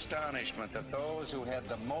greatest astonishment that those who had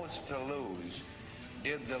the most to lose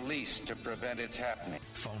did the least to prevent its happening.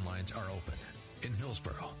 Phone lines are open. In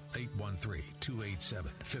Hillsborough,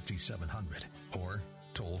 813-287-5700 or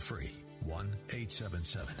toll free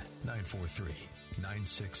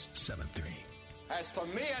 1-877-943-9673. As for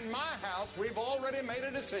me and my house, we've already made a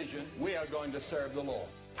decision. We are going to serve the Lord.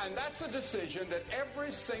 And that's a decision that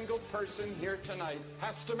every single person here tonight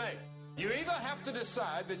has to make. You either have to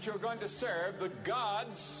decide that you're going to serve the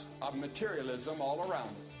gods of materialism all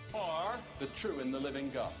around, or the true and the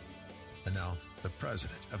living God. And now, the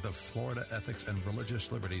president of the Florida Ethics and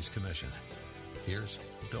Religious Liberties Commission. Here's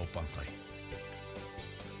Bill Bunkley.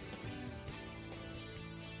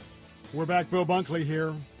 We're back. Bill Bunkley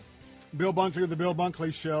here. Bill Bunkley of the Bill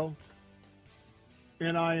Bunkley Show.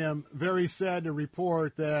 And I am very sad to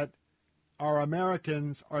report that our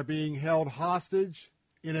Americans are being held hostage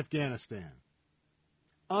in Afghanistan.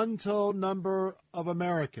 Untold number of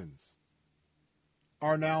Americans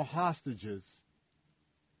are now hostages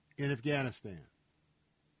in Afghanistan.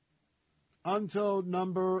 Untold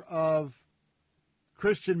number of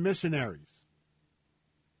Christian missionaries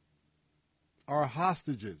are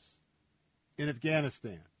hostages in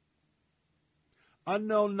Afghanistan.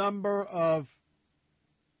 Unknown number of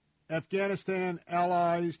Afghanistan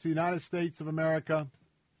allies to the United States of America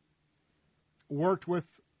worked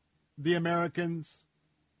with the Americans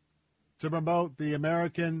to promote the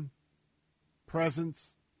American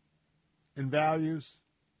presence and values.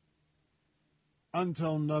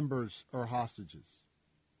 Untold numbers are hostages.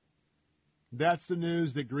 That's the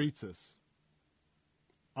news that greets us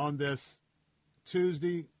on this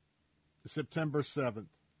Tuesday, September 7th,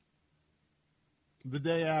 the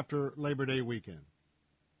day after Labor Day weekend.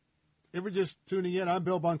 If you're just tuning in, I'm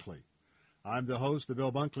Bill Bunkley. I'm the host of the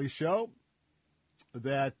Bill Bunkley Show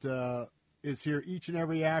that is here each and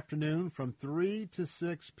every afternoon from 3 to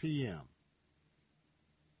 6 p.m.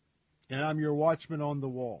 And I'm your watchman on the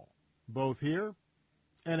wall, both here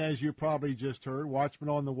and, as you probably just heard,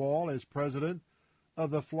 watchman on the wall as president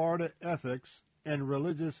of the Florida Ethics and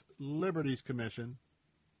Religious Liberties Commission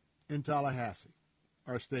in Tallahassee,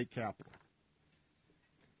 our state capital.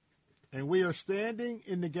 And we are standing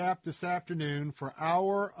in the gap this afternoon for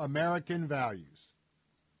our American values.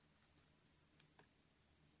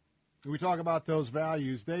 When we talk about those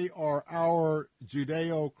values, they are our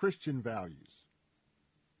Judeo-Christian values.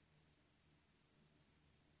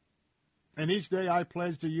 And each day I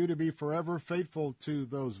pledge to you to be forever faithful to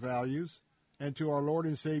those values and to our Lord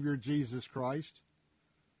and Savior Jesus Christ.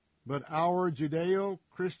 But our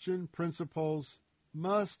Judeo-Christian principles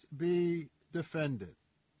must be defended,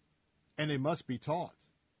 and they must be taught.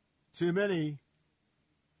 Too many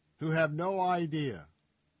who have no idea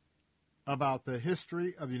about the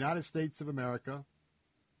history of the United States of America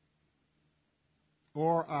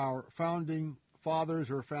or our founding fathers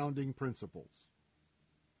or founding principles.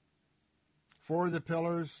 Four of the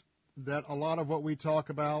pillars that a lot of what we talk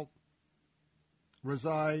about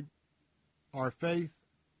reside: our faith,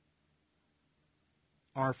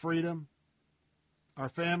 our freedom, our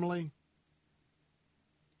family,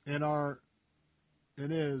 and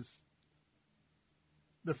is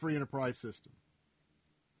the free enterprise system.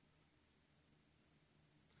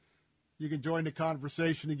 You can join the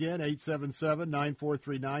conversation again,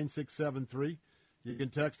 877-943-9673. You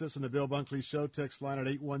can text us on the Bill Bunkley Show text line at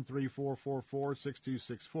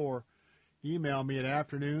 813-444-6264. Email me at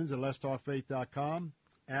afternoons@letstalkfaith.com,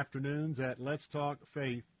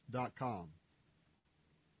 afternoons@letstalkfaith.com.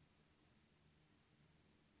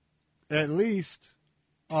 At least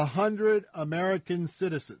 100 American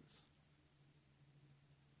citizens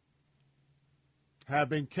have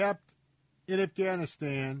been kept in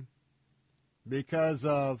Afghanistan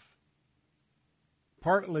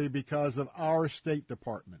partly because of our State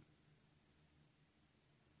Department.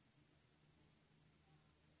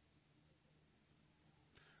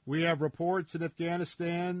 We have reports in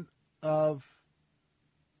Afghanistan of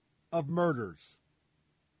murders,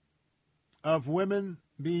 of women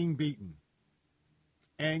being beaten,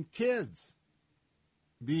 and kids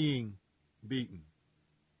being beaten.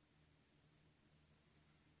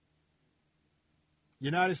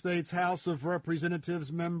 United States House of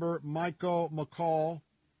Representatives member Michael McCaul,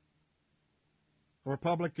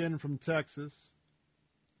 Republican from Texas,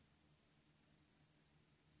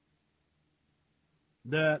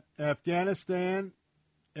 that Afghanistan,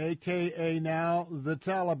 a.k.a. now the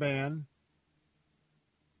Taliban,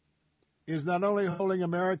 is not only holding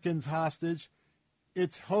Americans hostage,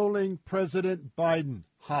 it's holding President Biden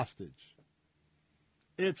hostage.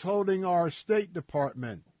 It's holding our State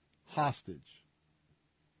Department hostage.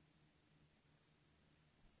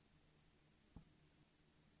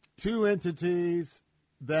 Two entities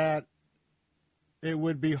that it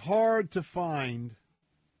would be hard to find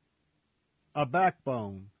a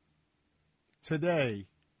backbone today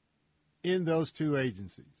in those two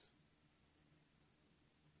agencies.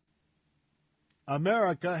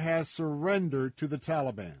 America has surrendered to the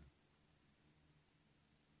Taliban.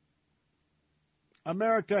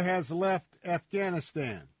 America has left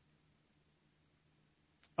Afghanistan,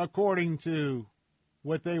 according to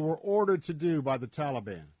what they were ordered to do by the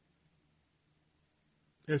Taliban.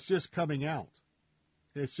 It's just coming out.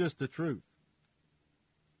 It's just the truth.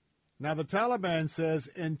 Now, the Taliban says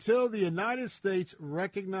until the United States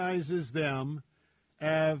recognizes them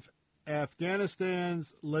as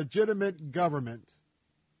Afghanistan's legitimate government,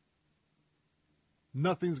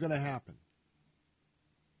 nothing's going to happen.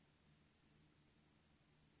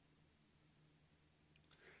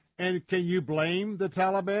 And can you blame the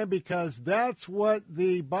Taliban? Because that's what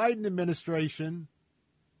the Biden administration,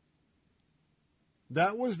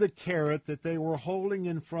 that was the carrot that they were holding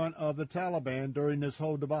in front of the Taliban during this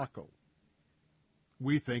whole debacle.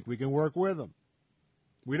 We think we can work with them.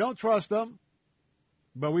 We don't trust them,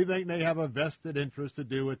 but we think they have a vested interest to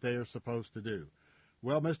do what they are supposed to do.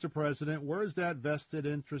 Well, Mr. President, where's that vested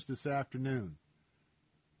interest this afternoon?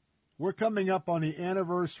 We're coming up on the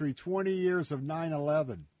anniversary, 20 years of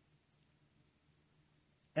 9/11.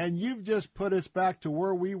 And you've just put us back to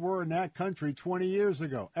where we were in that country 20 years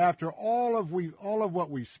ago. After all of what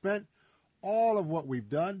we've spent, all of what we've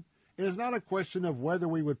done, it is not a question of whether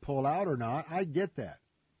we would pull out or not. I get that.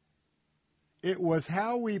 It was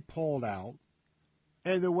how we pulled out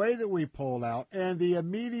and the way that we pulled out, and the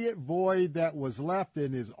immediate void that was left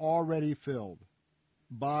in is already filled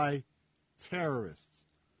by terrorists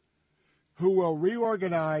who will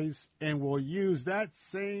reorganize and will use that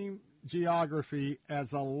same geography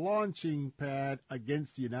as a launching pad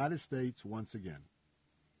against the United States once again.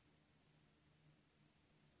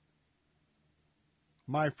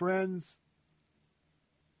 My friends,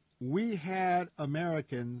 we had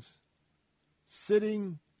Americans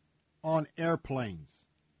sitting on airplanes.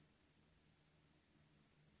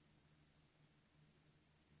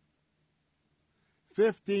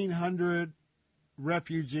 $1,500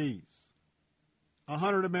 refugees,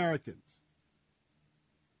 100 Americans.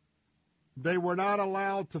 They were not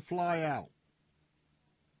allowed to fly out.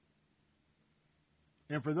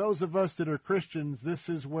 And for those of us that are Christians, this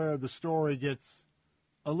is where the story gets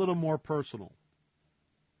a little more personal.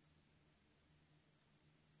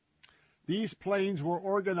 These planes were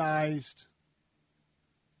organized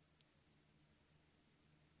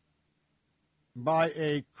by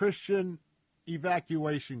a Christian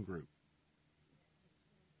evacuation group.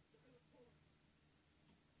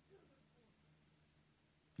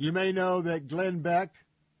 You may know that Glenn Beck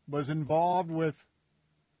was involved with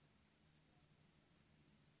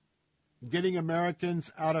getting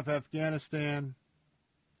Americans out of Afghanistan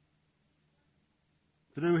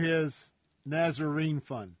through his Nazarene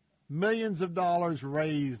Fund. Millions of dollars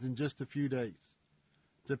raised in just a few days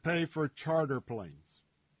to pay for charter planes.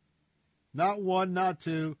 Not one, not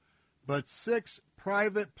two, but 6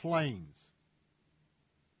 private planes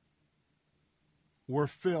were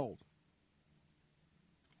filled,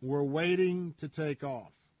 were waiting to take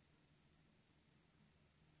off.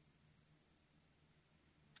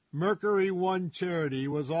 Mercury One Charity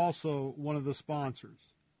was also one of the sponsors.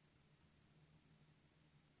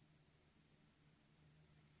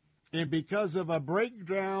 And because of a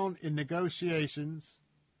breakdown in negotiations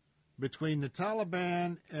between the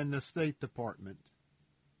Taliban and the State Department,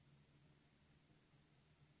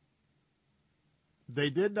 they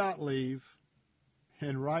did not leave,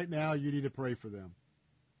 and right now you need to pray for them.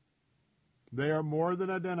 They are more than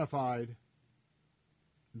identified.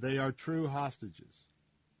 They are true hostages.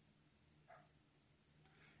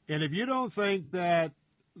 And if you don't think that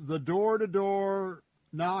the door-to-door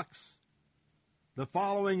knocks, the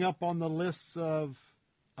following up on the lists of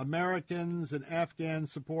Americans and Afghan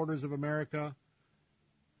supporters of America,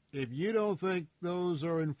 if you don't think those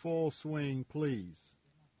are in full swing, please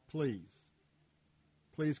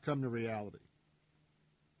come to reality.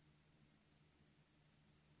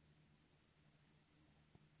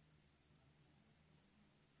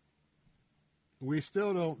 We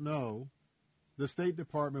still don't know. The State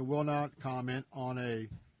Department will not comment on a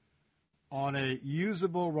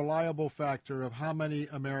usable, reliable factor of how many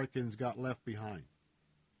Americans got left behind.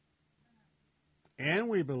 And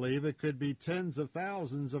we believe it could be tens of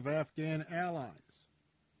thousands of Afghan allies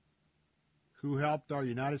who helped our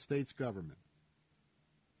United States government.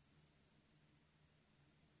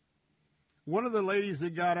 One of the ladies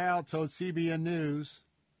that got out told CBN News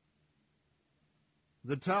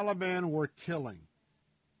the Taliban were killing.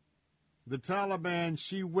 The Taliban,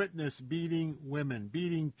 she witnessed beating women,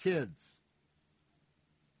 beating kids.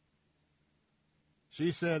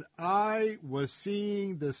 She said, I was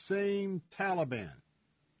seeing the same Taliban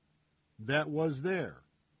that was there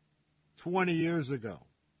 20 years ago.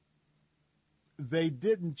 They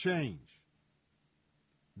didn't change.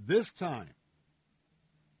 This time,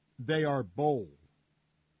 they are bold.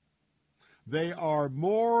 They are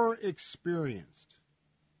more experienced.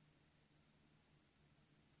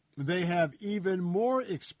 They have even more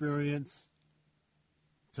experience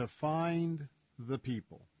to find the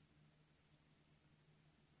people.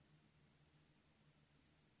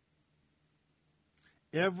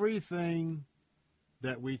 Everything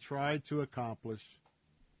that we tried to accomplish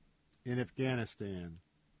in Afghanistan,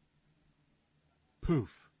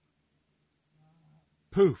 poof,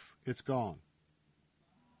 it's gone.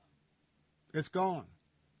 It's gone.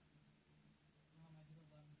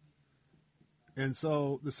 And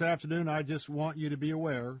so this afternoon, I just want you to be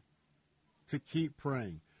aware to keep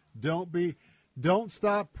praying. Don't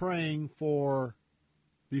stop praying for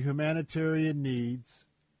the humanitarian needs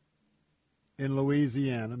in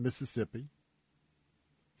Louisiana, Mississippi,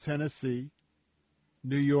 Tennessee,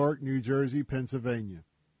 New York, New Jersey, Pennsylvania.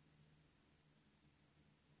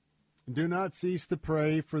 Do not cease to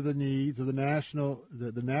pray for the needs of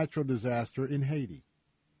the natural disaster in Haiti.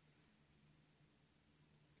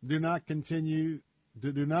 Do not discontinue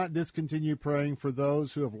praying for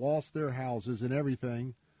those who have lost their houses and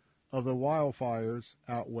everything of the wildfires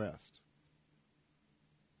out west.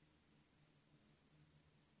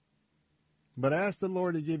 But ask the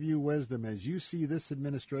Lord to give you wisdom as you see this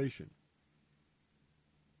administration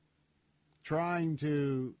trying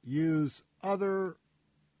to use other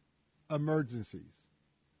emergencies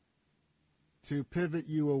to pivot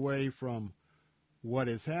you away from what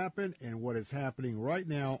has happened and what is happening right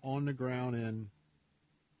now on the ground in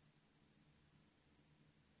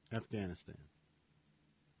Afghanistan.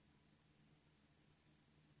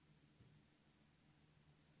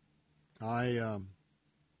 I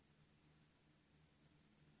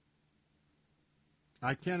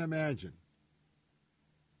can't imagine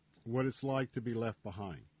what it's like to be left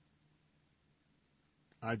behind.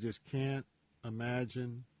 I just can't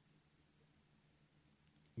imagine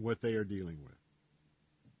what they are dealing with.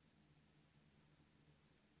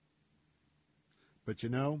 But you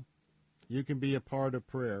know, you can be a part of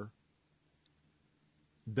prayer.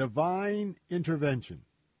 Divine intervention.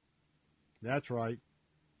 That's right.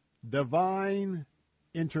 Divine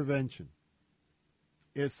intervention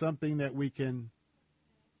is something that we can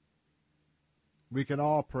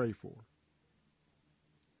all pray for.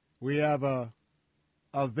 We have a,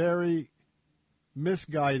 a very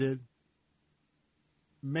misguided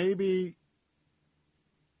maybe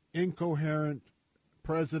incoherent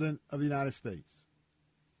president of the United States.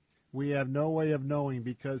 We have no way of knowing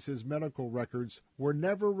because his medical records were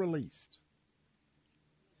never released.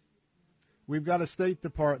 We've got a State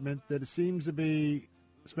Department that seems to be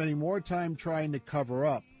spending more time trying to cover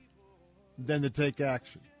up than to take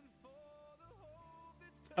action.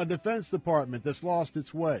 A Defense Department that's lost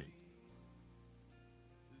its way.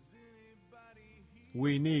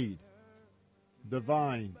 We need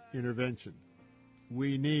divine intervention.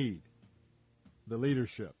 We need the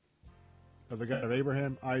leadership of the God of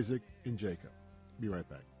Abraham, Isaac, and Jacob. Be right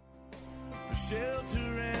back. For shelter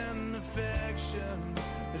and affection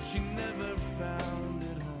that she never found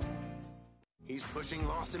at home. He's pushing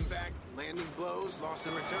Lawson back, landing blows,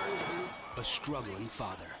 Lawson returns. A struggling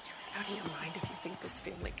father. Out of your mind if you think this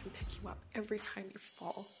family can pick you up every time you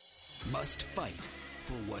fall. Must fight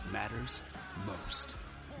for what matters most.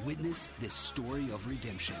 Witness this story of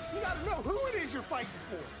redemption. You gotta know who it is you're fighting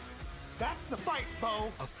for. That's the fight, Bo.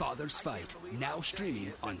 A Father's Fight, now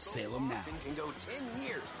streaming on Salem Now. Can go 10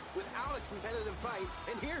 years without a competitive fight,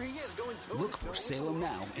 and here he is going to Look for Salem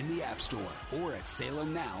Now in the App Store or at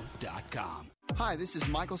salemnow.com. Hi, this is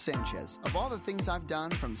Michael Sanchez. Of all the things I've done,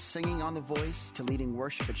 from singing on The Voice to leading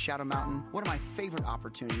worship at Shadow Mountain, one of my favorite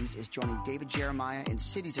opportunities is joining David Jeremiah in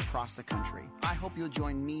cities across the country. I hope you'll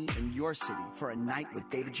join me in your city for a night with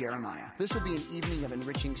David Jeremiah. This will be an evening of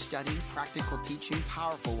enriching study, practical teaching,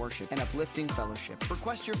 powerful worship, and uplifting fellowship.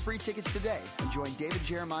 Request your free tickets today and join David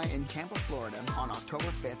Jeremiah in Tampa, Florida on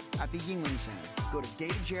October 5th at the Yingling Center. Go to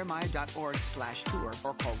davidjeremiah.org/tour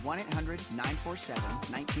or call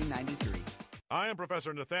 1-800-947-1993. I am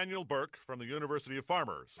Professor Nathaniel Burke from the University of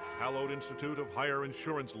Farmers, Hallowed Institute of Higher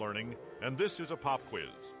Insurance Learning, and this is a pop quiz.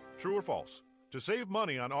 True or false? To save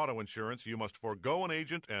money on auto insurance, you must forego an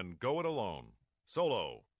agent and go it alone.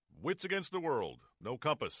 Solo. Wits against the world. No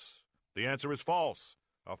compass. The answer is false.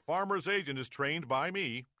 A farmer's agent is trained by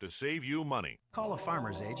me to save you money. Call a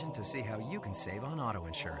farmer's agent to see how you can save on auto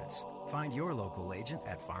insurance. Find your local agent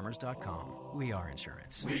at farmers.com. We are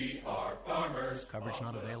insurance. We are farmers. Coverage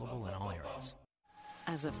not available in all areas.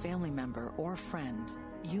 As a family member or friend,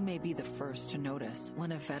 you may be the first to notice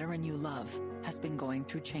when a veteran you love has been going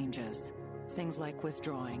through changes. Things like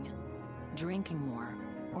withdrawing, drinking more,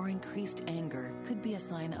 or increased anger could be a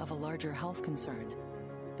sign of a larger health concern.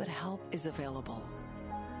 But help is available.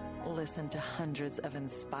 Listen to hundreds of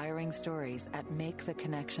inspiring stories at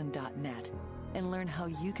maketheconnection.net and learn how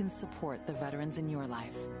you can support the veterans in your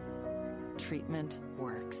life. Treatment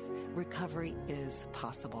works. Recovery is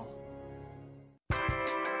possible.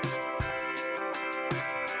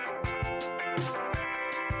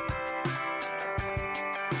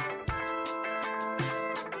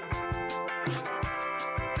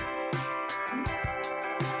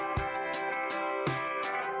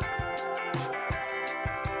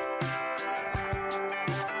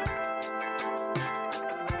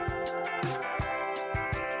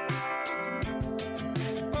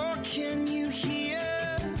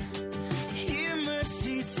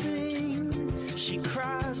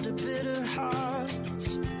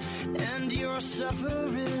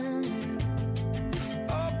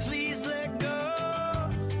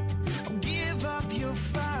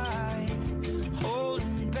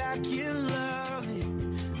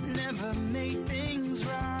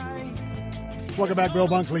 Welcome back. Bill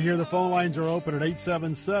Bunkley here. The phone lines are open at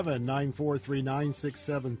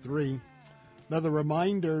 877-943-9673. Another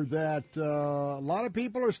reminder that a lot of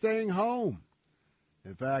people are staying home.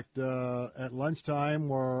 In fact, at lunchtime,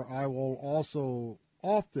 where I will also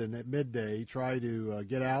often at midday try to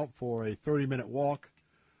get out for a 30-minute walk.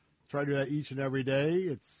 Try to do that each and every day.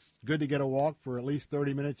 It's good to get a walk for at least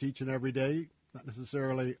 30 minutes each and every day, not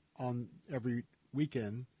necessarily on every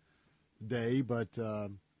weekend day, but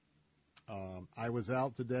I was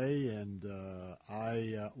out today and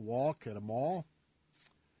I walk at a mall,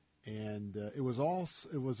 and it was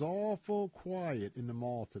awful quiet in the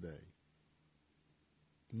mall today.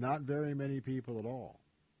 Not very many people at all,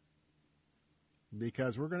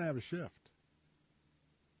 because we're going to have a shift.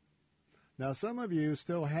 Now, some of you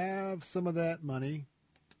still have some of that money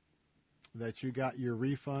that you got your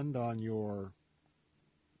refund on your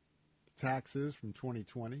taxes from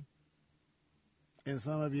 2020. And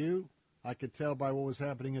some of you, I could tell by what was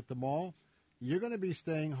happening at the mall, you're going to be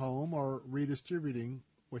staying home or redistributing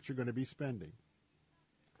what you're going to be spending.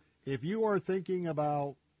 If you are thinking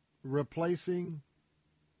about replacing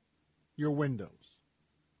your windows,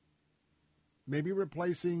 maybe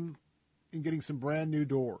replacing and getting some brand new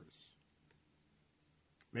doors,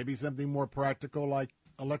 maybe something more practical like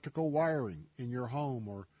electrical wiring in your home,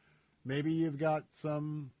 or maybe you've got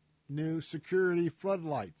some new security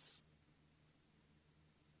floodlights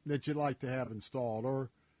that you'd like to have installed. Or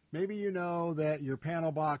maybe you know that your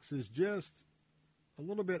panel box is just a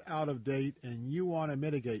little bit out of date and you want to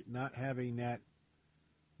mitigate not having that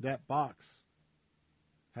box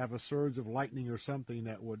have a surge of lightning or something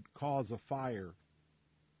that would cause a fire,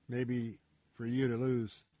 maybe for you to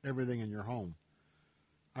lose everything in your home.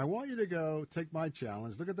 I want you to go take my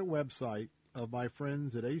challenge. Look at the website of my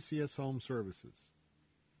friends at ACS Home Services.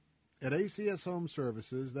 At ACS Home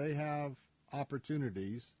Services, they have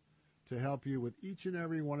opportunities to help you with each and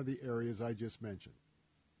every one of the areas I just mentioned.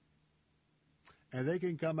 And they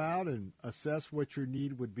can come out and assess what your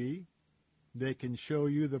need would be. They can show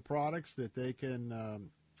you the products that they can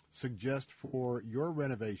suggest for your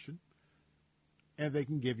renovation, and they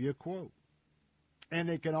can give you a quote. And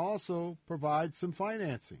they can also provide some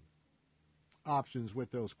financing options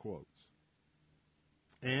with those quotes.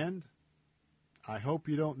 And I hope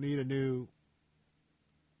you don't need a new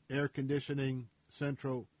air conditioning,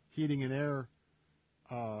 central heating and air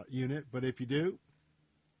unit, but if you do,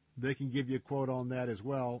 they can give you a quote on that as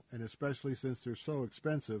well, and especially since they're so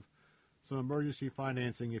expensive, some emergency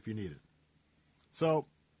financing if you need it. So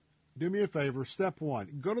do me a favor, step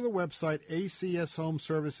one, go to the website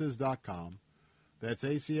acshomeservices.com. That's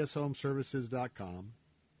acshomeservices.com.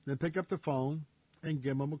 Then pick up the phone and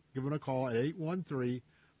give them a call at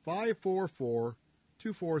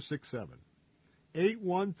 813-544-2467.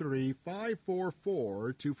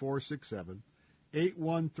 813-544-2467.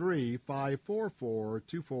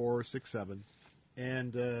 813-544-2467.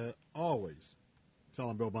 And always tell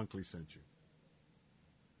them Bill Bunkley sent you.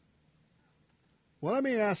 Well, let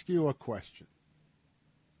me ask you a question.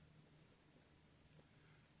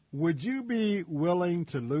 Would you be willing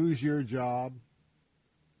to lose your job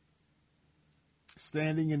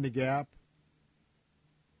standing in the gap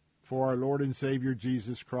for our Lord and Savior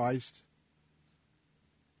Jesus Christ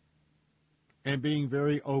and being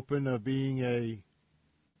very open of being a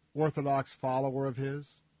Orthodox follower of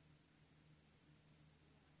his?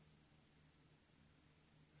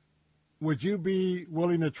 Would you be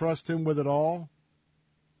willing to trust him with it all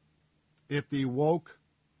if the woke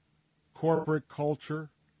corporate culture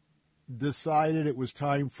decided it was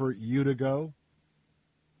time for you to go?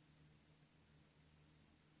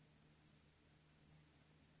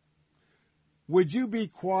 Would you be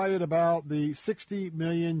quiet about the 60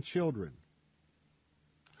 million children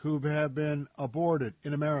who have been aborted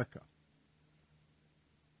in America?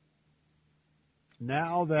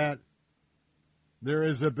 Now that there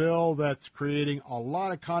is a bill that's creating a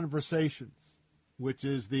lot of conversations, which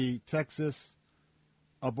is the Texas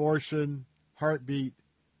abortion heartbeat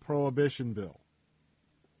prohibition bill.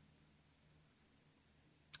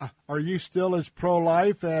 Are you still as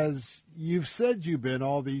pro-life as you've said you've been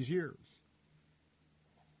all these years?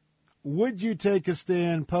 Would you take a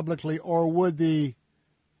stand publicly, or would the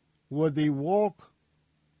woke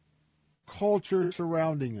culture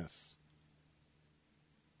surrounding us,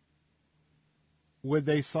 would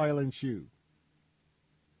they silence you?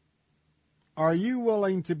 Are you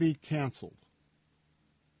willing to be canceled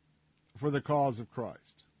for the cause of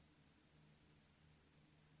Christ?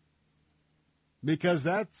 Because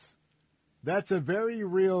that's a very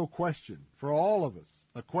real question for all of us,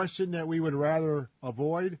 a question that we would rather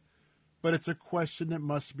avoid, but it's a question that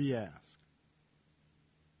must be asked.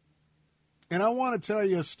 And I want to tell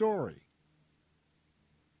you a story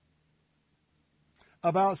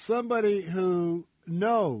about somebody who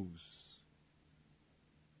knows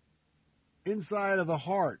inside of the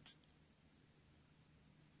heart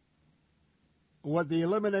what the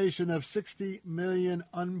elimination of 60 million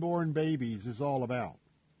unborn babies is all about.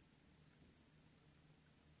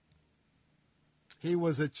 He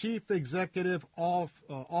was a chief executive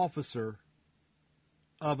officer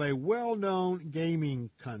of a well-known gaming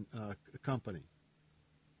company.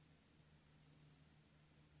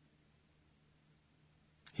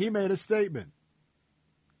 He made a statement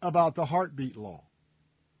about the heartbeat law.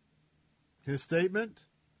 His statement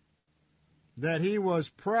that he was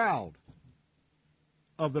proud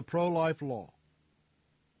of the pro-life law.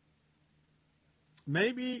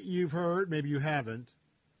 Maybe you've heard, maybe you haven't,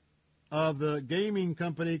 of the gaming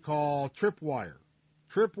company called Tripwire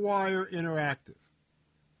Interactive.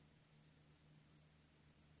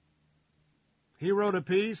 He wrote a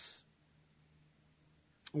piece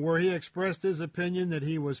where he expressed his opinion that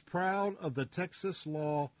he was proud of the Texas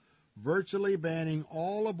law virtually banning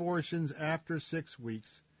all abortions after 6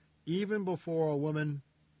 weeks, even before a woman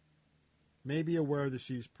may be aware that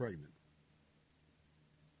she's pregnant.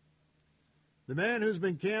 The man who's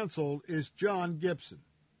been canceled is John Gibson.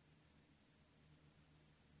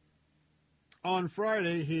 On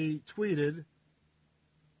Friday, he tweeted,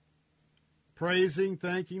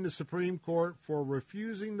 thanking the Supreme Court for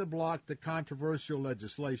refusing to block the controversial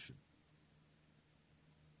legislation.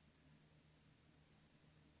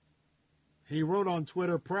 He wrote on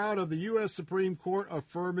Twitter, proud of the U.S. Supreme Court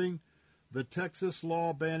affirming the Texas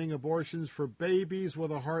law banning abortions for babies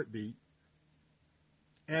with a heartbeat.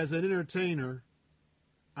 As an entertainer,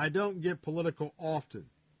 I don't get political often.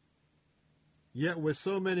 Yet with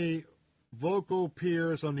so many vocal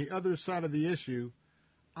peers on the other side of the issue,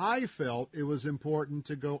 I felt it was important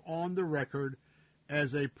to go on the record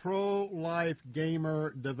as a pro-life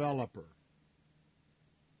gamer developer.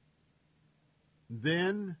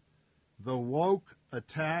 Then the woke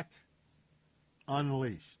attack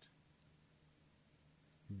unleashed.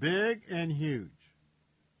 Big and huge.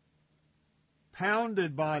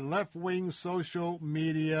 Pounded by left-wing social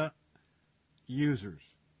media users.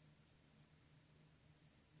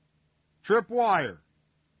 Tripwire,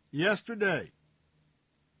 yesterday.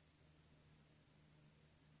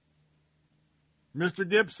 Mr.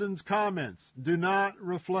 Gibson's comments do not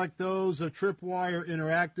reflect those of Tripwire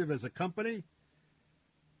Interactive as a company,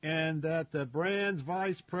 and that the brand's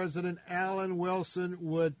vice president, Alan Wilson,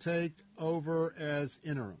 would take over as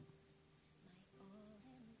interim.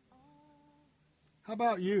 How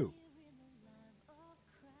about you?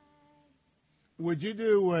 Would you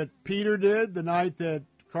do what Peter did the night that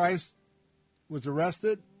Christ was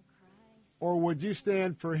arrested? Or would you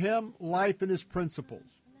stand for him, life, and his principles?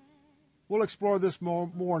 We'll explore this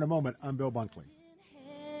more in a moment. I'm Bill Bunkley.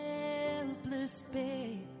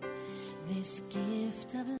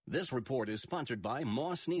 This report is sponsored by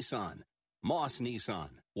Moss Nissan. Moss Nissan,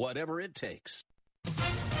 whatever it takes.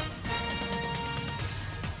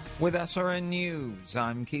 With SRN News,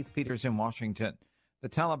 I'm Keith Peters in Washington. The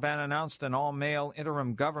Taliban announced an all-male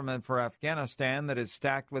interim government for Afghanistan that is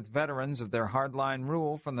stacked with veterans of their hardline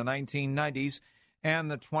rule from the 1990s and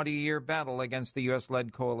the 20-year battle against the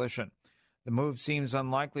U.S.-led coalition. The move seems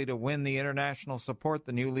unlikely to win the international support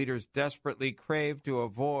the new leaders desperately crave to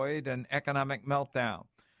avoid an economic meltdown.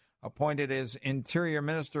 Appointed as Interior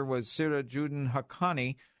Minister was Sirajuddin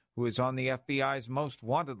Haqqani, who is on the FBI's most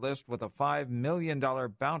wanted list with a $5 million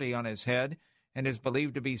bounty on his head and is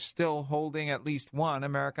believed to be still holding at least one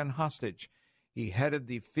American hostage. He headed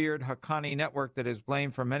the feared Haqqani network that is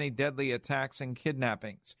blamed for many deadly attacks and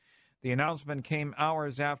kidnappings. The announcement came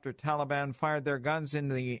hours after Taliban fired their guns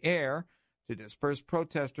into the air to disperse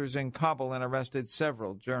protesters in Kabul and arrested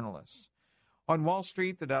several journalists. On Wall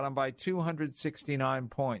Street, the Dow down by 269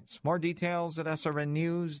 points. More details at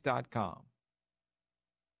srnnews.com.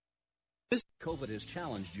 COVID has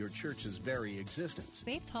challenged your church's very existence.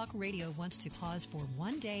 Faith Talk Radio wants to pause for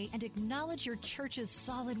one day and acknowledge your church's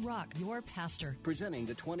solid rock, your pastor. Presenting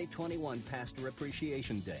the 2021 Pastor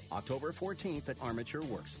Appreciation Day, October 14th at Armature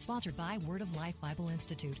Works. Sponsored by Word of Life Bible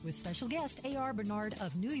Institute with special guest A.R. Bernard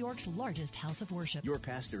of New York's largest house of worship. Your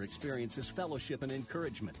pastor experiences fellowship and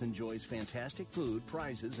encouragement, enjoys fantastic food,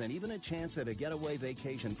 prizes, and even a chance at a getaway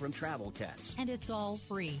vacation from Travel Cats. And it's all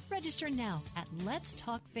free. Register now at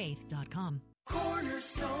letstalkfaith.com.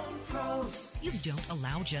 Cornerstone Pros. You don't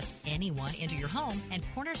allow just anyone into your home, and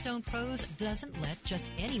Cornerstone Pros doesn't let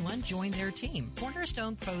just anyone join their team.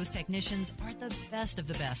 Cornerstone Pros technicians are the best of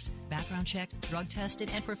the best. Background checked, drug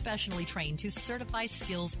tested, and professionally trained to certify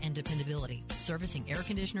skills and dependability. Servicing air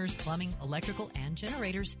conditioners, plumbing, electrical, and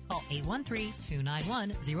generators. Call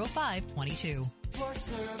 813-291-0522. For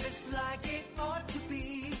service like it ought to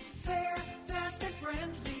be, fair, fast, and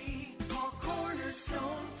friendly. Call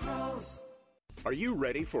Cornerstone Pros. Are you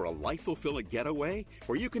ready for a life-fulfilling getaway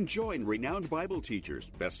where you can join renowned Bible teachers,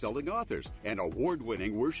 best-selling authors, and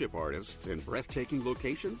award-winning worship artists in breathtaking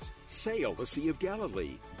locations? Sail the Sea of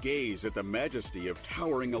Galilee, gaze at the majesty of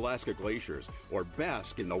towering Alaska glaciers, or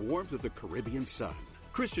bask in the warmth of the Caribbean sun.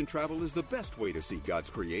 Christian travel is the best way to see God's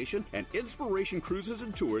creation, and Inspiration Cruises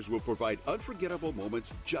and Tours will provide unforgettable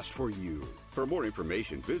moments just for you. For more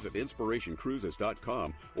information, visit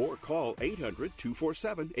InspirationCruises.com or call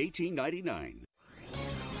 800-247-1899.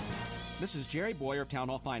 This is Jerry Boyer of Town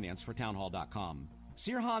Hall Finance for townhall.com.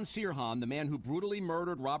 Sirhan Sirhan, the man who brutally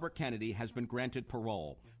murdered Robert Kennedy, has been granted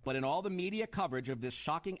parole. But in all the media coverage of this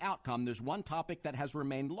shocking outcome, there's one topic that has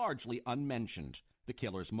remained largely unmentioned: the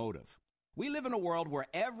killer's motive. We live in a world where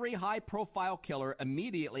every high-profile killer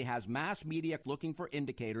immediately has mass media looking for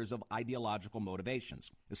indicators of ideological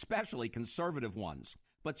motivations, especially conservative ones.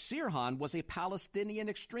 But Sirhan was a Palestinian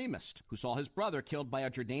extremist who saw his brother killed by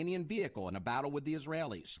a Jordanian vehicle in a battle with the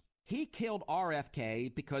Israelis. He killed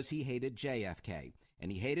RFK because he hated JFK,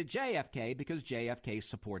 and he hated JFK because JFK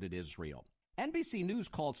supported Israel. NBC News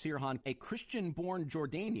called Sirhan a Christian-born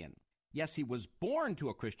Jordanian. Yes, he was born to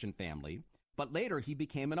a Christian family, but later he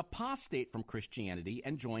became an apostate from Christianity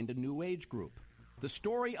and joined a New Age group. The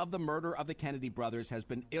story of the murder of the Kennedy brothers has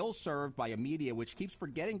been ill-served by a media which keeps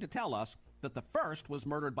forgetting to tell us that the first was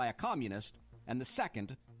murdered by a communist and the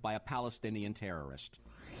second by a Palestinian terrorist.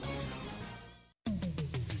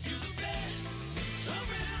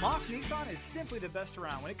 Moss Nissan is simply the best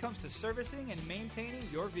around when it comes to servicing and maintaining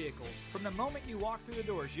your vehicles. From the moment you walk through the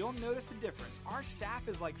doors, you'll notice the difference. Our staff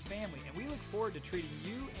is like family, and we look forward to treating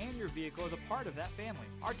you and your vehicle as a part of that family.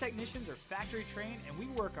 Our technicians are factory trained, and we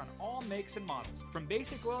work on all makes and models. From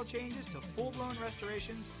basic oil changes to full-blown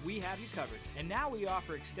restorations, we have you covered. And now we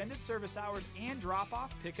offer extended service hours and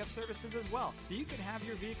drop-off pickup services as well, so you can have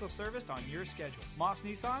your vehicle serviced on your schedule. Moss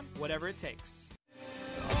Nissan, whatever it takes.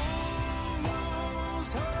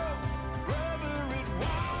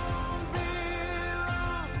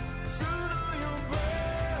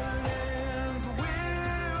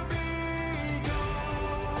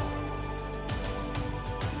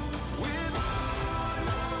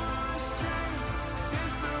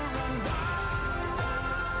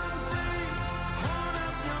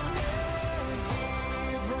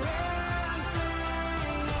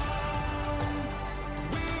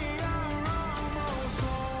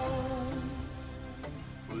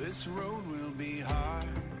 This road will be hard,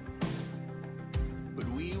 but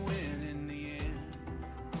we win in the end.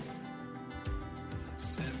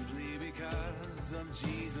 Simply because of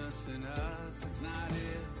Jesus in us, it's not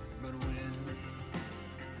if, but when.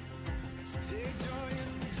 So take joy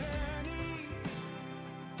in the journey,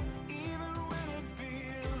 even when it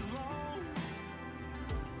feels long.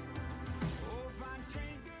 Oh, find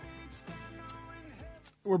strength at each step,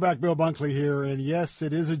 knowing We're back, Bill Bunkley here, and yes,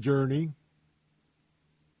 it is a journey.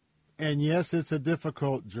 And yes, it's a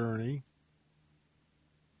difficult journey,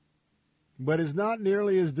 but it's not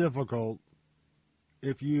nearly as difficult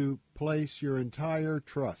if you place your entire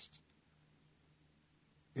trust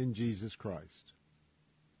in Jesus Christ.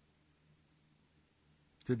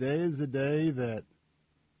 Today is the day that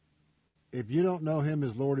if you don't know him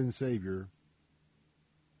as Lord and Savior,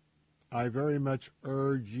 I very much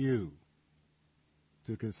urge you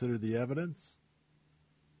to consider the evidence.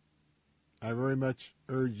 I very much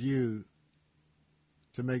urge you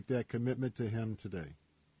to make that commitment to him today.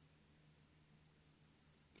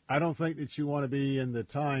 I don't think that you want to be in the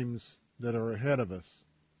times that are ahead of us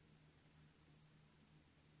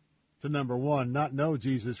to, number one, not know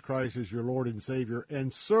Jesus Christ as your Lord and Savior,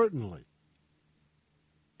 and certainly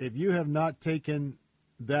if you have not taken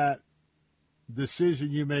that decision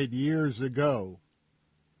you made years ago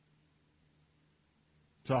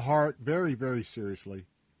to heart very, very seriously,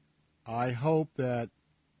 I hope that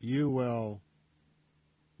you will,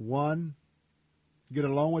 one, get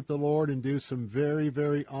along with the Lord and do some very,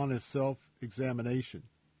 very honest self-examination,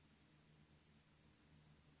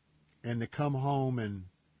 and to come home and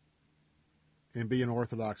be an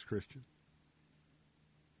Orthodox Christian.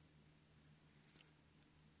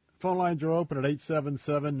 Phone lines are open at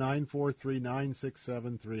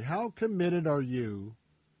 877-943-9673. How committed are you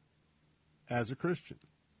as a Christian?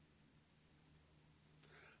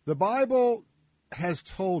 The Bible has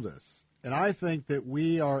told us, and I think that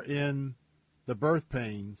we are in the birth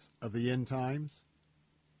pains of the end times.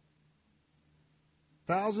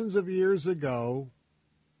 Thousands of years ago,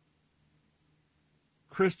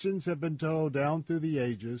 Christians have been told down through the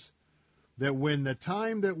ages that when the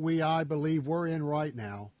time that I believe we're in right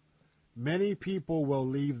now, many people will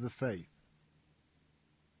leave the faith.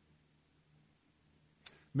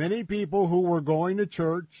 Many people who were going to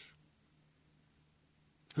church,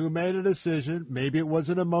 who made a decision, maybe it was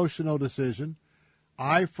an emotional decision.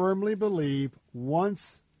 I firmly believe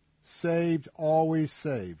once saved, always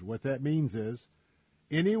saved. What that means is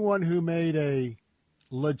anyone who made a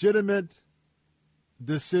legitimate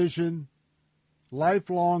decision,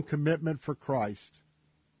 lifelong commitment for Christ,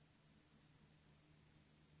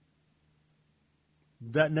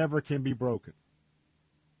 that never can be broken.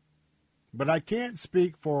 But I can't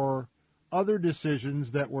speak for other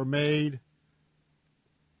decisions that were made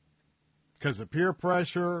because of peer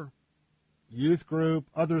pressure, youth group,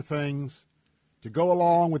 other things, to go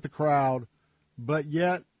along with the crowd, but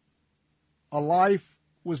yet a life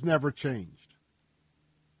was never changed.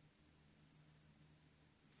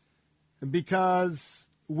 And because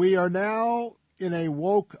we are now in a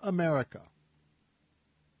woke America,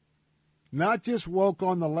 not just woke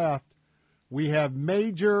on the left, we have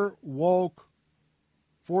major woke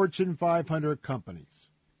Fortune 500 companies.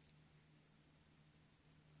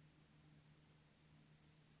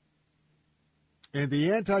 And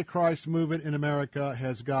the Antichrist movement in America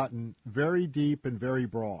has gotten very deep and very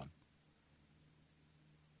broad.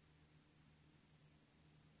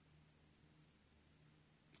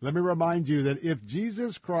 Let me remind you that if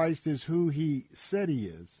Jesus Christ is who he said he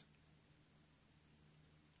is,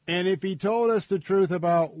 and if he told us the truth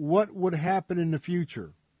about what would happen in the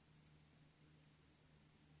future,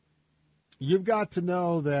 you've got to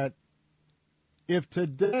know that if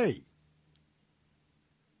today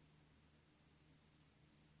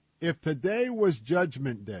was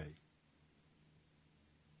Judgment Day,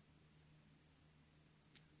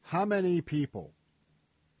 how many people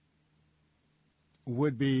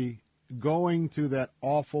would be going to that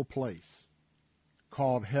awful place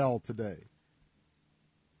called hell today?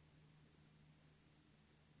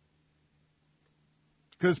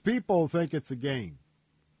 Because people think it's a game.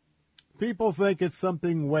 People think it's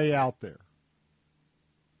something way out there.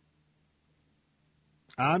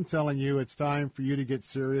 I'm telling you, it's time for you to get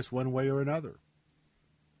serious one way or another.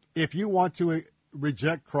 If you want to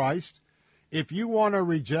reject Christ, if you want to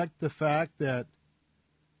reject the fact that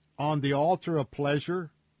on the altar of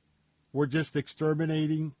pleasure, we're just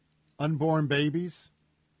exterminating unborn babies,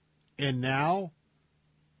 and now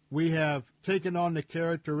we have taken on the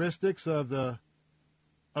characteristics of the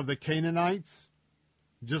Canaanites,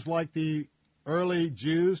 just like the early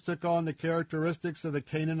Jews took on the characteristics of the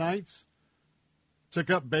Canaanites, took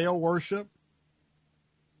up Baal worship,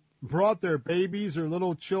 brought their babies or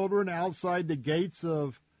little children outside the gates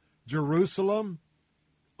of Jerusalem,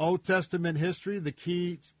 Old Testament history, the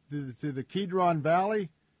key to the Kidron Valley,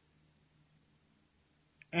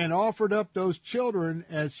 and offered up those children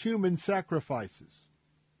as human sacrifices.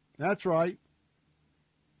 That's right.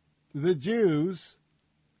 The Jews,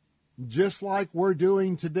 just like we're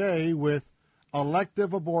doing today with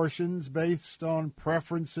elective abortions based on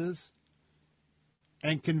preferences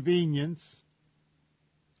and convenience,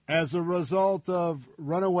 as a result of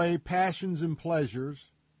runaway passions and pleasures,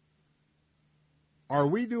 are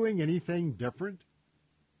we doing anything different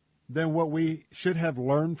than what we should have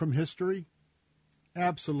learned from history?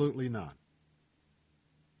 Absolutely not.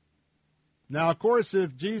 Now, of course,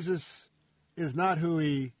 if Jesus is not who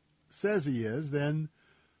he says he is, then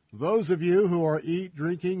those of you who are eating,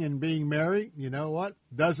 drinking, and being merry, you know what?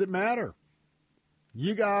 Doesn't matter.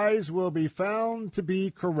 You guys will be found to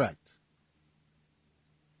be correct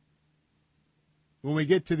when we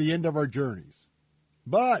get to the end of our journeys.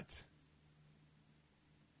 But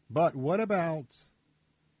what about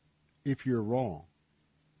if you're wrong?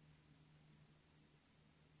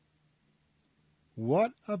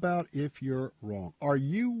 What about if you're wrong? Are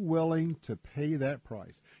you willing to pay that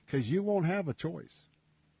price? Because you won't have a choice.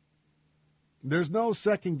 There's no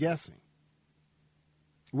second guessing.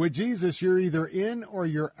 With Jesus, you're either in or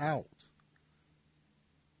you're out.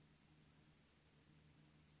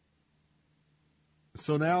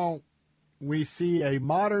 So now we see a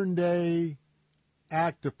modern day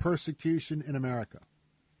act of persecution in America.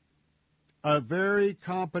 A very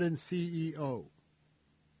competent CEO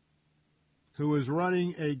who is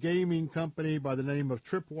running a gaming company by the name of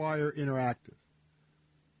Tripwire Interactive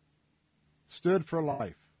stood for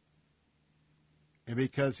life. And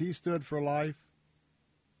because he stood for life,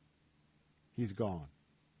 he's gone.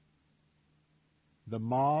 The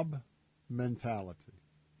mob mentality.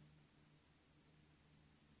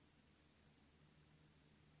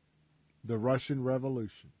 The Russian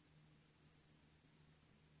Revolution.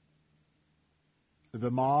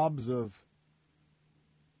 The mobs of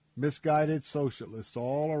misguided socialists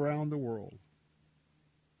all around the world.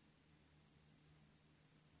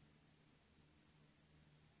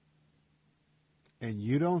 And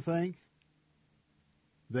you don't think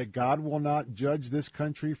that God will not judge this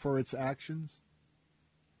country for its actions?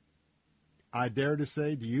 I dare to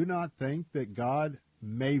say, do you not think that God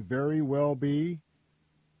may very well be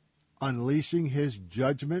unleashing his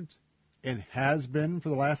judgment and has been for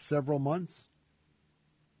the last several months?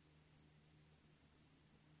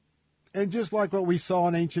 And just like what we saw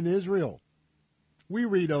in ancient Israel, we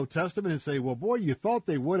read Old Testament and say, well, boy, you thought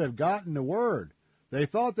they would have gotten the word. They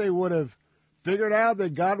thought they would have figured out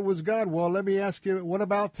that God was God. Well, let me ask you, what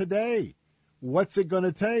about today? What's it going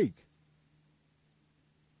to take?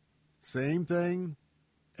 Same thing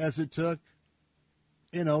as it took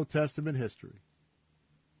in Old Testament history.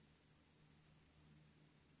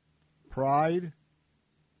 Pride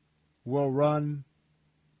will run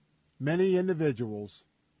many individuals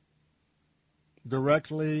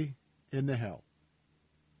directly into hell.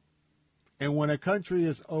 And when a country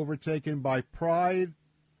is overtaken by pride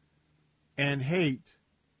and hate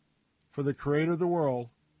for the creator of the world,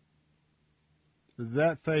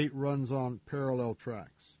 that fate runs on parallel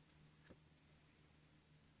tracks.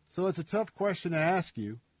 So it's a tough question to ask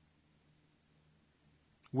you.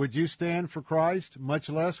 Would you stand for Christ? Much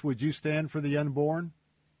less would you stand for the unborn?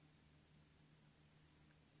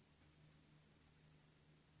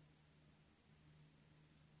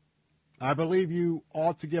 I believe you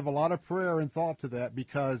ought to give a lot of prayer and thought to that,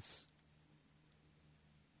 because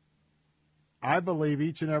I believe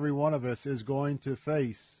each and every one of us is going to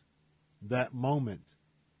face that moment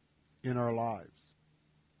in our lives.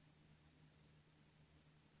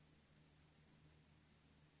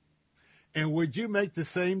 And would you make the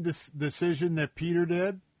same decision that Peter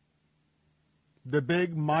did? The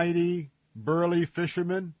big, mighty, burly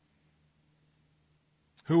fisherman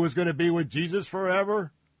who was going to be with Jesus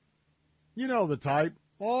forever? You know the type.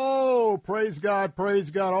 Oh, praise God,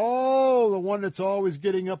 praise God. Oh, the one that's always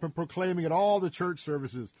getting up and proclaiming at all the church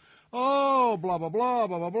services. Oh, blah, blah, blah,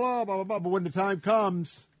 blah, blah, blah, blah, blah. But when the time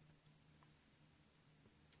comes,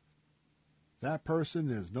 that person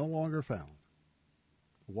is no longer found.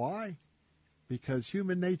 Why? Because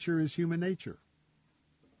human nature is human nature.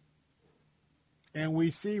 And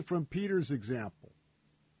we see from Peter's example,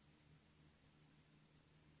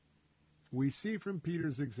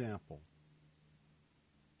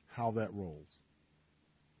 how that rolls.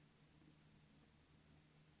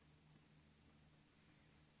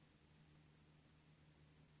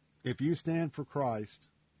 If you stand for Christ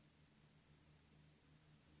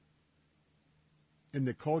in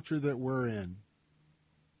the culture that we're in,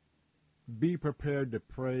 be prepared to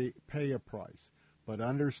pay a price, but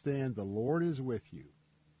understand the Lord is with you.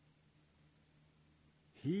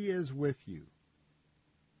 He is with you.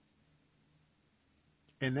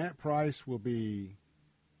 And that price will be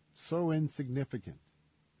so insignificant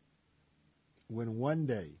when one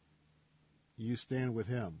day you stand with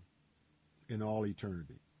him in all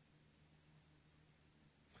eternity.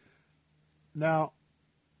 Now,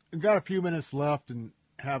 we've got a few minutes left and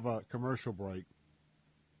have a commercial break.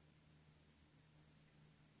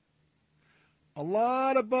 A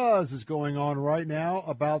lot of buzz is going on right now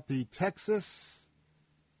about the Texas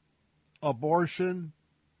abortion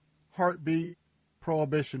heartbeat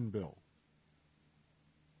prohibition bill.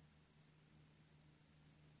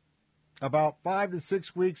 About 5 to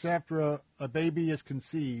 6 weeks after a baby is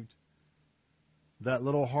conceived, that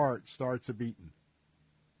little heart starts a beating.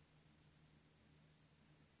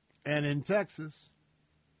 And in Texas,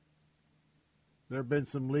 there have been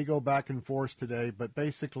some legal back and forth today, but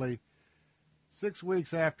basically 6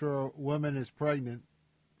 weeks after a woman is pregnant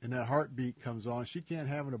and that heartbeat comes on, she can't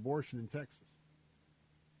have an abortion in Texas.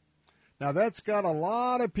 Now, that's got a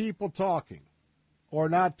lot of people talking, or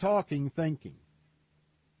not talking, thinking.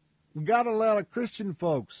 We got a lot of Christian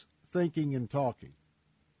folks thinking and talking.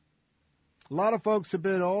 A lot of folks have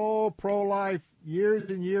been, pro-life years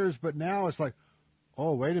and years, but now it's like,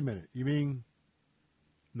 oh, wait a minute. You mean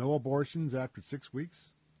no abortions after 6 weeks?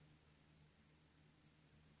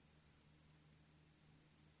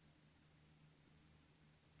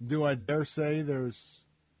 Do I dare say there's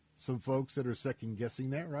some folks that are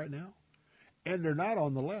second-guessing that right now? And they're not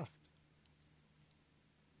on the left.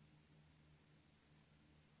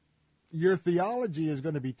 Your theology is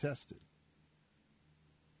going to be tested.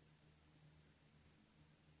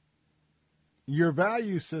 Your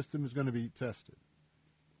value system is going to be tested.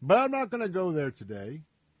 But I'm not going to go there today.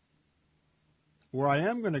 Where I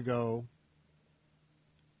am going to go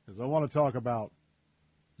is I want to talk about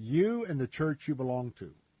you and the church you belong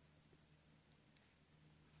to.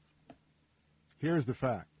 Here's the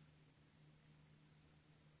fact.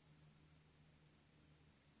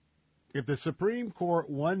 If the Supreme Court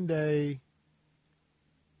one day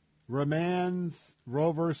remands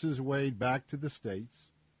Roe versus Wade back to the states,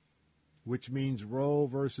 which means Roe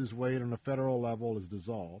versus Wade on a federal level is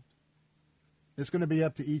dissolved, it's going to be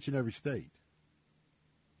up to each and every state.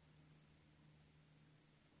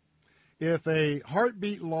 If a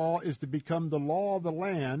heartbeat law is to become the law of the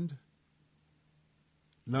land,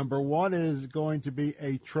 number one is going to be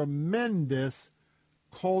a tremendous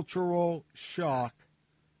cultural shock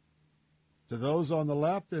to those on the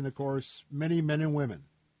left and, of course, many men and women.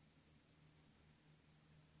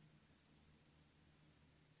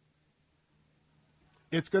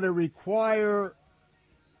 It's going to require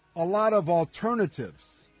a lot of alternatives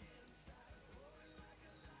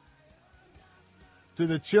to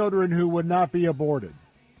the children who would not be aborted.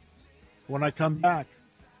 When I come back,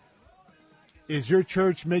 is your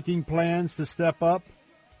church making plans to step up?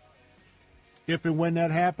 If and when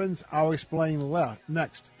that happens, I'll explain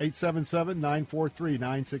next.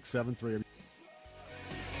 877-943-9673.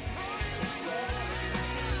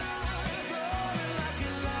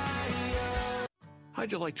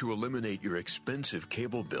 How'd you like to eliminate your expensive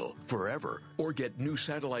cable bill forever or get new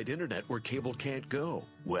satellite internet where cable can't go?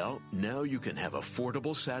 Well, now you can have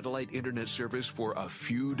affordable satellite internet service for a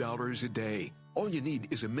few dollars a day. All you need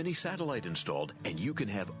is a mini satellite installed, and you can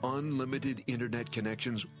have unlimited internet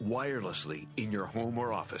connections wirelessly in your home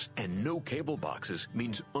or office. And no cable boxes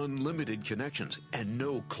means unlimited connections and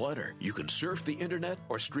no clutter. You can surf the internet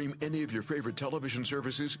or stream any of your favorite television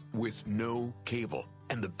services with no cable.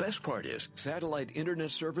 And the best part is, satellite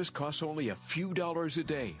internet service costs only a few dollars a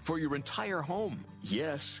day for your entire home.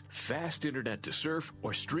 Yes, fast internet to surf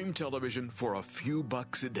or stream television for a few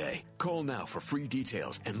bucks a day. Call now for free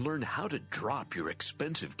details and learn how to drop your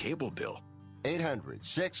expensive cable bill.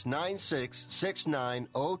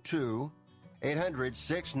 800-696-6902.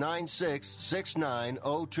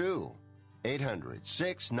 800-696-6902.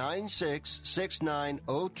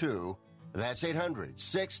 800-696-6902. That's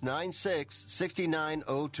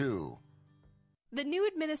 800-696-6902. The new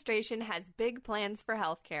administration has big plans for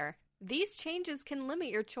healthcare. These changes can limit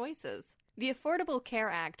your choices. The Affordable Care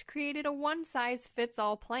Act created a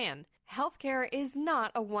one-size-fits-all plan. Healthcare is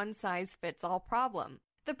not a one-size-fits-all problem.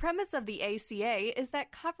 The premise of the ACA is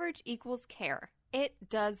that coverage equals care. It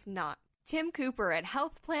does not. Tim Cooper at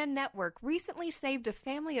Health Plan Network recently saved a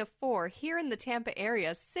family of 4 here in the Tampa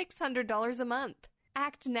area $600 a month.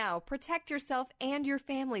 Act now. Protect yourself and your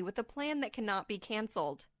family with a plan that cannot be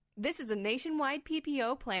canceled. This is a nationwide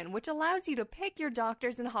PPO plan which allows you to pick your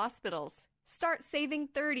doctors and hospitals. Start saving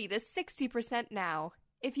 30 to 60% now.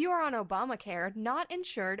 If you are on Obamacare, not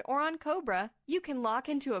insured, or on COBRA, you can lock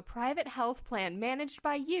into a private health plan managed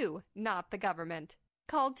by you, not the government.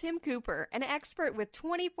 Call Tim Cooper, an expert with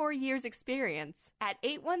 24 years experience, at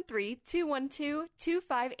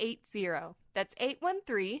 813-212-2580. That's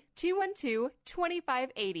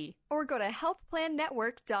 813-212-2580. Or go to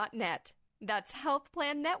healthplannetwork.net. That's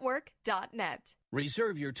healthplannetwork.net.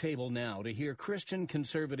 Reserve your table now to hear Christian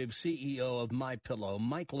conservative CEO of MyPillow,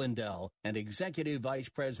 Mike Lindell, and Executive Vice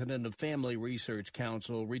President of Family Research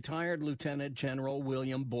Council, retired Lieutenant General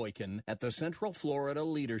William Boykin, at the Central Florida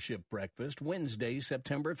Leadership Breakfast Wednesday,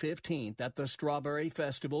 September 15th at the Strawberry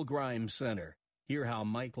Festival Grimes Center. Hear how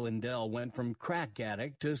Mike Lindell went from crack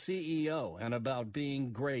addict to CEO and about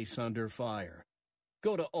being grace under fire.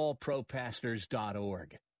 Go to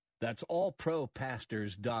allpropastors.org. That's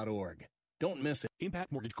allpropastors.org. Don't miss it.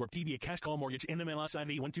 Impact Mortgage Corp. DBA Cash Call Mortgage. NMLS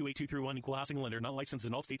ID 128231. Equal housing lender. Not licensed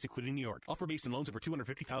in all states, including New York. Offer based on loans over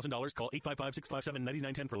 $250,000. Call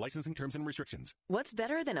 855-657-9910 for licensing terms and restrictions. What's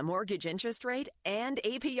better than a mortgage interest rate and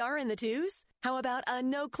APR in the twos? How about a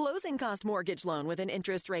no closing cost mortgage loan with an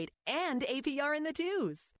interest rate and APR in the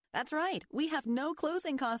twos? That's right. We have no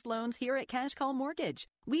closing cost loans here at Cash Call Mortgage.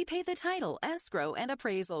 We pay the title, escrow, and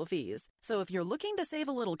appraisal fees. So if you're looking to save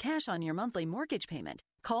a little cash on your monthly mortgage payment,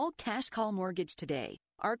 call Cash Call Mortgage today.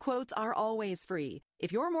 Our quotes are always free.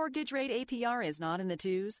 If your mortgage rate APR is not in the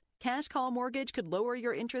twos, Cash Call Mortgage could lower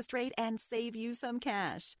your interest rate and save you some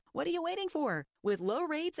cash. What are you waiting for? With low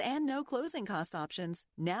rates and no closing cost options,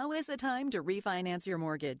 now is the time to refinance your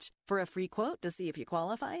mortgage. For a free quote to see if you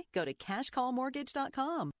qualify, go to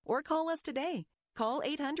cashcallmortgage.com or call us today. Call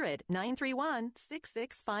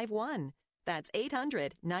 800-931-6651. That's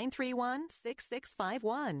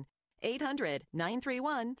 800-931-6651.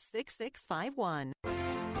 800-931-6651.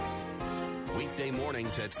 Weekday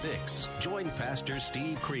mornings at 6. Join Pastor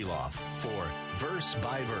Steve Kreloff for Verse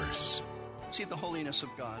by Verse. See the holiness of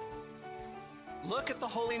God. Look at the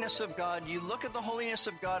holiness of God. You look at the holiness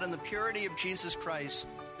of God and the purity of Jesus Christ,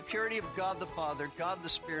 the purity of God the Father, God the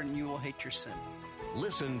Spirit, and you will hate your sin.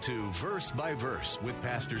 Listen to Verse by Verse with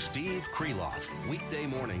Pastor Steve Kreloff. Weekday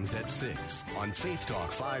mornings at 6 on Faith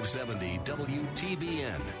Talk 570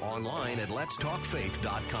 WTBN. Online at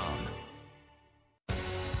letstalkfaith.com.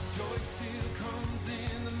 Joy still comes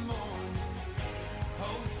in the morning.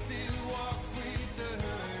 Hope still walks with the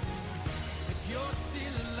hurting. If you're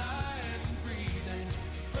still alive and breathing,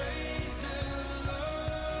 praise the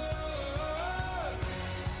Lord.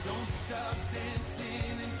 Don't stop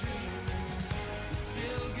dancing and dreaming. There's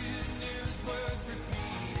still good news worth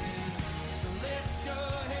repeating. So lift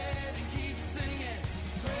your head and keep singing.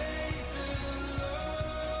 Praise the Lord.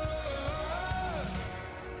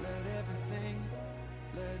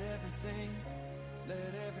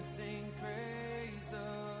 Let everything praise the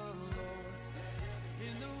Lord.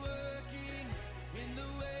 In the working, in the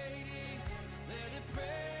waiting, let it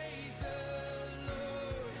praise the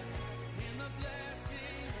Lord. In the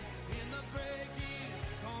blessing, in the breaking,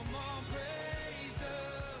 come on, praise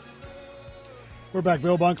the Lord. We're back.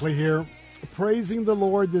 Bill Bunkley here, praising the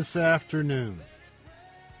Lord this afternoon.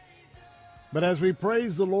 But as we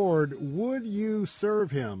praise the Lord, would you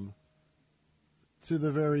serve him to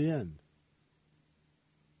the very end?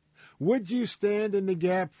 Would you stand in the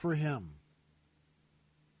gap for him?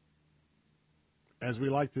 As we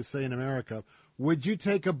like to say in America, Would you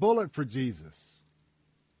take a bullet for Jesus?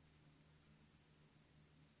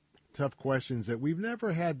 Tough questions that we've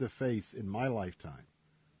never had to face in my lifetime.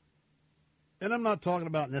 And I'm not talking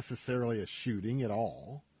about necessarily a shooting at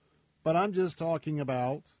all, but I'm just talking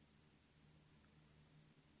about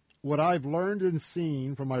what I've learned and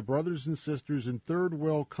seen from my brothers and sisters in third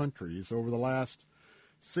world countries over the last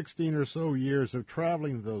 16 or so years of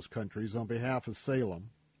traveling to those countries on behalf of Salem,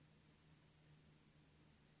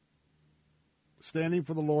 standing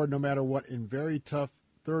for the Lord no matter what in very tough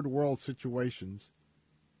third world situations.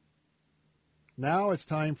 Now it's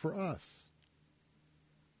time for us.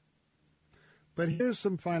 But here's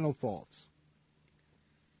some final thoughts.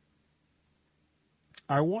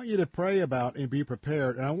 I want you to pray about and be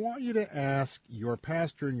prepared, and I want you to ask your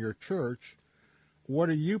pastor in your church, what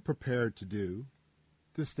are you prepared to do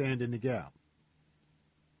to stand in the gap?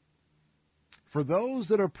 For those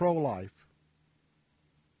that are pro-life,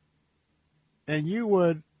 and you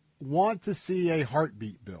would want to see a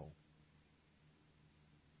heartbeat bill,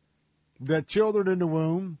 that children in the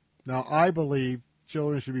womb, now I believe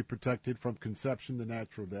children should be protected from conception to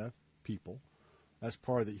natural death, people. That's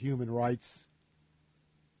part of the human rights,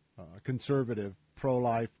 conservative,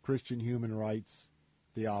 pro-life, Christian human rights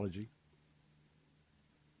theology.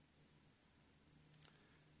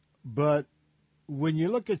 But when you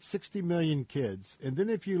look at 60 million kids, and then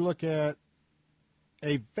if you look at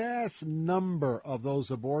a vast number of those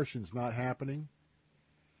abortions not happening,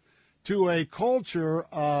 to a culture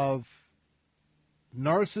of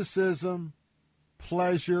narcissism,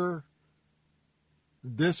 pleasure,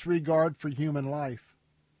 disregard for human life,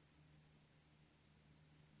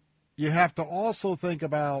 you have to also think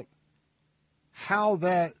about how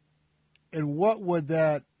that and what would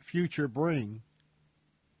that future bring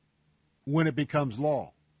when it becomes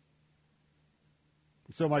law.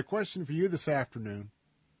 So my question for you this afternoon,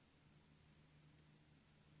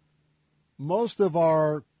 most of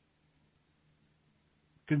our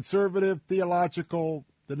conservative theological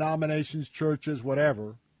denominations, churches,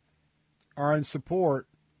 whatever, are in support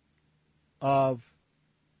of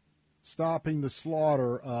stopping the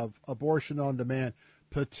slaughter of abortion on demand,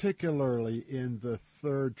 particularly in the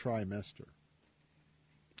third trimester.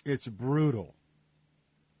 It's brutal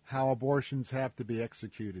how abortions have to be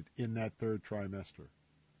executed in that third trimester.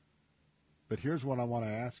 But here's what I want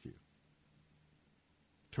to ask you.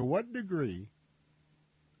 To what degree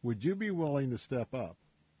would you be willing to step up,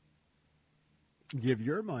 give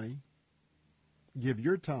your money, give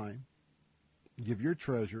your time, give your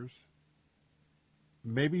treasures,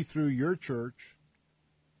 maybe through your church,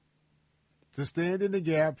 to stand in the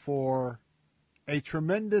gap for a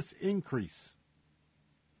tremendous increase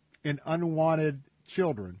in unwanted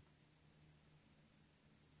children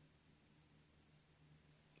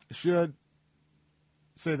should,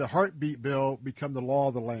 say, the heartbeat bill become the law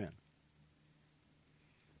of the land?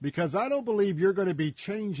 Because I don't believe you're going to be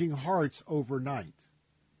changing hearts overnight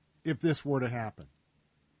if this were to happen.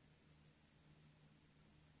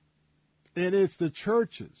 And it's the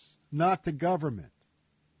churches, not the government.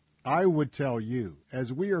 I would tell you,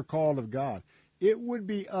 as we are called of God, it would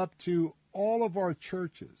be up to all of our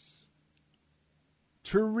churches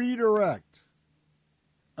to redirect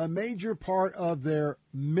a major part of their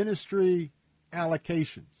ministry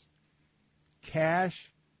allocations,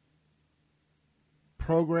 cash,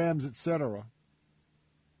 programs, etc.,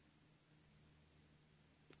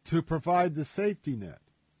 to provide the safety net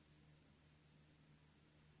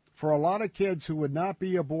for a lot of kids who would not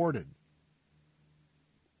be aborted,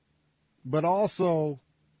 but also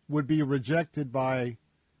would be rejected by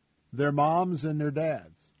their moms and their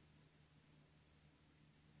dads.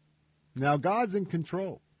 Now, God's in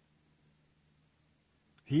control.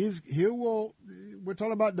 We're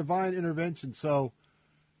talking about divine intervention. So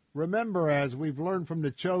remember, as we've learned from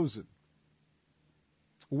the chosen,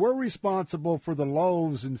 we're responsible for the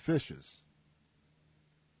loaves and fishes.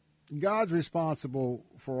 God's responsible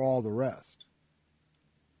for all the rest.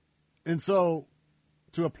 And so,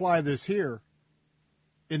 to apply this here,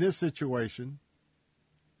 in this situation,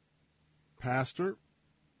 pastor,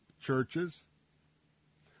 churches,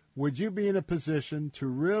 would you be in a position to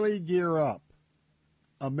really gear up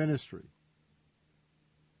a ministry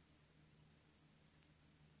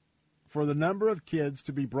for the number of kids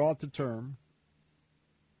to be brought to term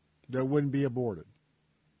that wouldn't be aborted?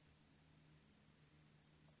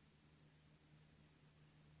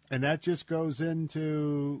 And that just goes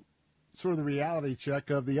into sort of the reality check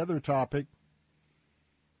of the other topic.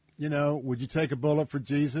 You know, would you take a bullet for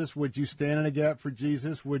Jesus? Would you stand in a gap for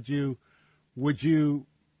Jesus? Would you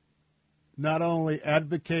not only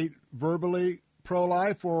advocate verbally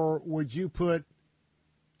pro-life, or would you put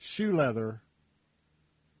shoe leather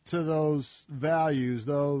to those values,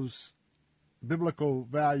 those biblical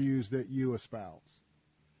values that you espouse.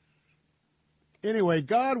 Anyway,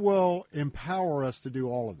 God will empower us to do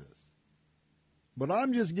all of this. But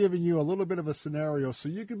I'm just giving you a little bit of a scenario so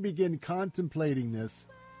you can begin contemplating this,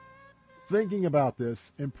 thinking about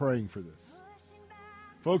this, and praying for this.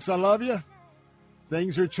 Folks, I love you.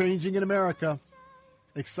 Things are changing in America.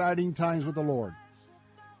 Exciting times with the Lord.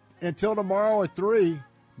 Until tomorrow at 3,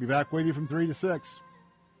 be back with you from 3 to 6.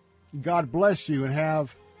 God bless you and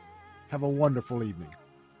have a wonderful evening.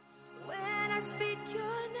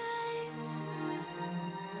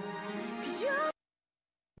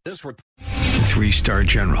 This report. 3-star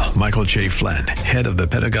General Michael J. Flynn, head of the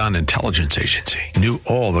Pentagon Intelligence Agency, knew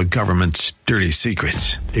all the government's dirty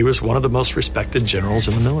secrets. He was one of the most respected generals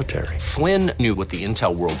in the military. Flynn knew what the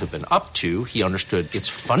intel world had been up to. He understood its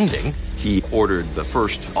funding. He ordered the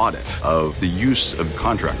first audit of the use of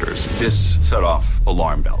contractors. This set off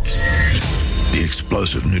alarm bells. The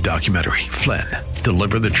explosive new documentary, Flynn,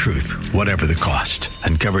 Deliver the Truth, Whatever the Cost,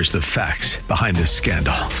 uncovers the facts behind this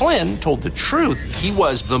scandal. Flynn told the truth. He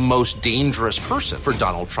was the most dangerous person for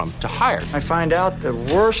Donald Trump to hire. I find out the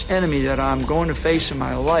worst enemy that I'm going to face in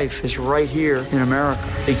my life is right here in America.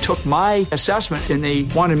 They took my assessment and they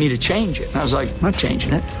wanted me to change it. And I was like, I'm not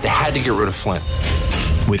changing it. They had to get rid of Flynn.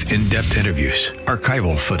 With in-depth interviews,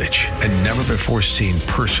 archival footage, and never-before-seen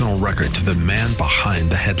personal records of the man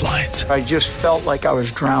behind the headlines. I just felt like I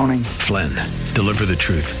was drowning. Flynn, Deliver the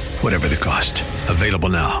Truth, Whatever the Cost. Available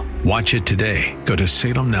now. Watch it today. Go to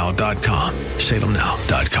salemnow.com.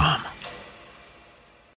 salemnow.com.